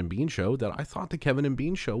Kevin and Bean show, that I thought the Kevin and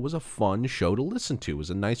Bean show was a fun show to listen to. It was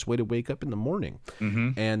a nice way to wake up in the morning.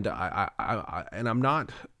 Mm-hmm. And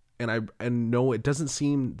no, it doesn't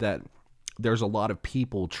seem that there's a lot of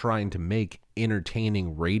people trying to make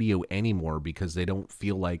entertaining radio anymore, because they don't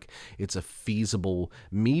feel like it's a feasible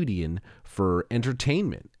medium for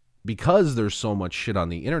entertainment, because there's so much shit on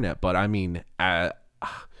the internet. But I mean, as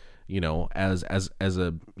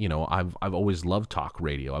a, I've always loved talk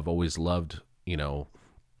radio. I've always loved, if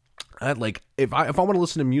I want to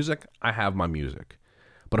listen to music, I have my music.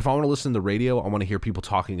 But if I want to listen to the radio, I want to hear people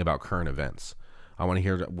talking about current events. I want to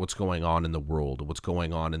hear what's going on in the world, what's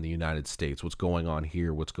going on in the United States, what's going on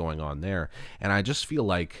here, what's going on there. And I just feel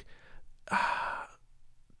like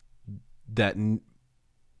that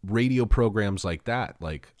radio programs like that,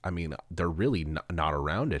 they're really not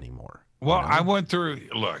around anymore. Well, I went through,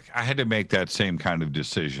 I had to make that same kind of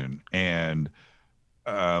decision. And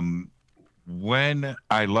when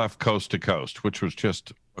I left Coast to Coast, which was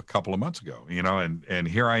just a couple of months ago, and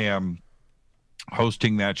here I am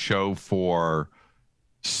hosting that show for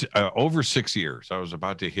over 6 years. I was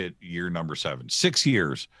about to hit year number 7. 6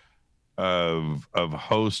 years of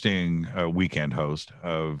hosting, a weekend host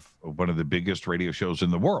of one of the biggest radio shows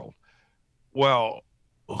in the world. Well,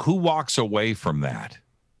 who walks away from that?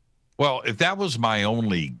 Well, if that was my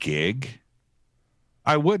only gig,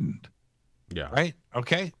 I wouldn't. Yeah. Right?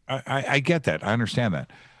 Okay. I get that. I understand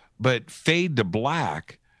that. But fade to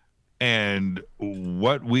black, and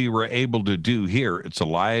what we were able to do here, it's a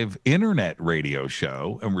live internet radio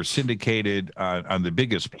show, and we're syndicated on the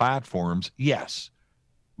biggest platforms, yes,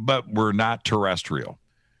 but we're not terrestrial.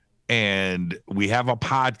 And we have a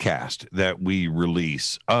podcast that we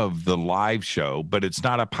release of the live show, but it's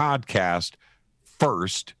not a podcast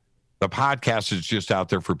first. The podcast is just out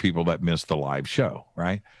there for people that missed the live show,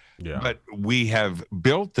 right? Yeah. But we have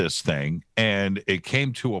built this thing, and it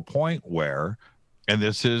came to a point where, and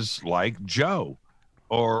this is like Joe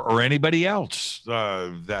or anybody else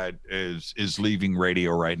that is leaving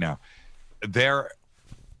radio right now.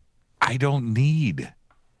 I don't need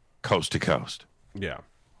Coast to Coast. Yeah.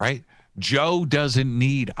 Right? Joe doesn't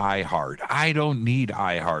need iHeart. I don't need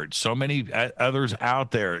iHeart. So many others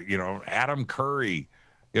out there, Adam Curry,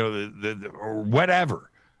 or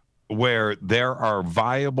whatever, where there are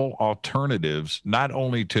viable alternatives, not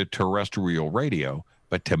only to terrestrial radio,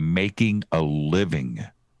 but to making a living.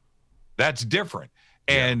 That's different.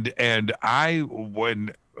 Yeah. And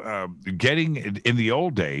when getting in the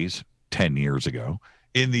old days, 10 years ago,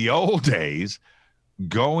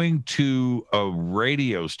 going to a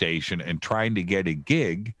radio station and trying to get a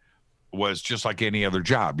gig was just like any other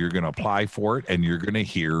job. You're going to apply for it, and you're going to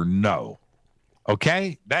hear no.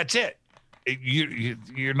 Okay? That's it.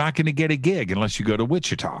 You're not going to get a gig unless you go to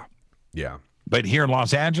Wichita. Yeah. But here in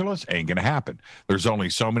Los Angeles, ain't going to happen. There's only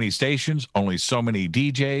so many stations, only so many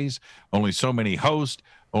DJs, only so many hosts,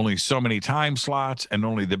 only so many time slots, and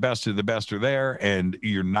only the best of the best are there, and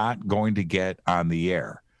you're not going to get on the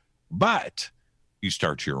air. But you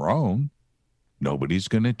start your own, nobody's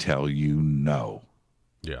going to tell you no.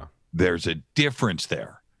 Yeah. There's a difference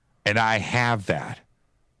there, and I have that.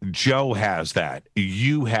 Joe has that.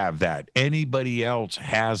 You have that. Anybody else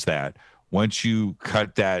has that. Once you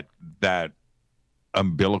cut that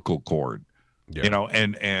umbilical cord,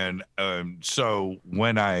 and so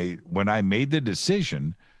when I made the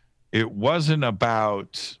decision, it wasn't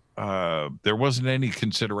about there wasn't any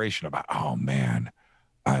consideration about, oh man,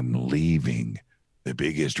 I'm leaving the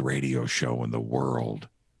biggest radio show in the world.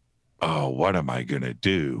 Oh, what am I going to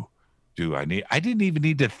do? I didn't even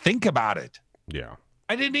need to think about it. Yeah.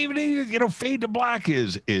 I didn't even need, Fade to Black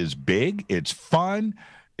is big. It's fun.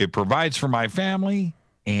 It provides for my family,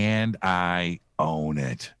 and I own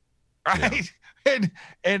it. Right. Yeah.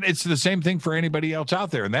 And it's the same thing for anybody else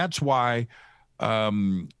out there. And that's why,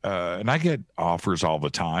 and I get offers all the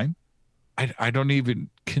time. I don't even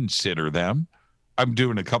consider them. I'm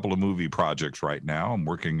doing a couple of movie projects right now. I'm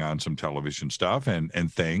working on some television stuff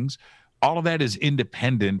and things. All of that is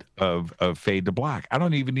independent of Fade to Black. I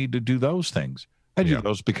don't even need to do those things. I do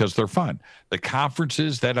those because they're fun. The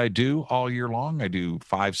conferences that I do all year long, I do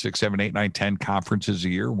 5, 6, 7, 8, 9, 10 conferences a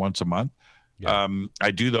year, once a month. Yeah.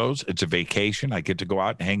 I do those. It's a vacation. I get to go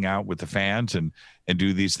out and hang out with the fans and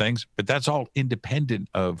do these things. But that's all independent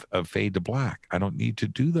of Fade to Black. I don't need to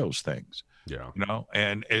do those things. Yeah.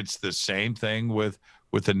 And it's the same thing with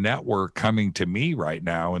the network coming to me right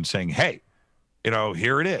now and saying, hey,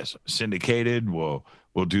 here it is, syndicated.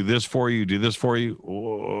 We'll do this for you, do this for you.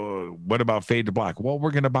 What about Fade to Black? Well,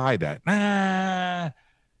 we're going to buy that.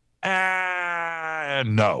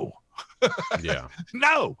 No. Yeah.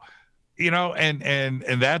 No.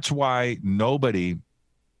 And that's why nobody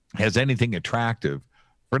has anything attractive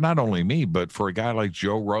for not only me, but for a guy like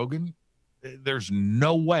Joe Rogan. There's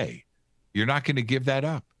no way you're not going to give that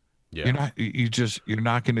up. Yeah. You're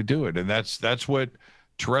not going to do it. And that's what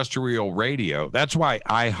terrestrial radio, that's why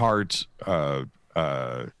iHeart's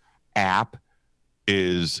app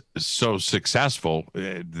is so successful.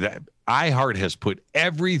 That iHeart has put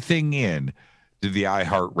everything in to the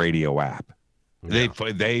iHeart Radio app. Yeah.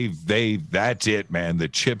 They that's it, man. The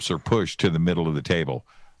chips are pushed to the middle of the table.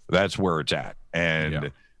 That's where it's at.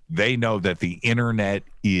 And they know that the internet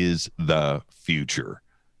is the future.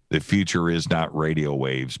 The future is not radio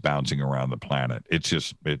waves bouncing around the planet. It's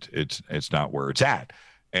just it's not where it's at.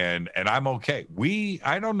 And I'm okay.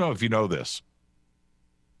 I don't know if you know this.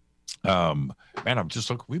 Man, I'm just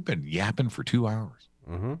looking. We've been yapping for 2 hours.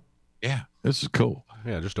 Mm-hmm. Yeah, this is cool.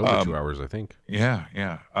 Yeah, just over 2 hours, I think. Yeah.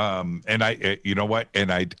 And you know what?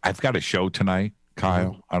 And I've got a show tonight,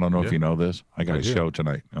 Kyle. Mm-hmm. I don't know if you know this. I got a show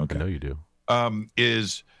tonight. Okay, I know you do.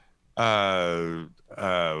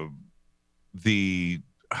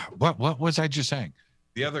 What was I just saying?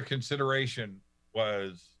 The other consideration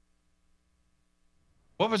was.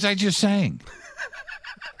 What was I just saying?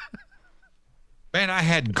 Man, I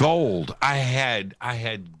had gold. I had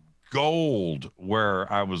gold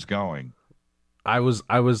where I was going. I was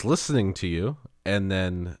listening to you, and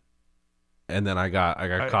then I got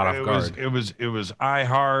caught off guard. It was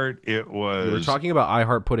iHeart. It was. We were talking about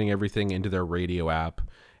iHeart putting everything into their radio app,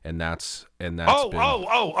 and that's.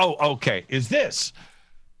 Okay. Is this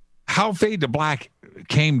how Fade to Black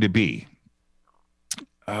came to be?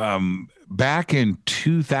 Back in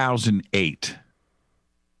 2008,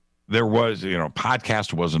 there was,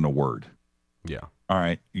 podcast wasn't a word. Yeah. All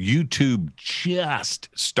right. YouTube just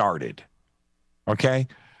started. Okay.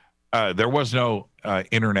 There was no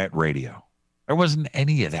internet radio. There wasn't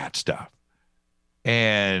any of that stuff.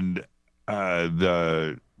 And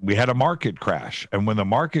we had a market crash. And when the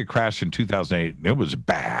market crashed in 2008, it was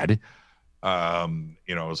bad. It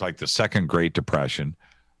was like the second Great Depression.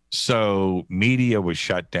 So media was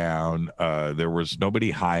shut down. There was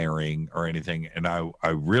nobody hiring or anything. And I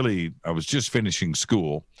was just finishing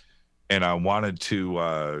school, and I wanted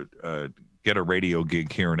to get a radio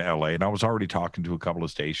gig here in LA. And I was already talking to a couple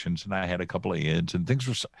of stations, and I had a couple of ins, and things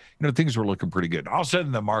were looking pretty good. All of a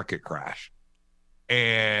sudden the market crashed,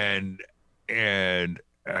 and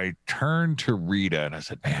I turned to Rita and I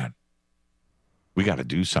said, man, we got to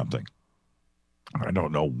do something. I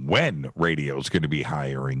don't know when radio is going to be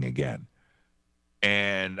hiring again.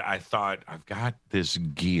 And I thought, I've got this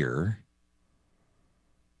gear.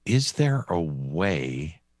 Is there a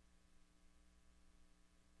way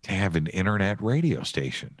to have an internet radio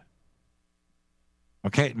station?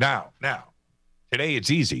 Okay, now, today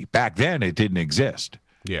it's easy. Back then, it didn't exist.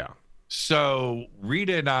 Yeah. So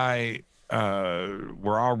Rita and I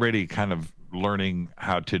were already kind of learning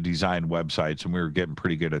how to design websites, and we were getting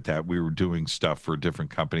pretty good at that. We were doing stuff for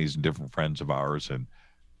different companies and different friends of ours,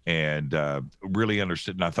 and really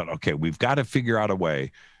understood. And I thought, okay, we've got to figure out a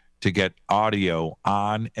way to get audio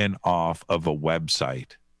on and off of a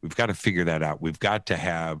website. We've got to figure that out.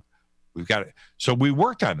 So we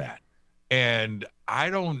worked on that, and I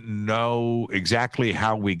don't know exactly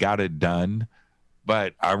how we got it done,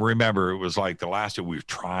 but I remember it was like the last year we were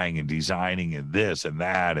trying and designing and this and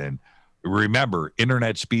that, and remember,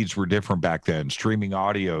 internet speeds were different back then. Streaming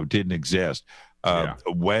audio didn't exist.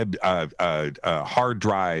 web, hard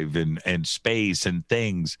drive, and space and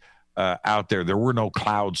things out there. There were no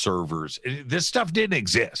cloud servers. This stuff didn't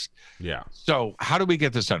exist. Yeah. So how do we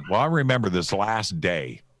get this done? Well, I remember this last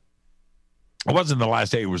day. It wasn't the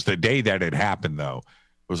last day. It was the day that it happened, though.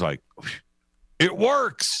 It was like, it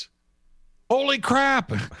works. Holy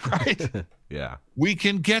crap. Right? Yeah. We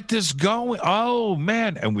can get this going. Oh,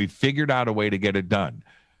 man. And we figured out a way to get it done.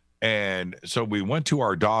 And so we went to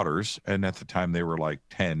our daughters, and at the time they were like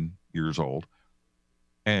 10 years old,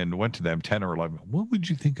 and went to them, 10 or 11. What would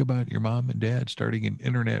you think about your mom and dad starting an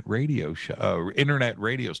internet radio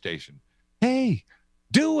station? Hey,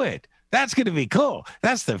 do it. That's going to be cool.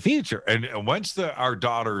 That's the future. And once our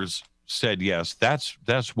daughters said yes, that's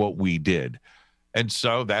what we did. And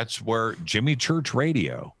so that's where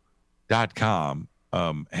JimmyChurchRadio.com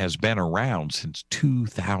has been around since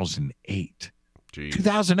 2008. Jeez.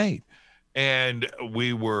 2008. And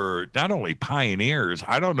we were not only pioneers,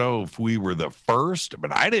 I don't know if we were the first,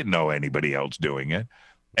 but I didn't know anybody else doing it.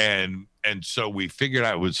 And so we figured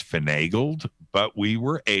out it was finagled, but we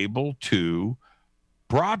were able to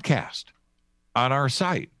broadcast on our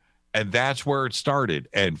site. And that's where it started.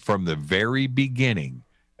 And from the very beginning,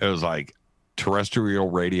 it was like terrestrial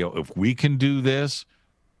radio. If we can do this,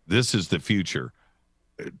 this is the future.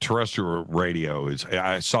 Terrestrial radio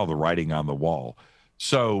I saw the writing on the wall.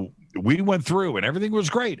 So we went through and everything was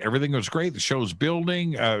great. Everything was great. The show's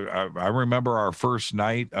building. I remember our first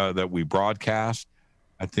night that we broadcast.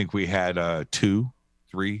 I think we had 2-3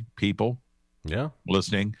 people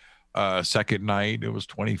listening. Second night, it was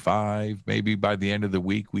 25. Maybe by the end of the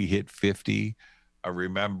week, we hit 50. I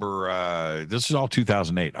remember, this is all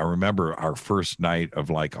 2008. I remember our first night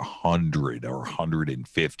of like 100 or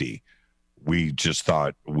 150. We just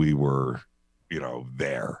thought we were,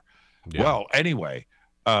 there. Yeah. Well, anyway,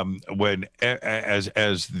 when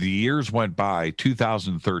as the years went by,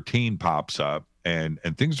 2013 pops up and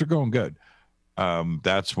things are going good.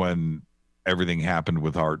 That's when everything happened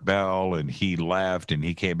with Art Bell, and he left, and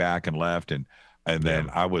he came back and left, and then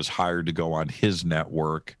I was hired to go on his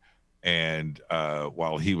network, and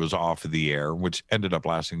while he was off of the air, which ended up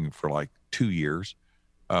lasting for like 2 years,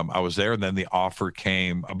 I was there, and then the offer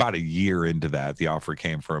came about a year into that. The offer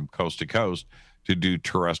came from Coast to Coast to do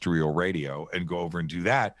terrestrial radio and go over and do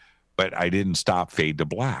that, but I didn't stop Fade to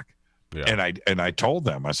Black, and I told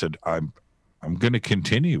them, I said, I'm going to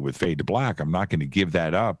continue with Fade to Black. I'm not going to give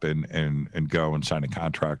that up and go and sign a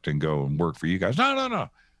contract and go and work for you guys. No.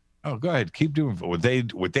 Oh, go ahead. Keep doing what they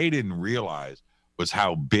didn't realize was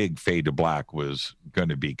how big Fade to Black was going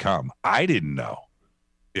to become. I didn't know,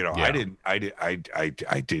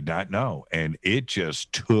 I did not know. And it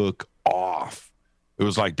just took off. It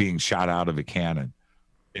was like being shot out of a cannon.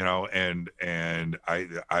 And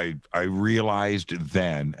I realized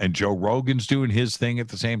then, and Joe Rogan's doing his thing at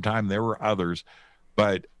the same time. There were others,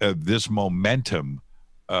 but this momentum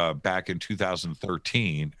back in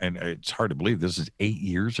 2013, and it's hard to believe this is 8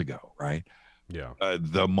 years ago, right? Yeah.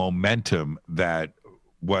 The momentum that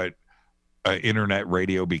what internet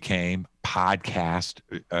radio became, podcast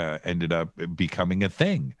ended up becoming a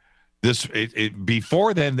thing.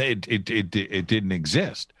 Before then, it didn't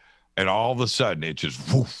exist. And all of a sudden, it just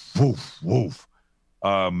woof, woof, woof,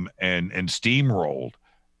 and steamrolled.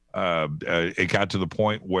 It got to the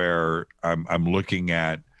point where I'm looking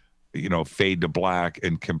at, Fade to Black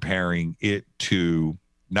and comparing it to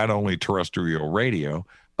not only terrestrial radio,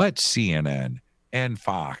 but CNN and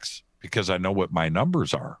Fox, because I know what my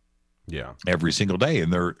numbers are. Yeah, every single day,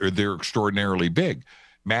 and they're extraordinarily big.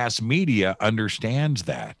 Mass media understands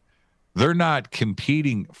that. They're not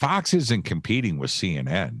competing. Fox isn't competing with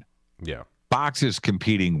CNN. Yeah. Fox is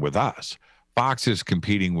competing with us. Fox is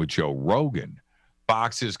competing with Joe Rogan.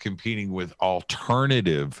 Fox is competing with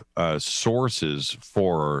alternative sources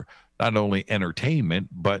for not only entertainment,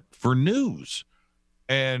 but for news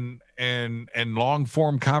and long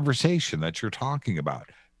form conversation that you're talking about.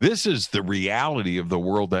 This is the reality of the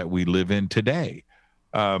world that we live in today.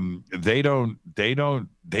 They don't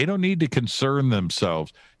need to concern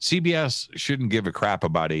themselves. CBS shouldn't give a crap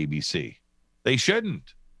about ABC. They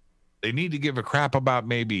shouldn't. They need to give a crap about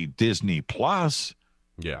maybe Disney Plus,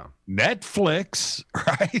 Netflix,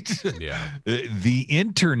 right? Yeah. The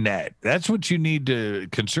internet. That's what you need to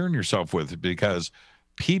concern yourself with, because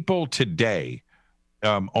people today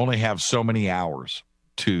only have so many hours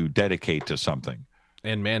to dedicate to something.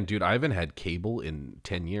 And man, dude, I haven't had cable in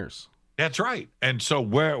 10 years. That's right. And so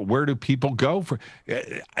where do people go for?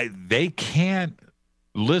 They can't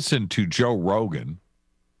listen to Joe Rogan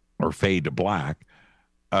or Fade to Black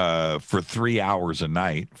for 3 hours a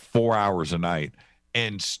night, 4 hours a night,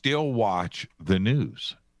 and still watch the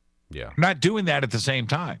news. Yeah. They're not doing that at the same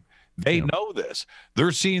time. They know this.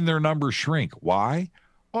 They're seeing their numbers shrink. Why?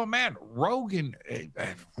 Oh man, Rogan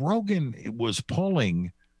was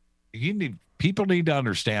pulling. People need to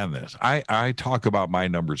understand this. I talk about my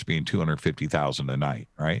numbers being 250,000 a night,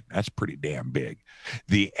 right? That's pretty damn big.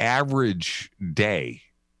 The average day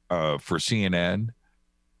for CNN,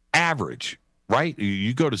 average, right?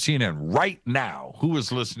 You go to CNN right now. Who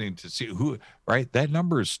is listening to see who? Right, that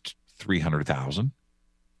number is 300,000.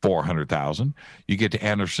 400,000. You get to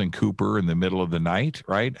Anderson Cooper in the middle of the night,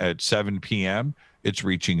 right? At 7 p.m., it's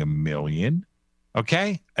reaching 1 million.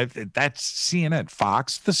 Okay? That's CNN.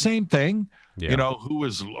 Fox, the same thing. Yeah. You know, who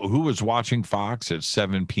was watching Fox at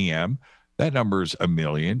 7 p.m.? That number's 1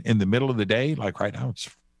 million. In the middle of the day, like right now, it's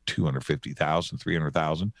 250,000,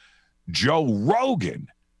 300,000. Joe Rogan,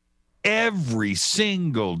 every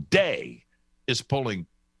single day, is pulling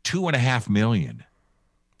 2.5 million.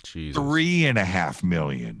 Jesus. 3.5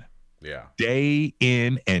 million. Yeah. Day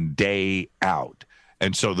in and day out.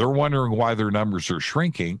 And so they're wondering why their numbers are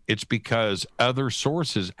shrinking. It's because other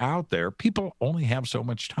sources out there, people only have so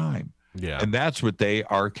much time. Yeah. And that's what they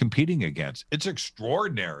are competing against. It's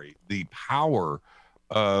extraordinary, the power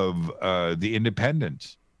of the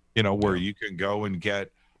independents, you know, where you can go and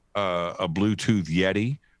get a Bluetooth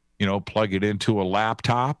Yeti, you know, plug it into a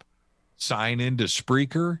laptop, sign into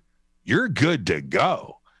Spreaker. You're good to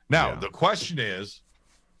go. Now, the question is,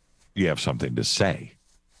 you have something to say,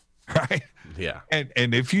 right? Yeah.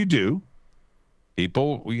 And if you do,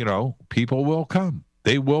 people will come.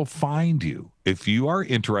 They will find you. If you are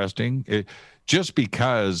interesting, just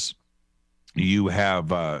because you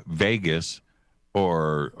have Vegas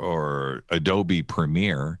or Adobe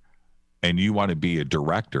Premiere and you want to be a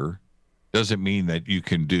director, doesn't mean that you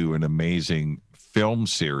can do an amazing film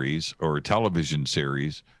series or a television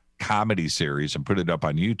series, comedy series, and put it up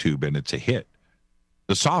on YouTube and it's a hit.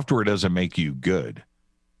 The software doesn't make you good,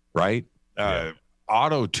 right?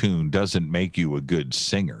 Auto-tune doesn't make you a good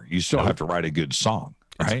singer. You still have to write a good song,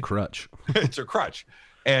 right? It's a crutch. It's a crutch.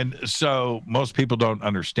 And so most people don't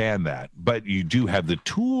understand that, but you do have the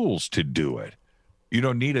tools to do it. You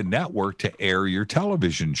don't need a network to air your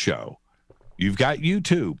television show. You've got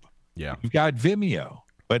YouTube. Yeah. You've got Vimeo.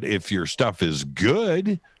 But if your stuff is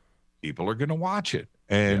good, people are going to watch it.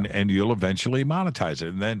 And you'll eventually monetize it,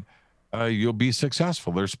 and then you'll be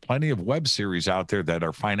successful. There's plenty of web series out there that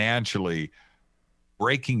are financially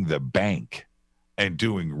breaking the bank and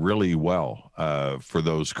doing really well for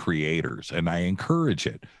those creators, and I encourage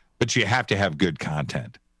it. But you have to have good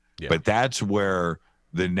content. Yeah. But that's where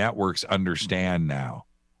the networks understand now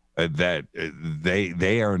that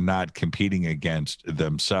they are not competing against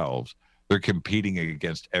themselves. They're competing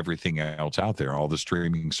against everything else out there, all the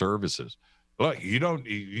streaming services. Look,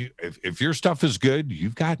 if your stuff is good,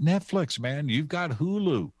 you've got Netflix, man. You've got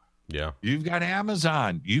Hulu. Yeah. You've got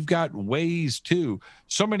Amazon. You've got ways too.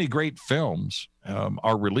 So many great films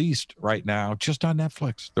are released right now just on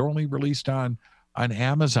Netflix. They're only released on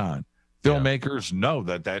Amazon. Filmmakers know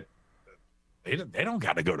that they don't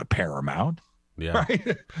got to go to Paramount. Yeah.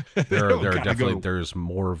 Right? There are definitely there's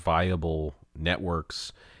more viable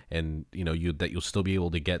networks, and you'll still be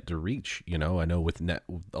able to get the reach. I know with there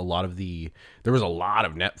was a lot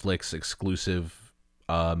of Netflix exclusive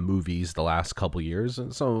movies the last couple years,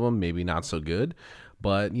 and some of them maybe not so good,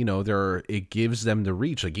 but it gives them the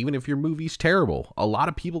reach. Like, even if your movie's terrible, a lot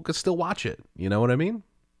of people could still watch it. You know what I mean?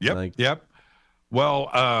 Yep. Yep. Well,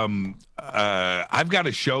 I've got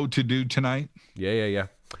a show to do tonight. Yeah.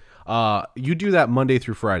 You do that Monday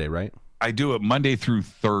through Friday, right? I do it Monday through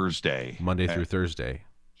Thursday. Through Thursday.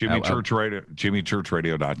 Jimmy Church Radio,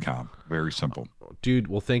 JimmyChurchRadio.com. Very simple. Dude,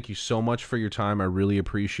 well, thank you so much for your time. I really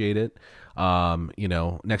appreciate it.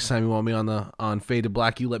 Next time you want me on Fade to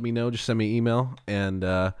Black, you let me know. Just send me an email.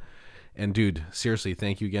 And dude, seriously,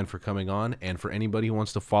 thank you again for coming on. And for anybody who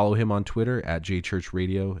wants to follow him on Twitter, at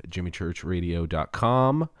JChurchRadio,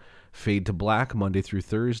 JimmyChurchRadio.com. Fade to Black, Monday through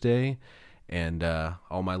Thursday. And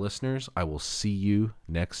all my listeners, I will see you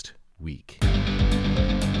next week.